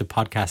related to the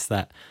podcast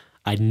that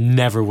I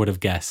never would have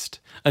guessed.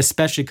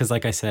 Especially because,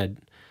 like I said,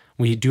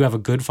 we do have a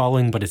good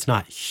following, but it's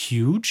not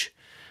huge.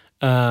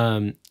 But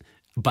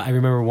I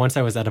remember once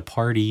I was at a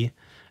party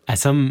at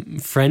some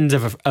friend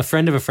of a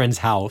friend's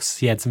house.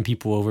 He had some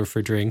people over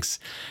for drinks,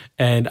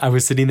 and I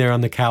was sitting there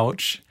on the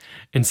couch,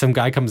 and some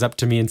guy comes up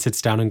to me and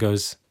sits down and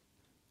goes,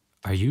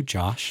 "Are you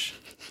Josh?"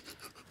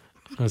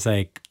 I was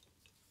like,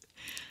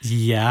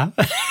 yeah.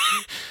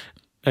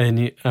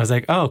 And I was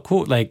like, oh,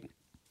 cool. Like,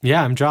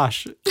 yeah, I'm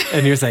Josh.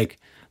 And he was like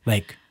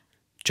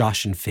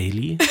Josh and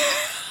Faley.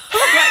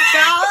 Oh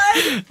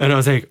my God. And I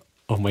was like,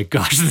 oh my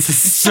gosh, this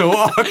is so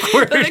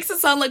awkward. That makes it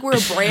sound like we're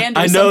a brand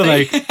or I know,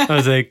 something. like, I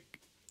was like,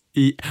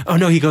 oh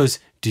no, he goes,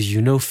 do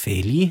you know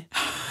Faley?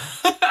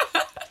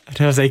 And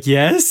I was like,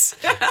 yes.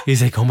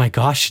 He's like, oh my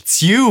gosh,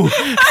 it's you.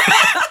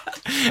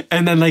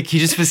 And then like, he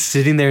just was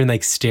sitting there and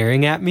like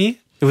staring at me.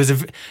 It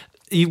was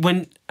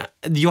when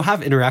you'll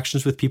have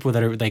interactions with people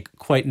that are like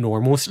quite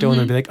normal still, and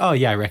they'll be like, oh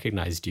yeah, I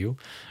recognized you.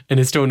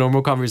 And it's still a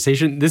normal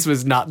conversation. This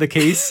was not the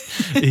case.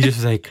 He just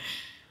was like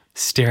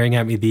staring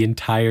at me the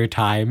entire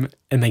time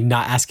and like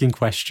not asking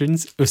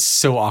questions. It was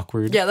so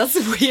awkward. Yeah, that's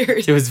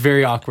weird. It was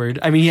very awkward.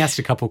 I mean, he asked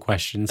a couple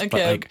questions, but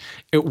like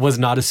it was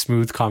not a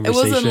smooth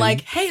conversation. It wasn't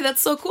like, hey,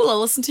 that's so cool.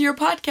 I'll listen to your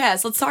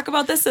podcast. Let's talk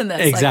about this and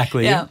this.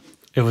 Exactly. Like, yeah.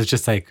 It was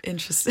just like,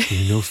 interesting. Do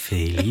you know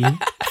Faley?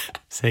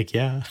 It's like,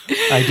 yeah,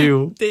 I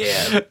do.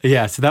 Damn.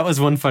 Yeah, so that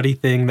was one funny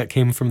thing that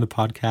came from the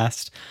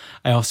podcast.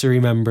 I also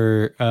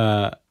remember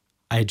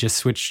I just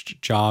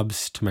switched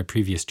jobs to my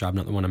previous job,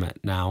 not the one I'm at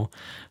now.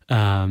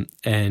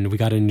 And we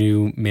got a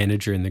new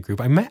manager in the group.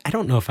 I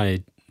don't know if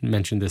I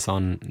mentioned this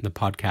on the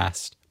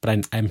podcast, but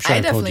I'm sure I told you.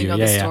 I definitely know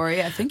the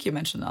story. I think you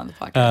mentioned it on the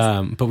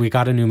podcast. But we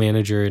got a new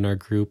manager in our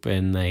group,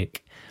 and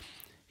like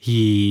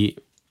he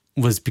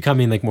was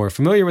becoming like more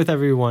familiar with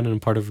everyone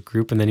and part of a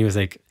group. And then he was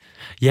like,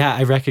 yeah,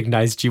 I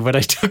recognized you when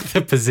I took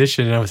the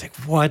position. And I was like,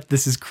 what?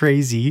 This is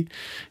crazy.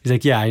 He's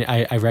like, yeah,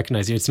 I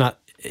recognize you.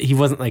 He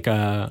wasn't like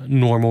a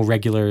normal,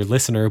 regular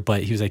listener,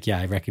 but he was like, yeah,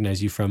 I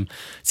recognize you from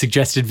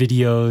suggested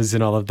videos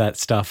and all of that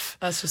stuff.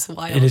 That's just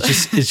wild. And it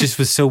just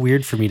was so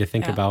weird for me to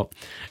think about.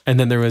 And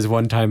then there was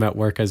one time at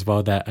work as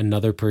well that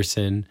another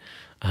person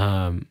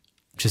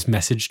just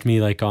messaged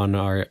me like on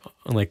our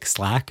like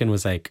Slack and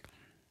was like,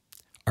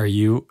 are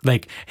you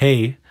like,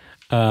 hey,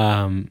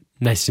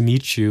 nice to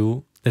meet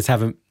you.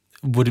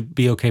 Would it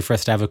be okay for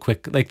us to have a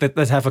quick, like,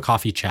 let's have a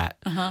coffee chat,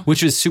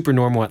 which is super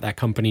normal at that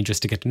company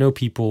just to get to know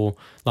people,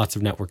 lots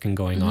of networking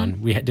going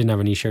on. We didn't have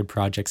any shared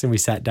projects, and we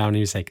sat down and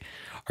he was like,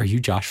 are you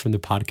Josh from the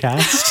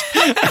podcast?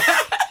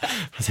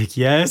 I was like,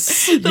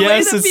 yes,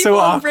 it's so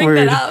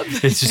awkward.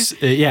 It's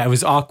just, it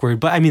was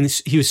awkward. But I mean,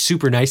 he was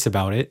super nice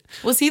about it.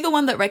 Was he the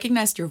one that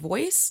recognized your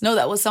voice? No,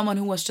 that was someone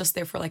who was just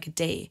there for like a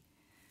day.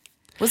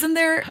 Wasn't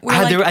there?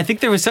 I think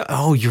there was.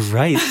 Oh, you're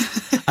right.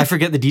 I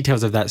forget the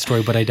details of that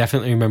story, but I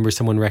definitely remember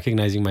someone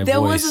recognizing my voice.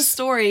 There was a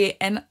story,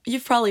 and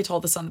you've probably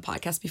told this on the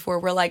podcast before,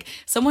 where like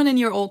someone in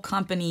your old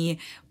company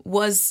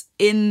was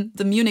in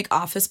the Munich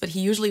office, but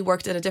he usually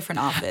worked at a different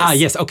office. Ah,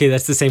 yes. Okay,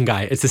 that's the same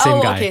guy. It's the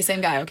same guy. Okay, same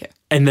guy. Okay.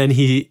 And then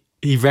he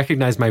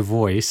recognized my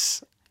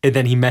voice. And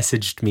then he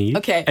messaged me.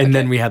 Okay. And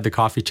then we had the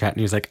coffee chat, and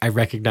he was like, I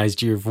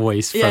recognized your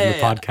voice from the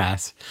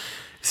podcast.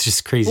 It's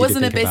just crazy. Wasn't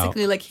to it think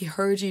basically about. like he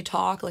heard you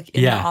talk like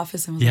in the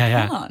office and was like,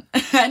 hold on,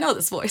 I know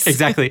this voice.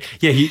 Exactly.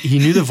 Yeah, he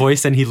knew the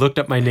voice, and he looked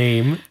up my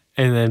name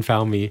and then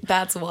found me.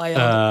 That's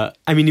wild.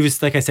 I mean, he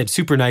was, like I said,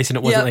 super nice, and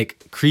it wasn't Yep.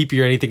 like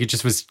creepy or anything. It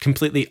just was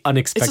completely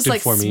unexpected It's just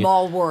like for me.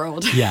 small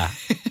world. Yeah,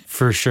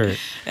 for sure.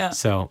 Yeah.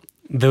 So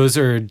those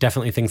are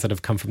definitely things that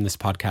have come from this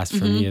podcast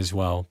for me as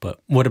well. But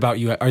what about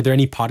you? Are there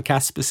any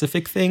podcast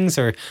specific things,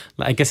 or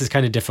I guess it's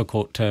kind of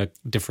difficult to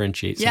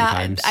differentiate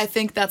sometimes? I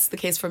think that's the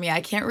case for me.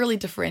 I can't really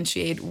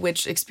differentiate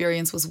which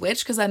experience was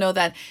which, because I know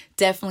that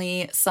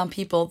definitely some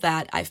people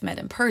that I've met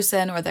in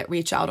person or that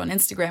reach out on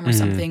Instagram or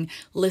something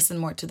listen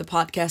more to the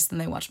podcast than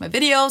they watch my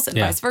videos, and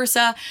vice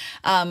versa.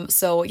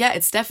 So yeah,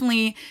 it's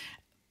definitely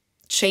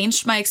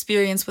changed my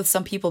experience with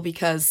some people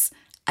because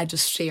I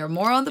just share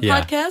more on the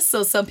podcast.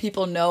 So some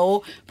people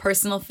know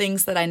personal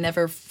things that I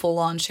never full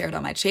on shared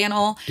on my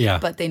channel,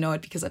 but they know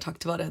it because I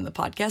talked about it in the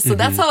podcast. So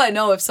that's how I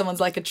know if someone's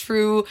like a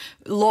true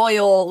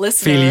loyal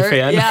listener. Feely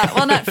fan. Yeah,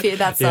 well, not Feely,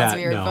 that sounds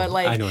weird, no, but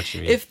like I know what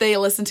you mean. if they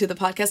listen to the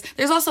podcast.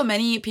 There's also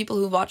many people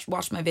who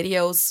watch my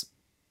videos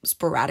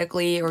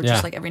sporadically or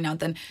just like every now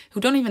and then who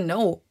don't even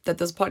know that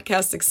this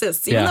podcast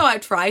exists, even though I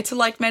try to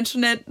like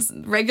mention it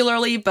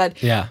regularly, but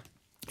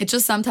it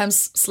just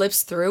sometimes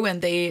slips through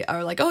and they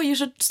are like, oh, you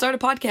should start a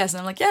podcast. And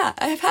I'm like, yeah,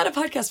 I have had a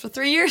podcast for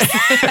 3 years.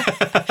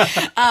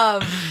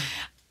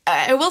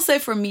 I will say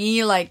for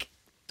me, like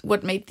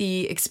what made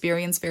the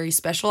experience very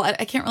special,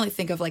 I can't really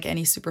think of like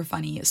any super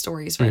funny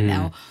stories right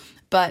now.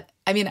 But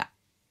I mean,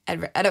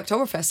 at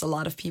Oktoberfest, a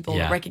lot of people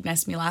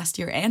recognized me last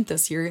year and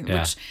this year,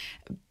 which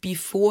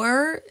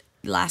before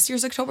last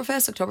year's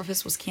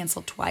Oktoberfest was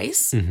canceled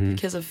twice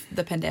because of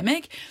the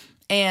pandemic.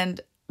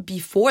 And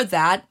before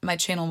that, my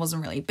channel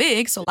wasn't really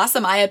big. So last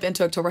time I had been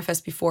to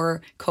Oktoberfest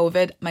before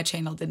COVID, my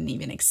channel didn't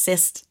even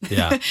exist.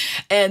 Yeah.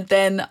 And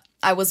then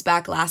I was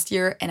back last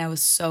year and I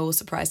was so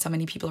surprised how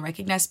many people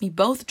recognized me,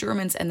 both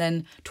Germans and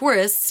then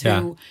tourists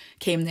who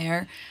came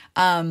there.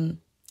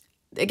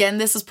 Again,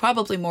 this is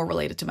probably more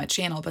related to my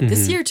channel, but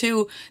this year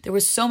too, there were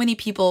so many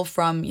people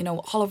from, you know,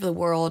 all over the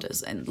world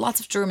and lots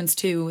of Germans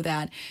too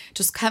that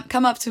just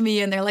come up to me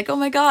and they're like, oh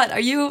my God,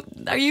 are you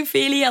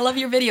Feli? I love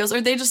your videos.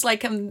 Or they just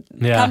like come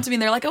to me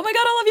and they're like, oh my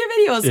God, I love your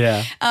videos.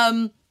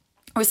 Yeah.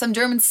 Or some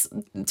Germans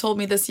told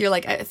me this year,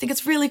 like, I think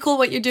it's really cool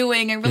what you're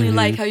doing. I really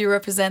like how you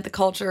represent the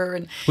culture.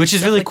 And which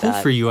is really like cool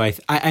for you.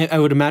 I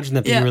would imagine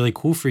that being really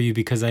cool for you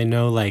because I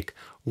know like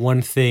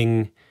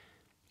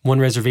one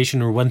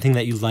reservation or one thing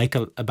that you like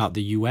about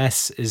the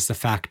U.S. is the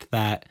fact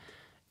that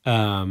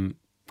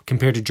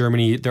compared to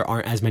Germany, there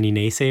aren't as many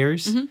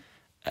naysayers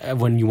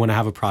when you want to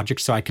have a project.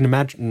 So I can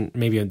imagine,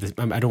 maybe I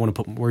don't want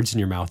to put words in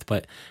your mouth,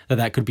 but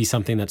that could be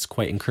something that's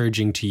quite encourage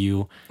to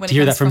you to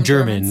hear that from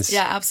Germans.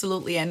 Yeah,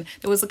 absolutely. And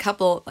there was a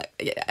couple,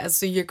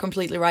 so you're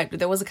completely right, but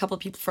there was a couple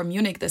of people from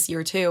Munich this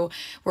year too,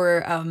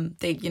 where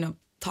they, you know,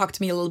 talk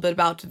to me a little bit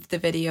about the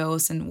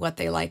videos and what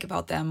they like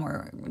about them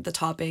or the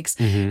topics.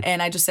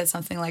 And I just said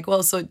something like,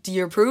 well, so do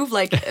you approve?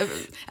 Like,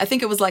 I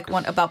think it was like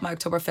one about my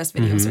Oktoberfest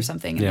videos or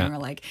something. And they were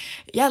like,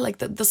 yeah, like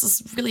this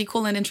is really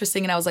cool and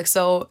interesting. And I was like,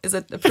 so is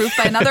it approved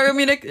by another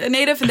Munich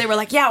native? And they were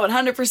like, yeah,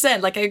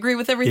 100%. Like, I agree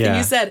with everything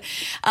you said.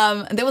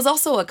 And there was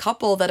also a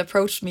couple that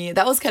approached me.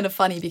 That was kind of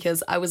funny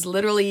because I was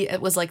literally,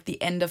 it was like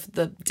the end of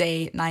the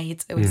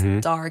night. It was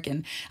dark.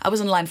 And I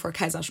was in line for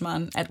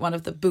Kaiserschmarrn at one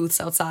of the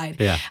booths outside.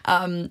 Yeah.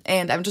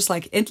 And I'm just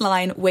like in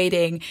line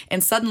waiting,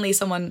 and suddenly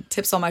someone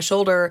tips on my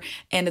shoulder,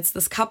 and it's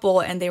this couple,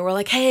 and they were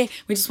like, "Hey,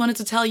 we just wanted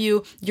to tell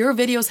you your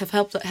videos have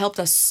helped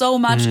us so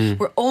much.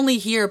 We're only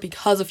here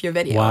because of your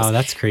videos." Wow,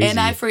 that's crazy.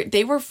 And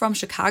they were from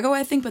Chicago,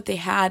 I think, but they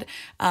had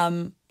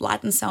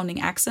Latin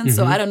sounding accents,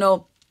 so I don't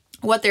know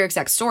what their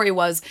exact story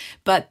was,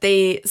 but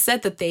they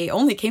said that they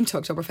only came to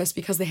Oktoberfest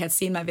because they had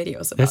seen my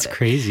videos about That's it.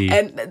 crazy.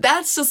 And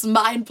that's just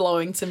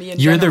mind-blowing to me in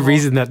You're general. the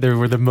reason that there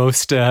were the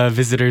most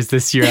visitors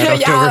this year at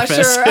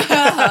Oktoberfest.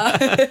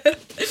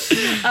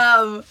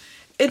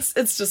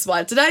 It's just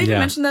wild. Did I even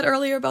mention that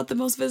earlier about the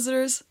most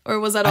visitors? Or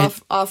was that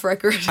off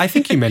record? I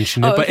think you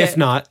mentioned it, but if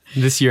not,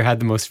 this year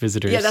had the most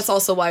visitors. Yeah, that's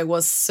also why it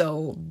was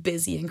so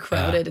busy and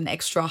crowded and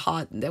extra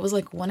hot. There was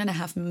like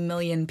 1.5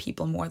 million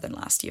people more than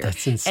last year.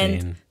 That's insane.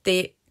 And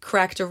they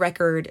cracked a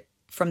record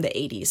from the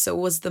 80s. So it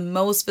was the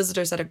most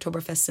visitors at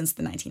Oktoberfest since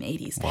the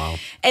 1980s. Wow.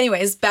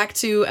 Anyways, back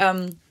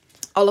to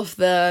all of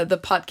the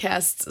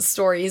podcast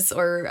stories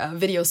or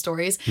video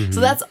stories. So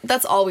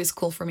that's always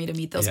cool for me to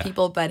meet those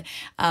people. But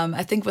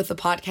I think with the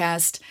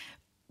podcast,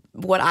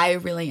 what I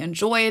really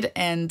enjoyed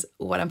and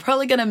what I'm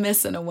probably going to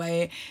miss in a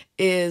way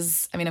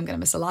is, I mean, I'm going to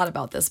miss a lot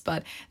about this,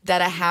 but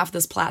that I have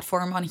this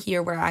platform on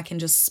here where I can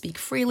just speak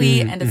freely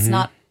and it's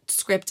not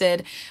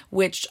scripted,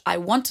 which I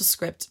want to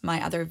script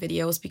my other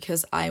videos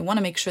because I want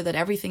to make sure that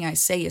everything I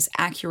say is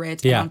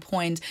accurate and on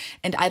point,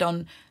 and I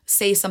don't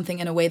say something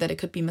in a way that it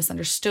could be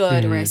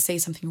misunderstood or I say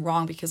something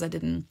wrong because I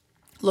didn't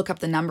look up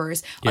the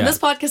numbers. On this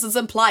podcast, it's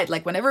implied.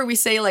 Like, whenever we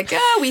say, like,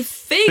 we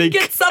think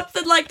it's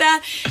something like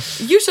that,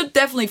 you should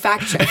definitely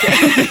fact check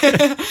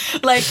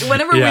it. Like,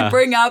 whenever we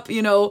bring up,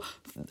 you know,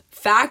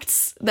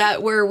 facts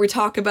that where we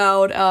talk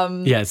about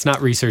it's not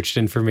researched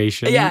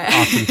information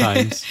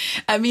oftentimes.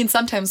 I mean,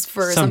 sometimes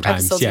for some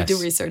episodes we do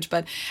research,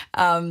 but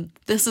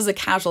this is a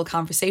casual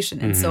conversation,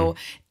 and so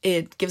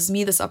it gives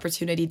me this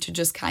opportunity to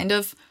just kind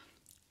of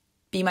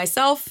be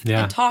myself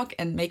and talk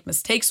and make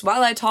mistakes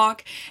while I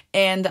talk,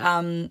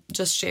 and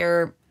just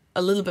share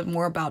a little bit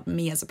more about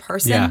me as a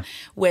person,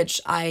 which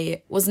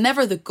I was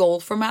never the goal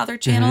for my other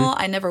channel.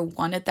 I never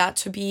wanted that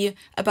to be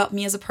about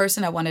me as a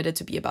person. I wanted it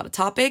to be about a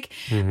topic.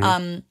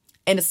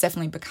 And it's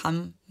definitely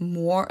become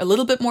a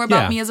little bit more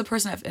about me as a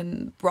person.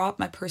 I've brought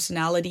my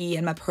personality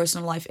and my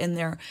personal life in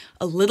there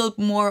a little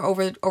more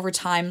over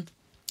time.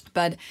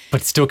 But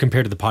still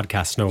compared to the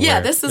podcast, nowhere.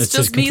 Yeah, this is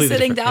just me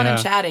sitting down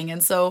and chatting.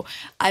 And so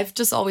I've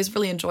just always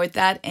really enjoyed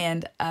that.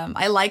 And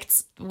I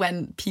liked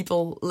when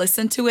people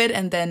listened to it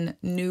and then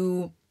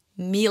knew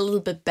me a little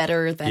bit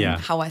better than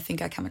how I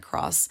think I come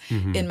across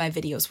in my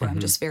videos, where I'm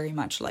just very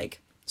much like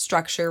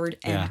structured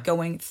and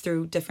going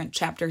through different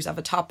chapters of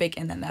a topic,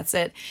 and then that's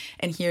it.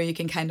 And here you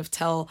can kind of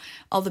tell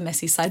all the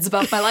messy sides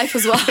about my life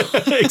as well.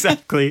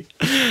 Exactly.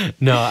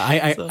 No,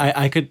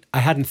 I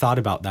hadn't thought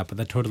about that, but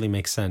that totally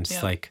makes sense.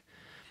 Yeah. Like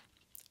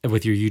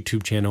with your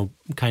YouTube channel,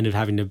 kind of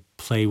having to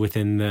play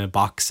within the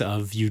box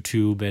of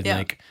YouTube, and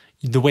like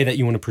the way that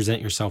you want to present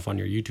yourself on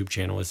your YouTube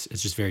channel is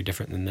just very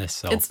different than this.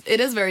 So it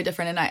is very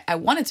different, and I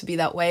want it to be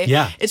that way.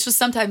 Yeah. It's just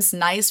sometimes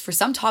nice for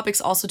some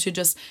topics also to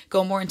just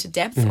go more into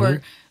depth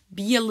or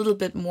be a little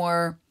bit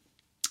more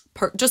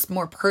just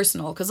more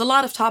personal, because a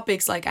lot of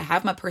topics, like, I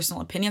have my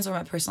personal opinions or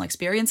my personal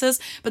experiences,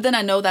 but then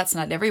I know that's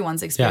not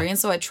everyone's experience.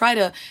 So I try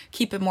to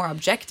keep it more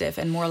objective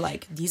and more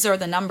like, these are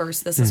the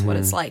numbers, this is what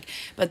it's like.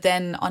 But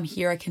then on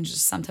here I can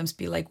just sometimes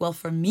be like, well,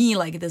 for me,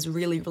 like, this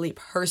really, really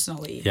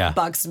personally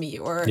bugs me,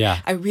 or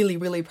I really,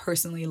 really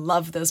personally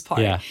love this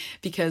part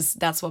because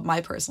that's what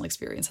my personal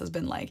experience has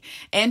been like.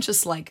 And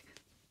just like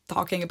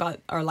talking about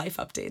our life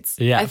updates.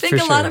 Yeah, I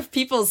think a lot of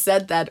people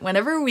said that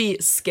whenever we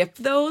skip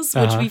those,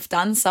 which we've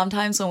done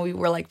sometimes when we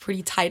were like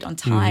pretty tight on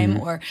time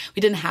or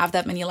we didn't have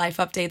that many life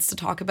updates to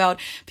talk about,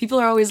 people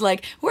are always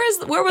like, where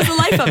was the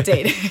life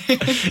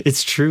update?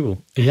 It's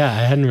true. Yeah,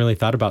 I hadn't really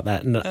thought about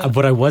that. And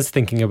what I was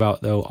thinking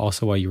about, though,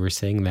 also while you were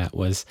saying that,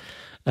 was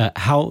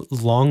how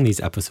long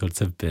these episodes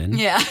have been.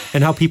 Yeah.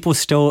 And how people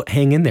still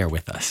hang in there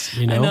with us,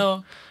 you know? I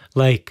know.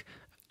 Like,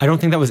 I don't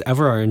think that was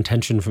ever our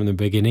intention from the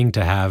beginning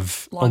to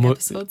have long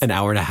almost episodes. an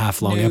hour and a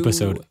half long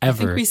episode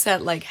ever. I think we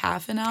said like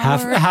half an hour.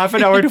 Half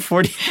an hour to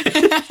 40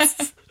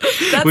 minutes.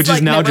 Which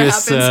is now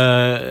just,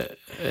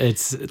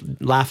 it's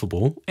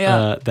laughable.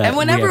 Yeah. And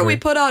whenever we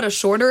put out a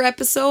shorter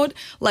episode,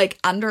 like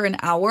under an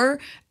hour,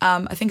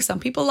 I think some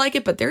people like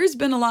it, but there's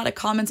been a lot of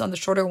comments on the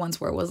shorter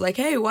ones where it was like,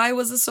 hey, why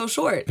was this so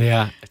short?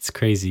 Yeah, it's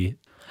crazy.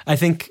 I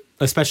think,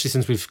 especially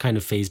since we've kind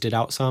of phased it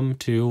out some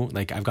too,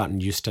 like I've gotten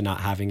used to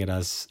not having it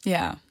as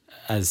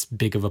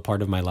big of a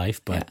part of my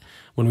life. But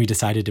when we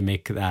decided to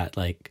make that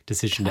like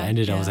decision to end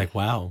it, I was like,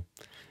 wow,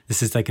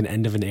 this is like an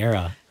end of an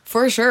era.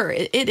 For sure.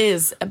 It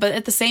is. But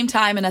at the same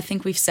time, and I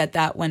think we've said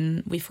that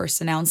when we first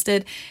announced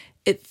it,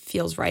 it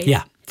feels right.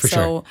 Yeah, for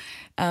sure.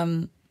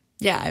 So,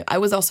 I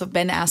was also,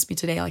 Ben asked me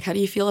today, like, how do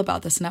you feel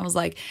about this? And I was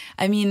like,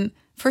 I mean,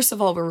 first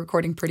of all, we're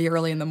recording pretty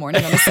early in the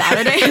morning on a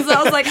Saturday. So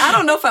I was like, I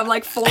don't know if I'm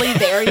like fully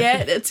there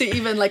yet to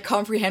even like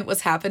comprehend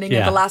what's happening.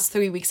 And the last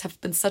 3 weeks have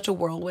been such a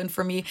whirlwind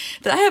for me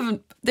that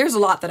there's a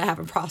lot that I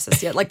haven't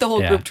processed yet, like the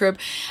whole group trip.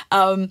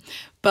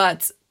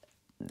 But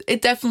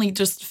it definitely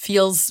just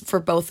feels for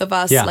both of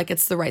us like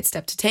it's the right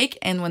step to take.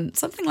 And when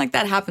something like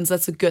that happens,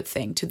 that's a good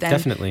thing to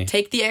then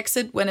take the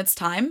exit when it's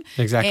time.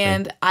 Exactly.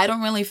 And I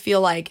don't really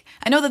feel like,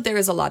 I know that there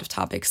is a lot of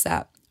topics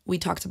that we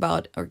talked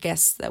about or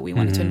guests that we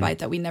wanted to invite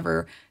that we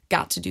never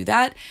got to do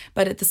that.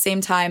 But at the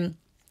same time,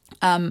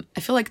 I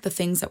feel like the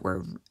things that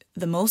were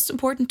the most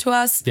important to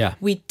us,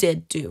 we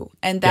did do.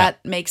 And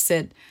that makes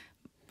it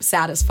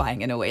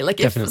satisfying in a way. Like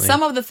if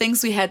some of the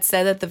things we had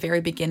said at the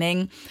very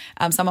beginning,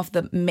 some of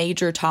the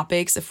major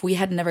topics, if we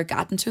had never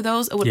gotten to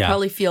those, it would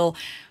probably feel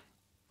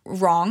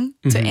wrong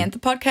to end the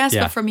podcast.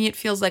 But for me, it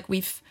feels like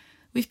we've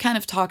kind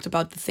of talked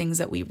about the things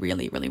that we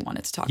really, really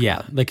wanted to talk about.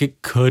 Yeah, like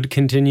it could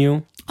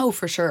continue. Oh,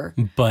 for sure.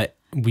 But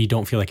we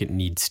don't feel like it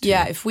needs to.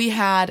 Yeah, if we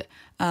had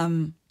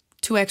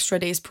 2 extra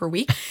days per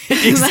week,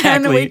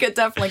 then we could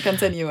definitely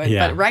continue it.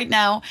 But right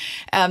now,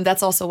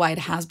 that's also why it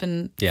has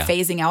been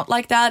phasing out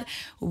like that.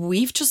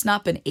 We've just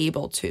not been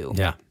able to.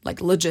 Yeah. Like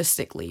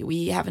logistically,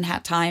 we haven't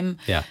had time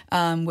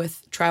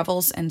with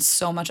travels and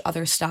so much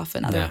other stuff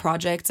and other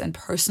projects and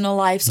personal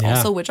lives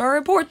also, which are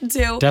important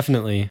too.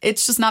 Definitely.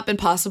 It's just not been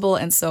possible.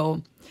 And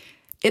so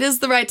it is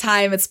the right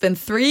time. It's been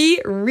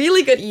 3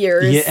 really good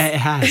years. Yeah, it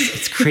has.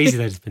 It's crazy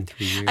that it's been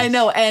 3 years. I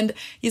know. And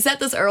you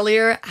said this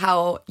earlier,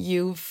 how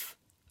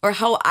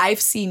I've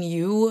seen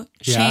you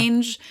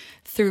change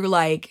through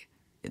like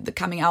the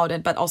coming out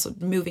but also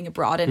moving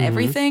abroad and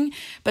everything.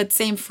 But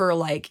same for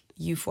like,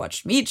 you've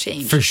watched me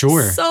change. For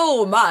sure.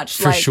 So much.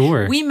 For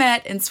sure. We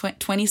met in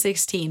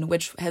 2016,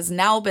 which has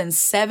now been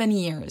 7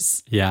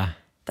 years. Yeah.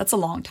 That's a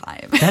long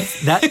time.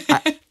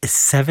 That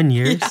 7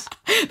 years?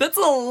 Yeah, that's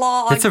a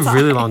long time. That's a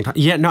really long time.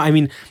 Yeah, no, I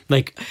mean,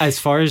 like, as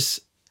far as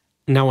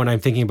now when I'm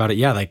thinking about it,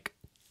 like,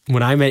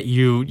 when I met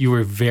you, you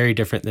were very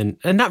different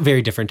and not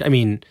very different. I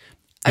mean,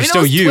 I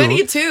still was you.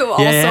 22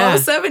 also. Yeah. I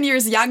was 7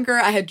 years younger.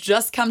 I had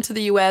just come to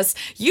the US.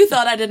 You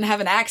thought I didn't have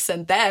an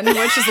accent then,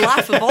 which is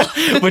laughable.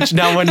 Which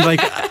now when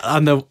like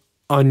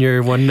on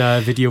your one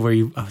video where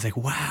I was like,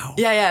 wow.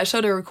 Yeah, I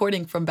showed a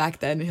recording from back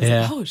then. He was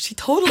Yeah. like, oh, she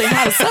totally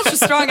has such a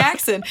strong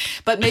accent.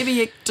 But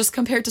maybe just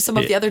compared to some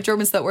of the other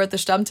Germans that were at the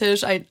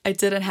Stammtisch, I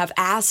didn't have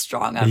as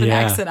strong of an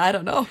accent. I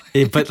don't know.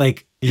 But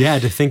like, yeah,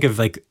 to think of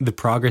like the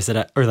progress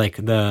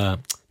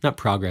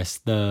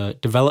the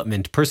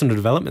development, personal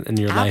development in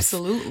your life.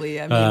 Absolutely.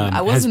 I mean,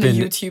 I wasn't a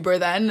YouTuber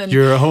then. And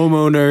you're a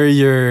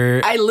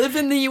homeowner. I live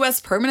in the US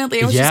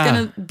permanently. I was just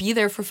going to be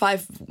there for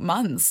 5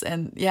 months.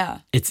 And yeah.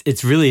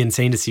 It's really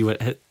insane to see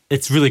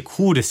it's really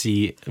cool to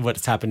see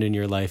what's happened in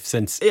your life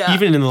since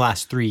even in the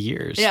last 3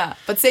 years. Yeah.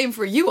 But same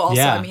for you also.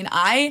 Yeah. I mean,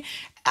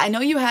 I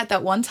know you had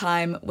that one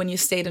time when you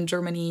stayed in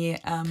Germany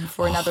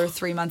for another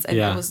 3 months, and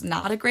it was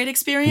not a great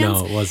experience.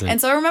 No, it wasn't.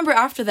 And so I remember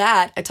after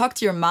that, I talked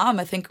to your mom.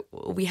 I think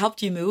we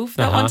helped you move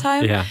that one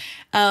time. Yeah.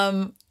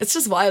 It's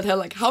just wild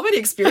how many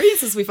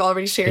experiences we've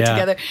already shared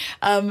together.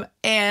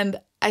 And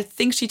I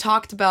think she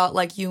talked about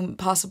like you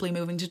possibly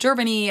moving to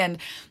Germany, and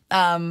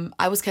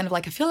I was kind of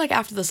like, I feel like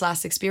after this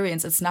last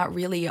experience, it's not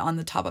really on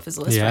the top of his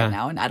list right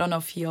now, and I don't know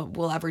if he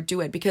will ever do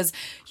it, because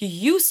you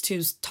used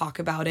to talk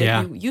about it.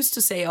 You used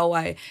to say, oh,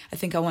 I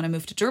think I want to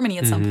move to Germany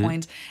at some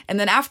point, and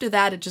then after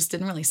that, it just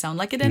didn't really sound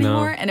like it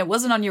anymore, and it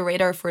wasn't on your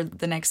radar for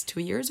the next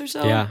 2 years or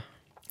so. Yeah.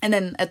 And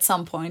then at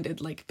some point,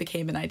 it like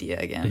became an idea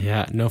again.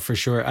 Yeah, no, for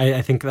sure.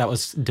 I think that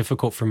was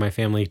difficult for my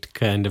family to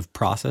kind of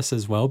process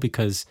as well,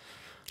 because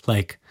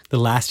like the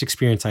last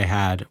experience I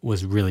had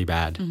was really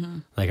bad. Mm-hmm.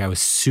 Like I was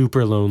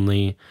super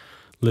lonely,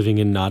 living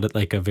in not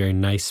like a very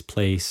nice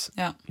place.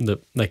 Yeah. The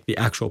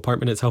actual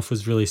apartment itself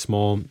was really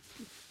small.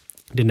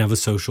 Didn't have a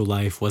social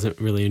life, wasn't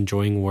really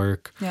enjoying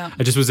work. Yeah.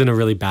 I just was in a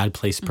really bad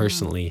place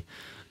personally.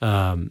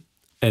 And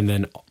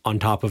then on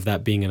top of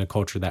that, being in a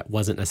culture that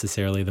wasn't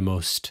necessarily the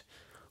most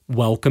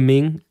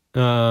welcoming,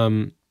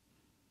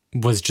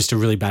 was just a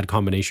really bad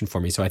combination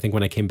for me. So I think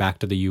when I came back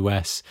to the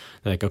US,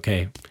 like,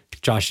 okay,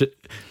 Josh,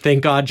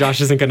 thank God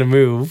Josh isn't going to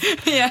move.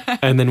 Yeah.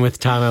 And then with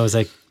time I was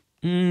like,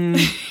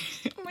 maybe.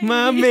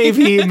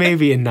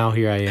 And now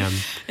here I am.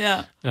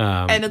 Yeah.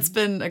 And it's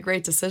been a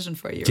great decision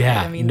for you. Yeah.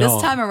 Right? I mean,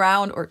 this time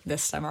around,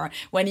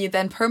 when you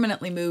then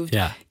permanently moved,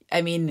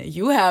 I mean,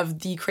 you have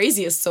the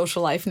craziest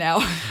social life now.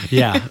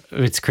 Yeah,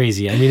 it's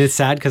crazy. I mean, it's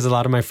sad because a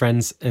lot of my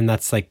friends, and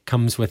that's like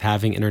comes with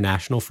having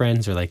international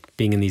friends or like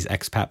being in these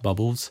expat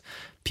bubbles,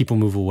 people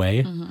move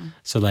away. Mm-hmm.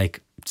 So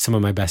like some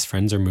of my best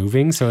friends are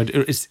moving. So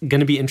it's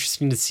going to be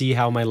interesting to see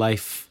how my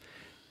life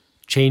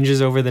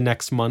changes over the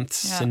next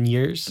months and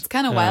years. It's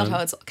kind of wild how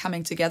it's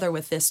coming together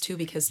with this too,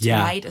 because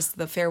tonight is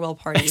the farewell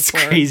party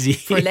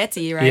for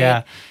Letty, right?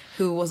 Yeah.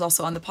 Who was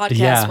also on the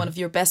podcast, one of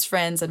your best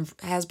friends and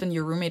has been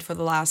your roommate for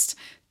the last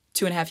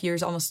 2.5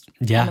 years, almost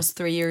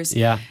 3 years.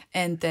 Yeah.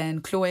 And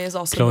then Chloe is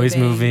also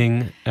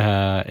moving.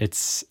 I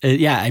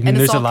mean,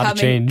 there's a lot of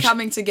change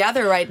coming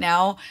together right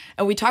now.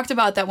 And we talked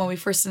about that when we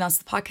first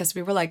announced the podcast.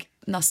 We were like,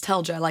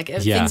 nostalgia, like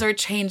if things are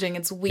changing,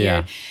 it's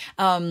weird.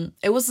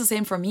 It was the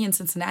same for me in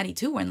Cincinnati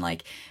too, when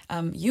like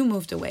you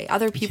moved away,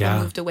 other people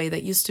moved away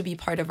that used to be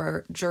part of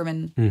our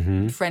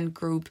German friend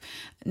group.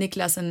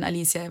 Niklas and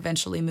Alicia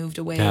eventually moved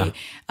away.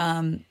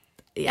 That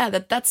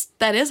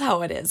is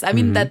how it is. I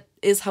mean, that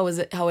is how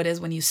it is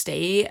when you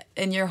stay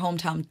in your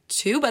hometown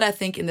too. But I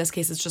think in this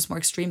case, it's just more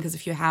extreme, because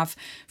if you have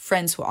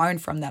friends who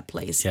aren't from that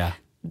place,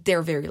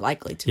 they're very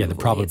likely to. Yeah, the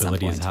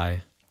probability is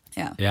high.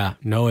 Yeah. Yeah.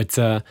 No, it's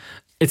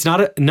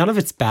not none of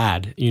it's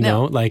bad, you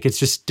know, like it's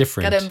just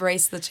different. Gotta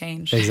embrace the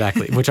change.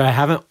 Exactly. Which I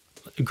haven't,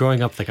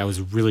 growing up, like I was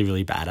really,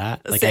 really bad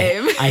at. Like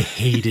Same. I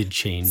hated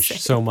change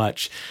so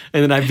much.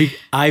 And then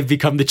I've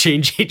become the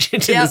change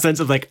agent in the sense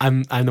of like,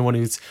 I'm the one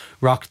who's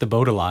rocked the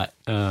boat a lot.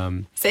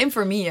 Same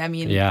for me. I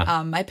mean,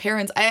 my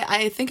parents,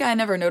 I think I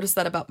never noticed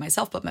that about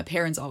myself, but my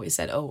parents always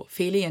said, oh,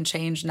 Feli and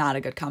change, not a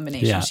good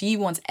combination. Yeah. She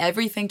wants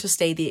everything to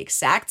stay the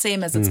exact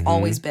same as it's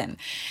always been.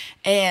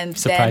 And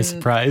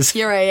surprise.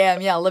 Here I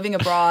am, living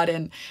abroad.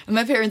 And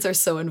my parents are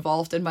so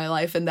involved in my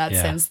life in that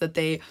sense that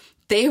they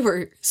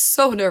were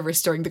so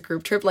nervous during the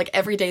group trip. Like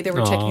every day they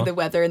were checking the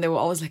weather, and they were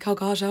always like, oh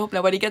gosh, I hope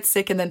nobody gets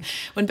sick. And then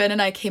when Ben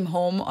and I came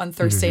home on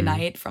Thursday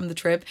night from the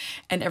trip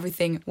and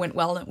everything went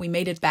well and we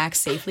made it back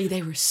safely,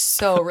 they were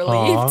so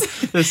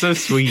relieved. They're so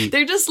sweet.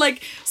 They're just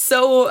like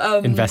so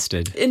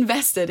invested,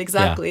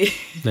 exactly.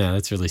 Yeah,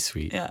 that's really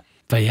sweet. Yeah.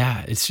 But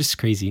yeah, it's just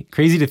crazy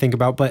to think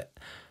about. But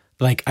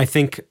like, I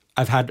think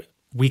I've had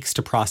weeks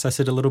to process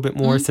it a little bit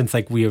more since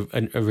like we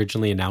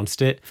originally announced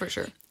it. For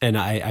sure. And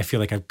I feel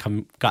like I've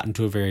gotten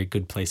to a very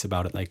good place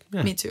about it. Like,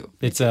 me too.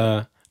 It's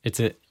been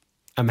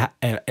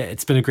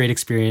a great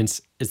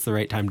experience. It's the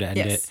right time to end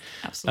it.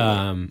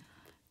 Absolutely.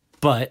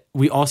 But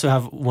we also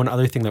have one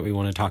other thing that we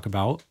want to talk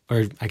about,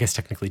 or I guess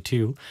technically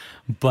two,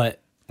 but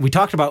we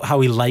talked about how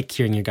we like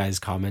hearing your guys'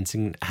 comments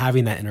and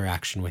having that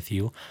interaction with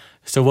you.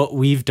 So what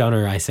we've done,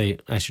 or I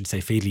should say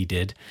Feli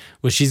did,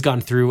 was she's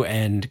gone through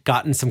and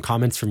gotten some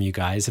comments from you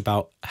guys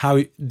about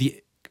how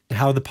the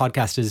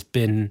podcast has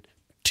been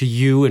to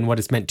you and what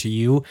it's meant to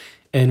you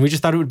And we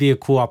just thought it would be a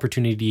cool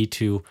opportunity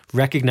to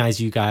recognize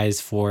you guys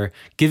for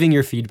giving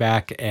your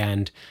feedback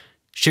and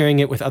sharing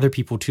it with other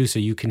people too, so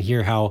you can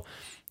hear how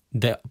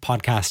the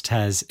podcast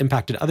has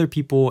impacted other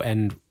people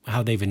and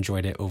how they've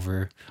enjoyed it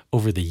over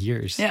the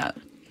years. Yeah.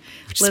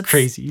 Which is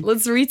crazy.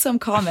 Let's read some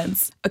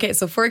comments. Okay,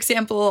 so for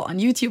example, on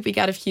YouTube, we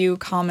got a few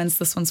comments.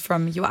 This one's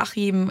from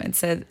Joachim. It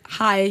said,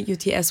 "Hi,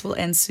 UTS will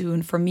end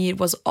soon. For me, it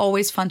was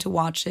always fun to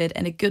watch it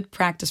and a good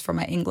practice for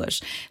my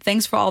English.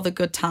 Thanks for all the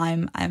good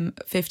time. I'm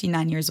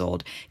 59 years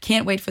old.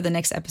 Can't wait for the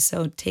next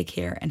episode. Take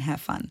care and have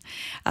fun."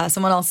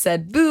 Someone else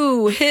said,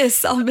 "Boo,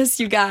 hiss, I'll miss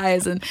you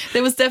guys." And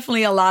there was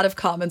definitely a lot of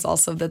comments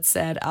also that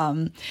said,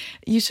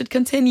 you should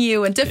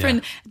continue, and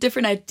different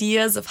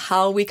ideas of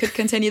how we could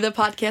continue the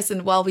podcast.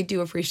 And while we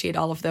do appreciate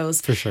all of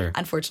those, for sure,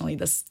 unfortunately,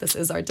 this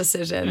is our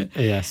decision.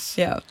 Yes.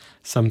 Yeah.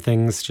 Some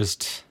things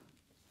just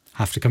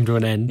have to come to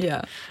an end.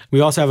 Yeah.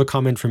 We also have a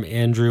comment from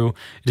Andrew.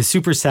 "It is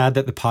super sad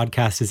that the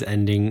podcast is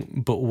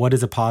ending, but what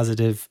is a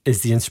positive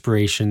is the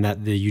inspiration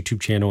that the YouTube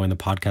channel and the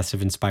podcast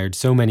have inspired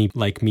so many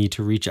like me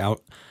to reach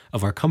out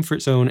of our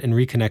comfort zone and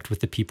reconnect with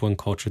the people and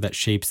culture that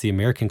shapes the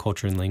American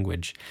culture and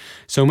language.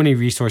 So many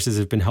resources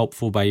have been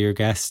helpful by your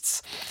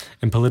guests,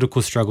 and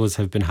political struggles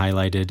have been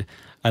highlighted.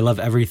 I love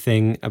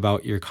everything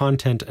about your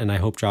content, and I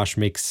hope Josh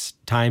makes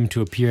time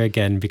to appear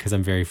again because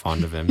I'm very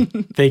fond of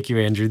him." Thank you,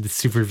 Andrew. That's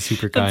super,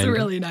 super kind. That's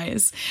really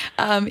nice.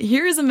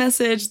 Here is a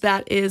message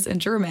that is in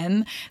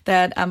German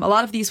that a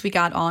lot of these we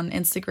got on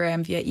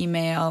Instagram, via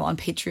email, on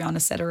Patreon,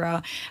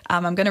 etc.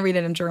 I'm going to read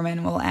it in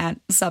German. We'll add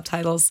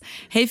subtitles.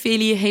 "Hey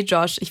Feli, hey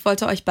Josh, ich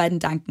wollte euch beiden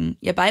danken.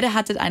 Ihr beide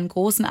hattet einen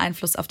großen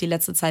Einfluss auf die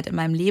letzte Zeit in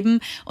meinem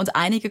Leben und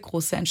einige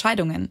große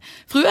Entscheidungen.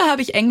 Früher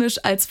habe ich Englisch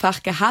als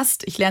Fach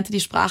gehasst. Ich lernte die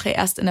Sprache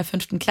erst in der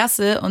 5.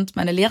 Klasse und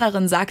meine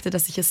Lehrerin sagte,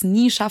 dass ich es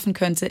nie schaffen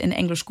könnte, in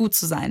Englisch gut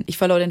zu sein. Ich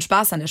verlor den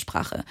Spaß an der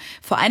Sprache.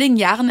 Vor einigen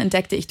Jahren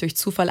entdeckte ich durch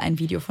Zufall ein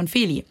Video von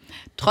Feli.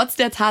 Trotz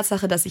der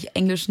Tatsache, dass ich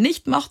Englisch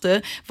nicht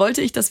mochte,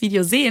 wollte ich das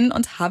Video sehen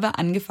und habe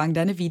angefangen,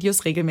 deine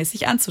Videos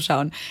regelmäßig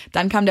anzuschauen.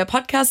 Dann kam der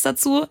Podcast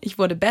dazu, ich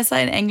wurde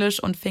besser in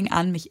Englisch und fing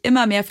an, mich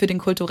immer mehr für den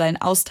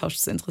kulturellen Austausch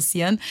zu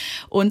interessieren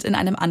und in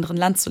einem anderen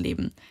Land zu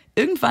leben.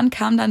 Irgendwann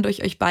kam dann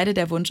durch euch beide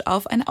der Wunsch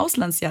auf, ein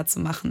Auslandsjahr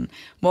zu machen.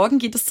 Morgen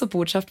geht es zur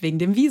Botschaft wegen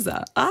dem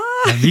Visa."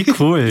 Wie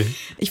cool.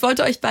 Ich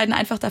wollte euch beiden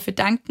einfach dafür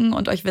danken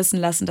und euch wissen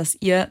lassen, dass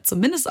ihr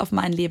zumindest auf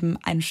mein Leben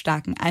einen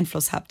starken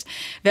Einfluss habt.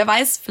 Wer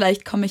weiß,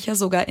 vielleicht komme ich ja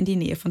sogar in die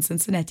Nähe von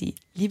Cincinnati.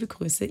 Liebe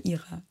Grüße,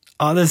 Ira.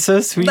 Oh, that's so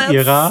sweet, That's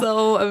Ira.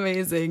 so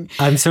amazing.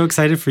 I'm so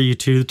excited for you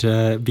two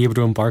to be able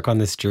to embark on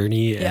this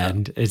journey. Yeah.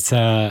 And it's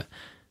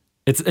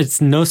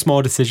no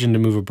small decision to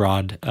move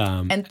abroad.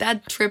 And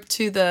that trip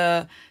to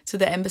the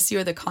embassy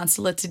or the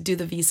consulate to do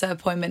the visa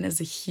appointment is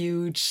a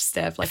huge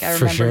step. Like, I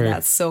remember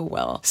that so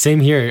well.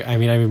 Same here. I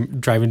mean, I'm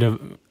driving to...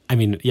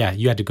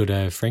 you had to go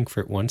to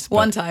Frankfurt once.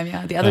 One time,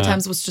 yeah. The other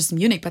times was just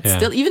Munich. But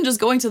still, even just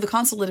going to the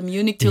consulate in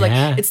Munich to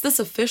it's this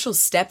official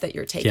step that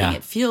you're taking. Yeah.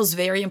 It feels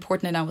very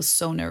important, and I was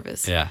so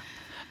nervous. Yeah.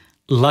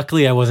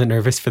 Luckily, I wasn't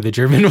nervous for the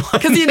German one.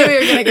 Because you knew you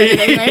were going to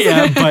get it, right?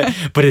 Yeah,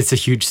 but it's a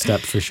huge step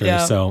for sure.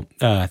 Yeah. So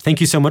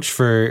thank you so much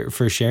for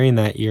sharing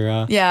that,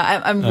 Ira.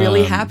 Yeah, I'm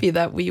really happy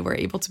that we were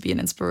able to be an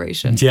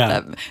inspiration.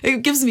 Yeah.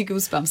 It gives me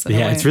goosebumps in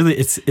a way. It's really,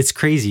 it's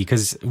crazy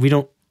because we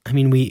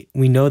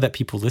know that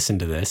people listen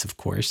to this, of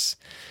course,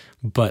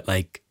 but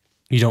like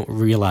you don't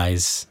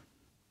realize.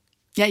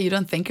 Yeah, you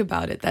don't think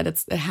about it, that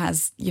it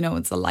has,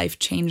 it's a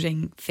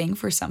life-changing thing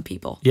for some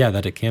people. Yeah,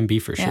 that it can be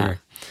for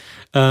sure.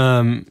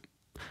 I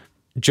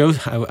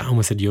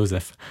almost said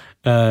Joseph.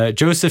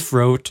 Joseph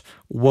wrote,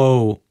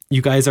 "Whoa,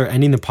 you guys are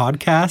ending the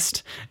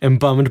podcast? I'm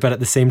bummed, but at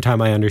the same time,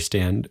 I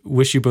understand.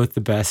 Wish you both the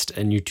best,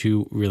 and you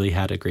two really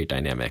had a great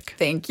dynamic."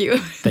 Thank you.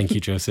 Thank you,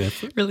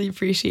 Joseph. Really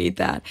appreciate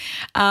that.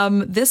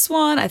 This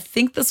one, I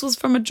think this was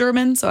from a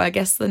German, so I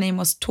guess the name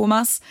was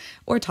Thomas,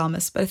 or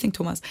Thomas, but I think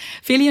Thomas.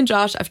 "Feli and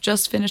Josh, I've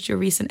just finished your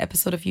recent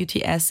episode of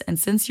UTS, and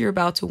since you're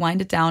about to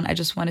wind it down, I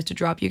just wanted to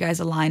drop you guys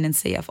a line and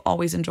say I've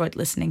always enjoyed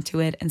listening to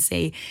it and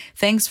say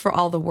thanks for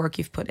all the work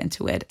you've put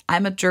into it.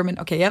 I'm a German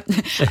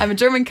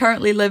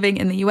currently living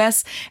in the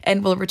US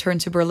and will return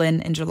to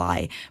Berlin in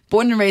July.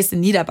 Born and raised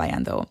in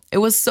Niederbayern, though. It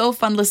was so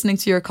fun listening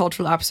to your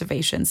cultural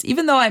observations.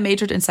 Even though I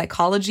majored in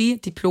psychology,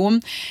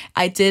 Diplom,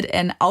 I did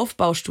an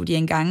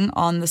Aufbaustudiengang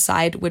on the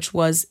side, which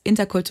was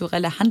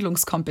interkulturelle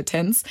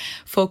Handlungskompetenz,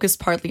 focused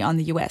partly on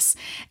the US.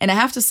 And I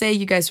have to say,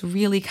 you guys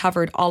really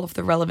covered all of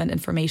the relevant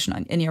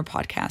information in your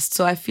podcast.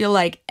 So I feel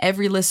like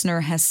every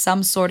listener has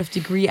some sort of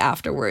degree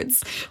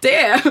afterwards.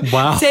 Damn.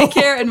 Wow. Take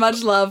care and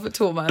much love,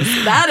 Thomas.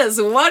 That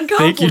is one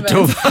compliment.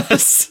 Thank you,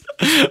 Thomas.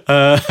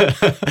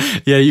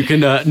 You can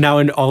now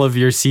in all of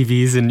your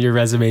CVs and your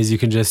resumes, you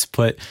can just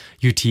put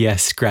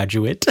UTS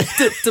graduate.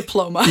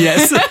 Diploma.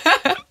 Yes.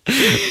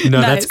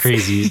 No, Nice. That's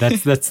crazy.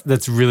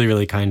 That's really,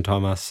 really kind,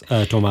 Thomas.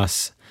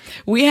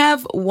 We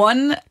have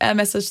one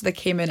message that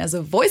came in as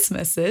a voice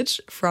message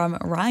from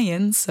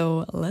Ryan,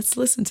 so let's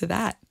listen to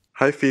that.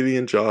 Hi, Feli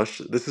and Josh.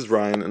 This is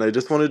Ryan, and I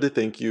just wanted to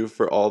thank you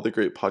for all the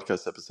great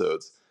podcast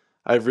episodes.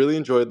 I've really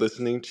enjoyed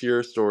listening to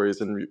your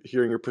stories and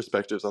hearing your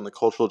perspectives on the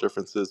cultural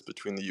differences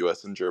between the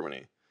US and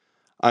Germany.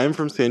 I am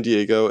from San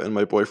Diego and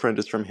my boyfriend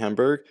is from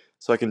Hamburg,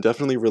 so I can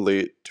definitely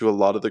relate to a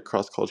lot of the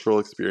cross-cultural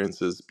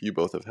experiences you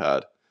both have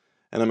had.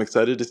 And I'm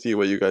excited to see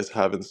what you guys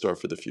have in store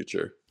for the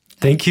future.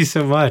 Thank you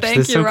so much. Thank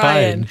That's you, so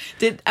Ryan.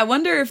 kind. I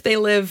wonder if they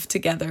live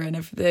together and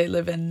if they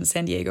live in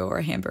San Diego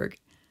or Hamburg.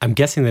 I'm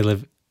guessing they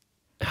live,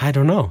 I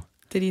don't know.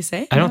 Did he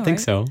say? I don't think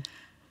right? so.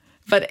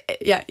 But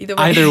yeah, either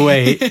way. Either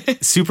way,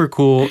 super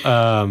cool.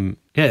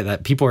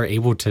 That people are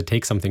able to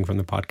take something from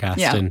the podcast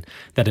and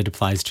that it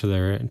applies to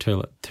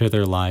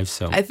their lives.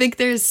 So I think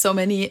there's so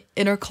many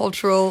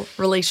intercultural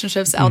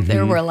relationships out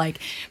there where like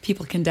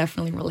people can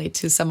definitely relate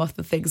to some of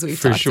the things we've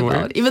talked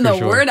about. Even though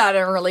we're not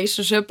in a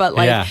relationship, but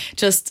like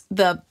just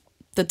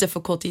the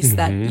difficulties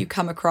that you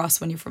come across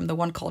when you're from the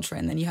one culture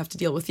and then you have to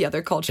deal with the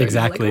other culture.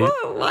 Exactly. And you're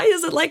like, whoa, why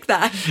is it like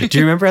that? Do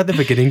you remember at the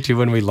beginning too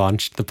when we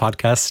launched the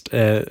podcast?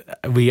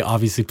 We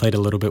obviously played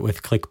a little bit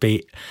with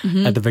clickbait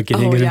at the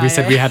beginning, and we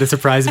said we had a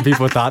surprise, and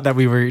people thought that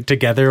we were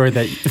together or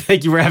that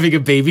like you were having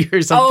a baby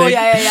or something. Oh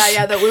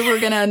yeah. That we were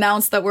gonna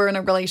announce that we're in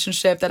a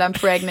relationship, that I'm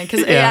pregnant.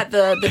 Because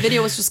the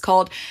video was just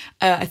called,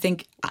 I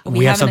think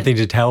we have something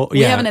to tell.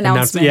 We have an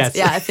announcement. Yes.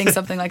 Yeah, I think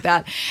something like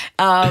that.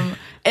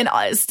 And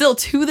still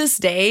to this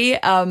day,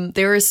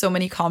 there are so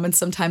many comments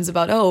sometimes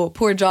about, oh,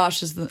 poor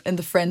Josh is in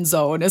the friend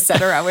zone,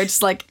 etc. We're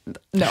just like,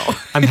 no.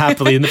 I'm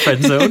happily in the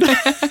friend zone.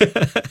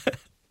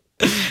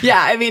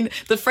 Yeah, I mean,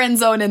 the friend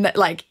zone and that,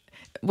 like,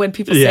 when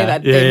people say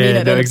that, they mean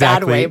it in a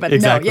bad way. But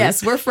no,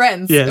 yes, we're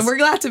friends. Yes. And we're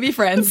glad to be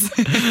friends.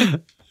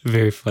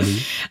 Very funny.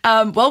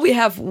 Well, we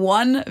have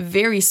one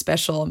very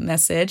special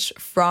message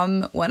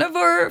from one of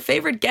our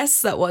favorite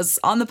guests that was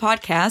on the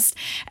podcast.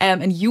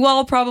 And you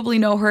all probably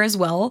know her as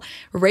well,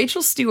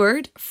 Rachel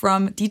Stewart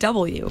from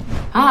DW.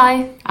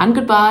 Hi and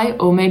goodbye,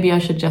 or maybe I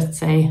should just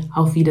say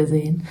Auf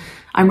Wiedersehen.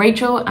 I'm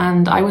Rachel,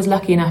 and I was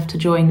lucky enough to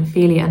join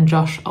Feely and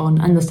Josh on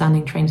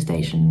Understanding Train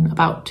Station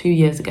about 2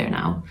 years ago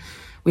now.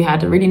 We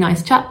had a really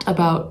nice chat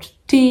about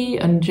tea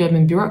and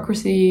German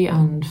bureaucracy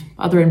and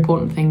other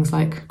important things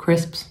like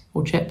crisps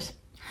or chips.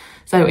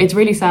 So it's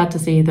really sad to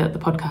see that the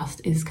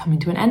podcast is coming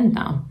to an end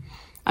now.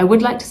 I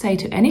would like to say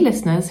to any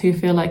listeners who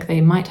feel like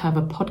they might have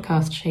a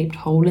podcast-shaped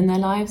hole in their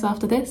lives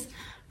after this,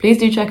 please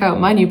do check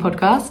out my new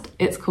podcast.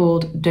 It's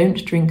called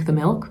Don't Drink the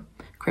Milk.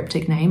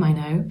 Cryptic name, I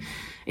know.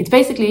 It's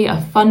basically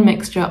a fun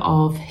mixture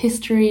of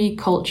history,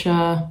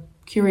 culture,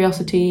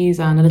 curiosities,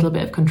 and a little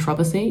bit of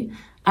controversy.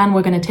 And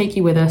we're going to take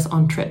you with us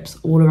on trips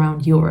all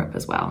around Europe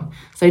as well.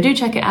 So do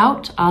check it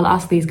out. I'll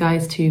ask these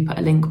guys to put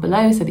a link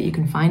below so that you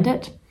can find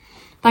it.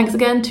 Thanks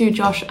again to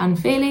Josh and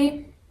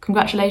Feely.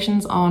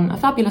 Congratulations on a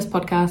fabulous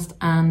podcast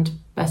and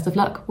best of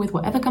luck with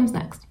whatever comes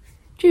next.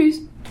 Cheers.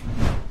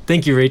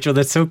 Thank you, Rachel.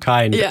 That's so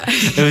kind. Yeah.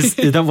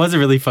 That was a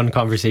really fun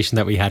conversation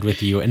that we had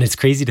with you. And it's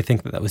crazy to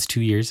think that was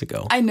 2 years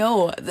ago. I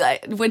know.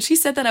 When she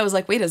said that, I was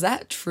like, wait, is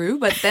that true?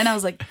 But then I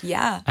was like,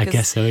 yeah. I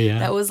guess so, yeah.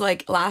 That was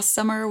like last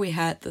summer. We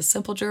had the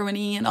Simple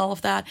Germany and all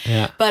of that.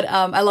 Yeah. But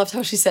I loved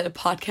how she said a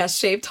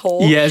podcast-shaped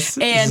hole. Yes.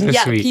 And so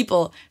yeah, sweet.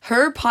 people,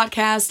 her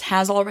podcast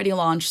has already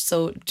launched.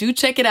 So do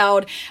check it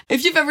out.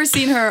 If you've ever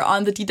seen her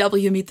on the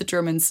DW Meet the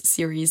Germans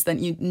series,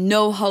 then you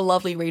know how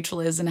lovely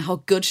Rachel is and how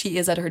good she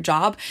is at her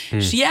job.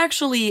 She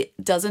actually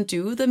doesn't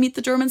do the Meet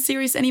the Germans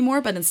series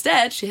anymore, but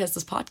instead she has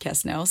this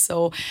podcast now.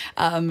 So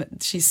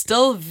she's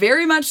still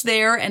very much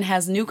there and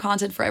has new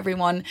content for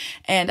everyone.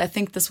 And I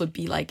think this would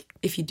be like,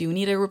 if you do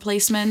need a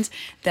replacement,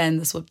 then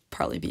this would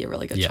probably be a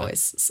really good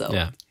choice. So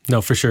yeah. No,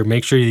 for sure.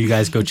 Make sure you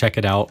guys go check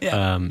it out.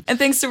 Yeah. And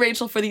thanks to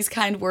Rachel for these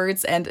kind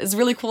words. And it's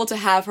really cool to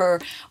have her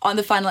on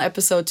the final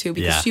episode too,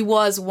 because she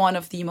was one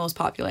of the most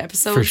popular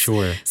episodes. For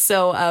sure.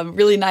 So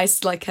really nice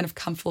to like kind of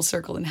come full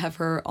circle and have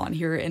her on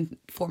here in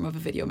form of a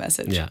video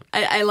message. Yeah.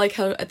 I like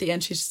how at the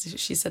end she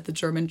said the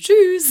German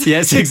Tschüss.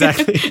 Yes,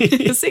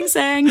 exactly. Sing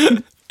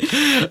sang.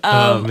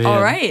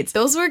 All right.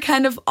 Those were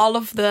kind of all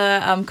of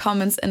the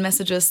comments and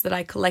messages that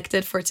I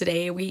collected for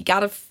today. We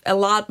got a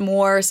lot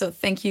more. So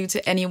thank you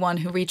to anyone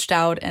who reached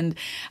out and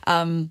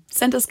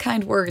sent us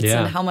kind words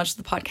and how much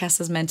the podcast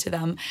has meant to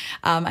them.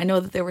 I know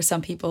that there were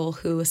some people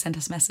who sent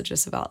us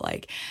messages about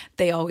like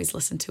they always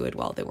listen to it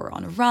while they were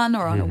on a run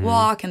or on a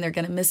walk and they're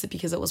going to miss it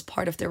because it was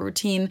part of their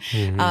routine.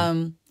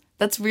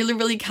 That's really,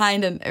 really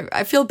kind, and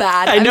I feel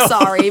bad. I'm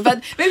sorry,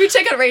 but maybe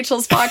check out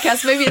Rachel's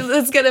podcast. Maybe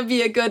it's going to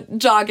be a good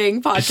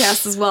jogging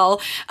podcast as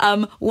well.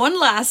 One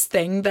last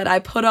thing that I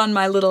put on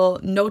my little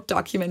note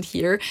document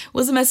here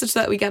was a message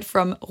that we got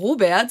from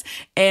Robert,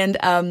 and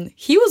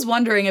he was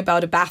wondering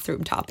about a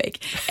bathroom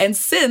topic. And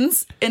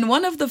since in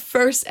one of the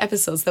first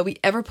episodes that we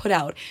ever put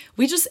out,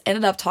 we just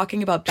ended up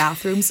talking about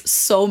bathrooms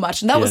so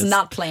much, and that was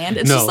not planned.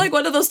 It's just like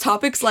one of those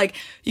topics, like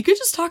you could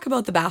just talk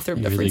about the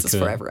bathroom differences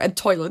forever and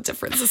toilet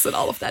differences and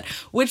all of that.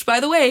 Which, by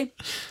the way,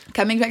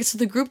 coming back to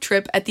the group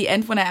trip, at the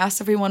end when I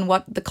asked everyone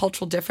what the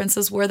cultural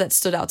differences were that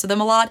stood out to them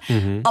a lot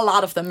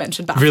of them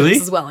mentioned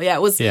bathrooms as well. Yeah,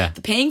 it was the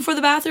paying for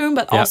the bathroom,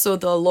 but also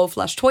the low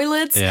flush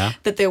toilets,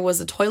 that there was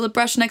a toilet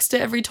brush next to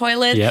every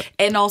toilet,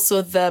 and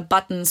also the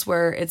buttons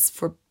where it's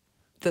for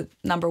the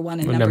number 1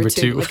 and Or number number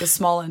 2, two. like a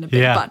small and a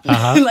big Yeah,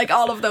 button. Like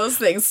all of those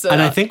things. So,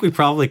 And I think we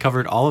probably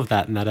covered all of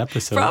that in that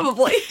episode.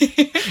 probably.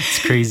 It's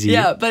crazy.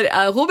 Yeah, but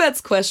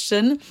Robert's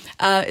question,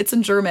 it's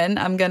in German.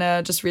 I'm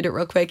gonna just read it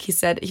real quick. He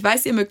said, ich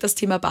weiß, ihr mögt das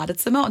Thema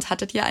Badezimmer und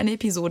hattet ja eine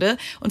Episode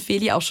und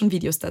Feli auch schon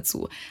Videos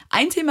dazu.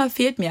 Ein Thema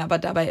fehlt mir aber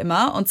dabei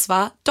immer, und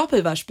zwar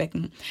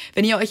Doppelwaschbecken.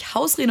 Wenn ihr euch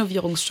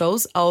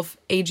Hausrenovierungsshows auf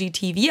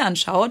AGTV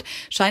anschaut,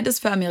 scheint es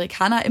für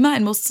Amerikaner immer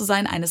ein Muss zu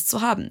sein, eines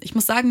zu haben. Ich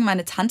muss sagen,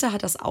 meine Tante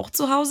hat das auch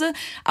zu Hause,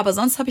 aber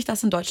sonst habe ich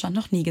das in Deutschland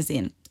noch nie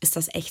gesehen. Ist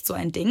das echt so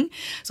ein Ding?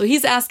 So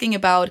he's asking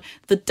about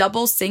the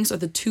double sinks or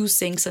the 2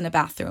 sinks in a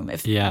bathroom.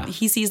 If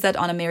he sees that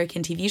on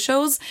American TV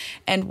shows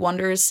and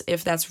wonders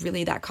if that's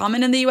really that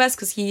common in the US,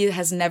 because he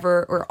has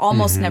never or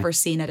almost never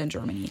seen it in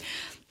Germany.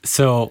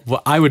 So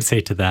what I would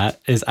say to that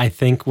is I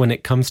think when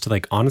it comes to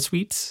like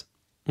en-suites,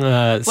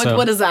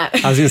 what is that?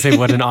 I was going to say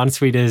what an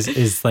ensuite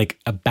is like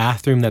a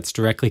bathroom that's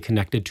directly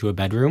connected to a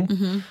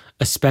bedroom,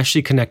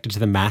 especially connected to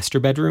the master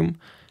bedroom.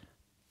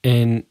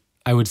 In,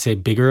 I would say,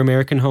 bigger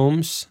American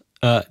homes,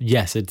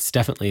 yes, it's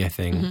definitely a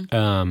thing.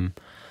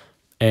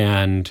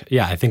 And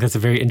yeah, I think that's a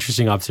very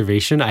interesting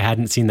observation. I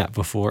hadn't seen that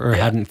before or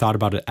hadn't thought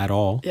about it at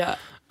all. Yeah.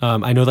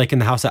 I know like in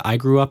the house that I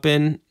grew up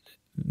in,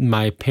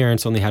 my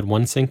parents only had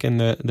 1 sink in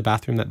the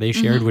bathroom that they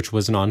shared, which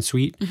was an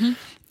ensuite.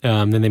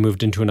 Then they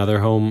moved into another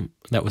home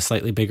that was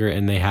slightly bigger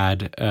and they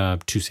had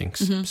 2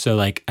 sinks. So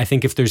like, I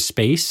think if there's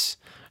space,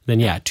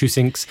 then 2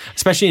 sinks,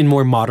 especially in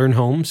more modern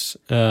homes,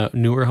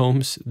 newer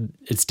homes,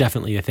 it's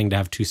definitely a thing to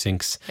have 2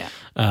 sinks.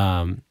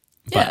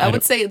 But I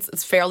would say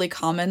it's fairly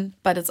common,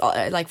 but it's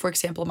like, for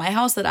example, my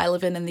house that I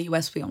live in the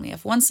US, we only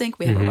have 1 sink.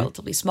 We have a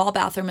relatively small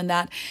bathroom in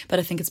that, but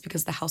I think it's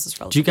because the house is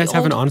relatively old. Do you guys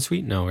have an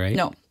ensuite? No, right?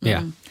 No.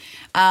 Yeah.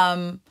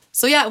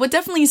 So yeah, I would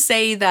definitely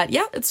say that,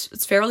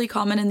 it's fairly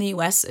common in the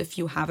US if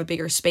you have a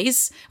bigger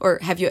space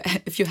or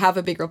if you have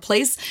a bigger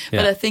place.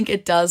 But I think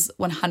it does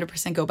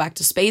 100% go back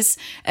to space.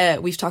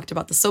 We've talked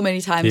about this so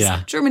many times.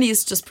 Yeah. Germany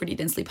is just pretty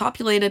densely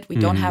populated. We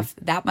don't have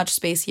that much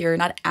space here,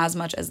 not as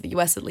much as the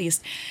US at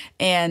least.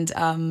 And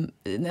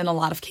in a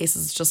lot of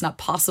cases, it's just not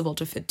possible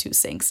to fit 2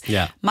 sinks.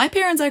 Yeah. My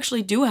parents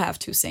actually do have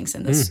 2 sinks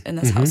in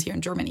this house here in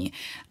Germany.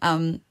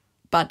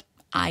 But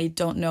I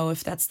don't know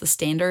if that's the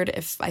standard.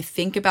 If I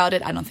think about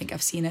it, I don't think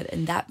I've seen it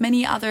in that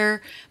many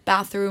other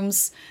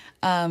bathrooms.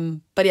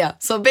 But yeah,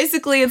 so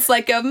basically it's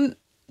like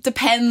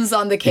depends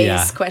on the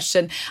case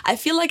question. I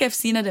feel like I've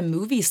seen it in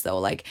movies though,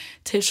 like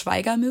Til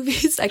Schweiger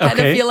movies. I kind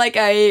of feel like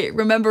I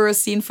remember a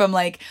scene from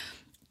like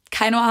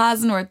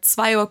Keinohasen or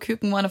Zwei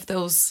Ohrküken, one of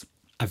those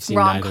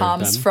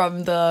rom-coms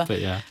from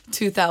the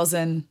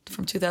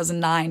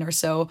 2009 or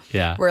so,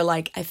 where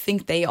like I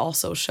think they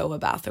also show a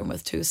bathroom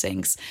with 2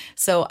 sinks.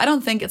 So I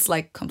don't think it's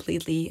like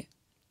completely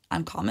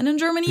uncommon in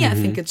Germany. I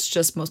think it's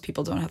just most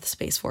people don't have the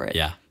space for it.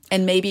 Yeah.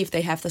 And maybe if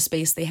they have the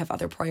space, they have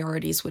other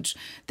priorities, which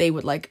they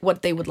would like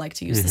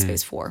to use the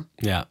space for.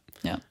 Yeah.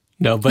 Yeah.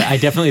 No, but I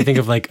definitely think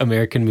of like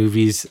American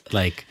movies,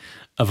 like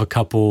of a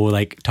couple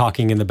like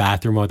talking in the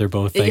bathroom while they're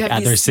both like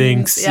at their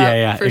sinks.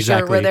 Yeah, for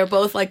exactly. sure. Where they're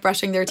both like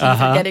brushing their teeth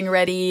or getting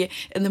ready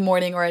in the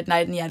morning or at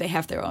night, and they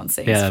have their own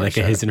sinks. Yeah, like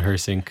a his and her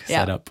sink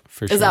setup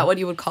for sure. Is that what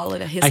you would call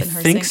it? A his and her sink?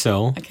 I think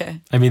so. Okay.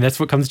 I mean, that's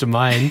what comes to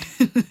mind.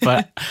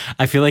 But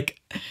I feel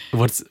like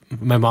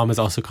my mom has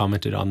also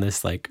commented on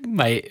this. Like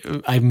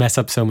I mess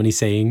up so many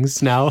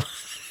sayings now.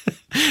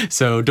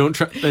 So don't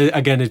try.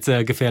 Again, it's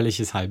a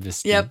gefährliches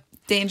Halbwissen. Yep.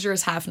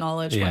 Dangerous half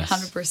knowledge,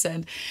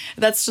 100%.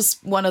 That's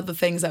just one of the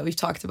things that we've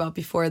talked about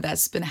before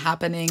that's been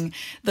happening.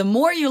 The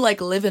more you like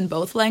live in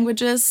both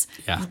languages,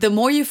 the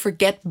more you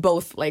forget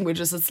both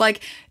languages. It's like,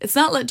 it's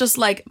not like just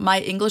like my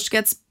English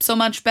gets so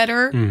much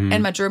better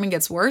and my German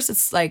gets worse.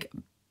 It's like,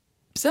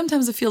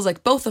 sometimes it feels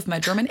like both of my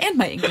German and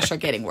my English are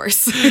getting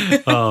worse.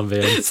 Oh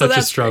man, such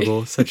a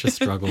struggle. Such a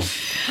struggle.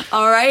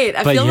 All right.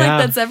 I feel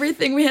like that's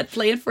everything we had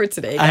planned for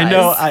today, guys. I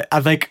know.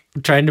 I'm like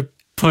trying to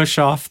push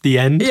off the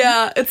end.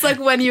 Yeah, it's like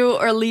when you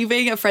are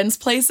leaving a friend's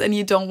place and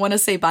you don't want to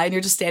say bye and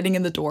you're just standing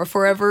in the door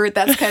forever.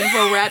 That's kind of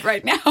where we're at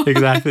right now.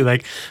 Exactly.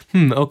 Like,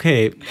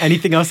 okay.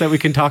 Anything else that we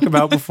can talk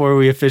about before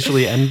we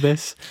officially end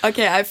this?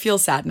 Okay, I feel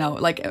sad now.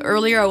 Like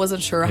earlier, I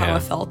wasn't sure how I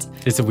felt.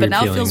 It's a weird But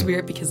now feeling. it feels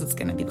weird because it's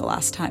going to be the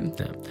last time.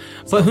 Yeah.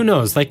 But who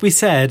knows? Like we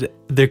said,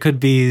 there could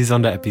be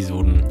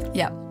Sonderepisoden.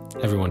 Yeah.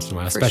 Every once in a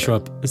while,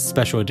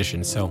 special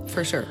editions. So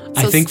for sure.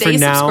 I think stay for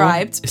now,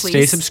 subscribed, please.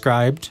 Stay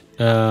subscribed.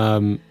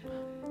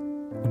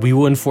 We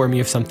will inform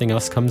you if something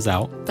else comes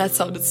out. That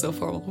sounded so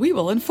formal. We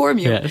will inform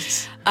you.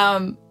 Yes.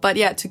 But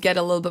yeah, to get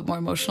a little bit more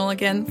emotional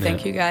again,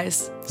 thank you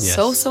guys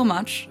so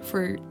much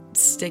for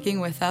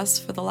sticking with us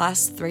for the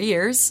last 3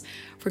 years,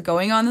 for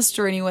going on this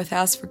journey with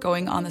us, for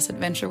going on this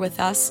adventure with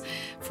us,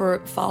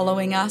 for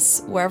following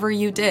us wherever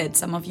you did.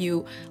 Some of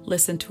you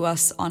listened to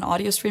us on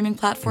audio streaming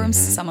platforms.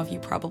 Some of you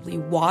probably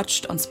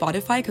watched on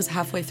Spotify because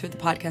halfway through the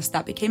podcast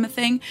that became a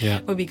thing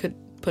where we could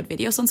put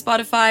videos on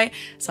Spotify.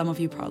 Some of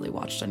you probably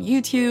watched on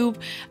YouTube.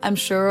 I'm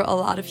sure a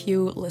lot of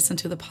you listen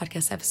to the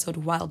podcast episode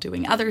while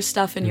doing other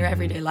stuff in your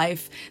everyday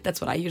life.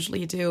 That's what I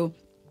usually do.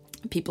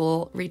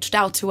 People reached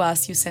out to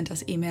us. You sent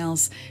us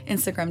emails,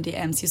 Instagram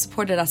DMs. You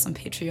supported us on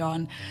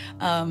Patreon.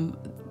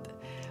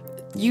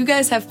 You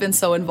guys have been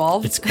so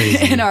involved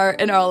in our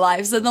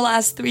lives in the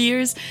last 3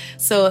 years.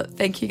 So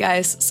thank you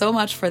guys so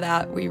much for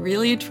that. We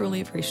really, truly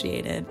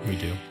appreciate it. We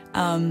do.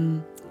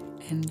 And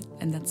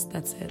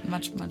that's it.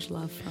 Much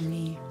love from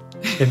me.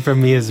 And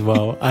from me as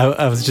well.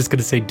 I was just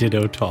gonna say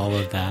ditto to all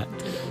of that.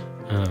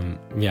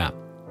 Yeah.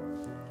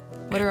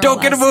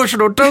 Don't get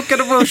emotional.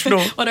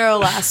 What are our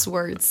last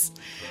words?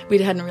 We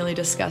hadn't really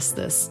discussed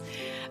this.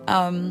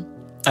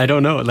 I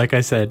don't know. Like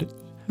I said,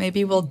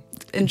 maybe we'll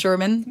in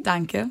German.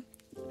 Danke.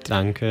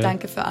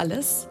 Danke für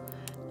alles.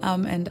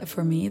 And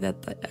for me, that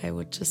I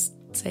would just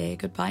say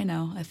goodbye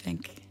now, I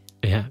think.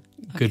 Yeah.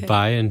 Okay.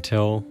 Goodbye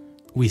until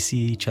we see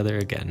each other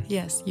again.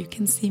 Yes, you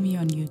can see me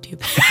on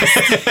YouTube.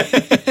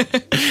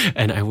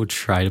 And I will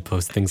try to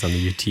post things on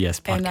the UTS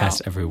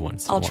podcast every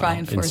once in a while. I'll try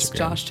and force Instagram.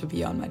 Josh to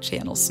be on my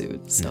channel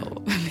soon.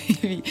 So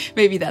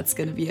maybe that's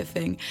going to be a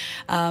thing.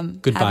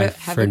 Goodbye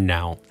for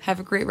now. Have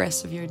a great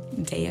rest of your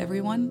day,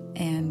 everyone.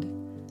 And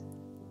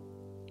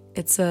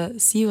it's a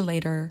see you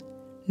later,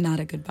 not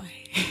a goodbye.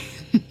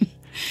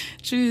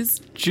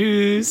 Tschüss.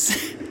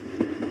 Tschüss.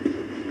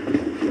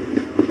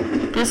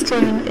 This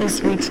train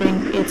is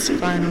reaching its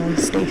final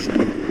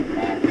station.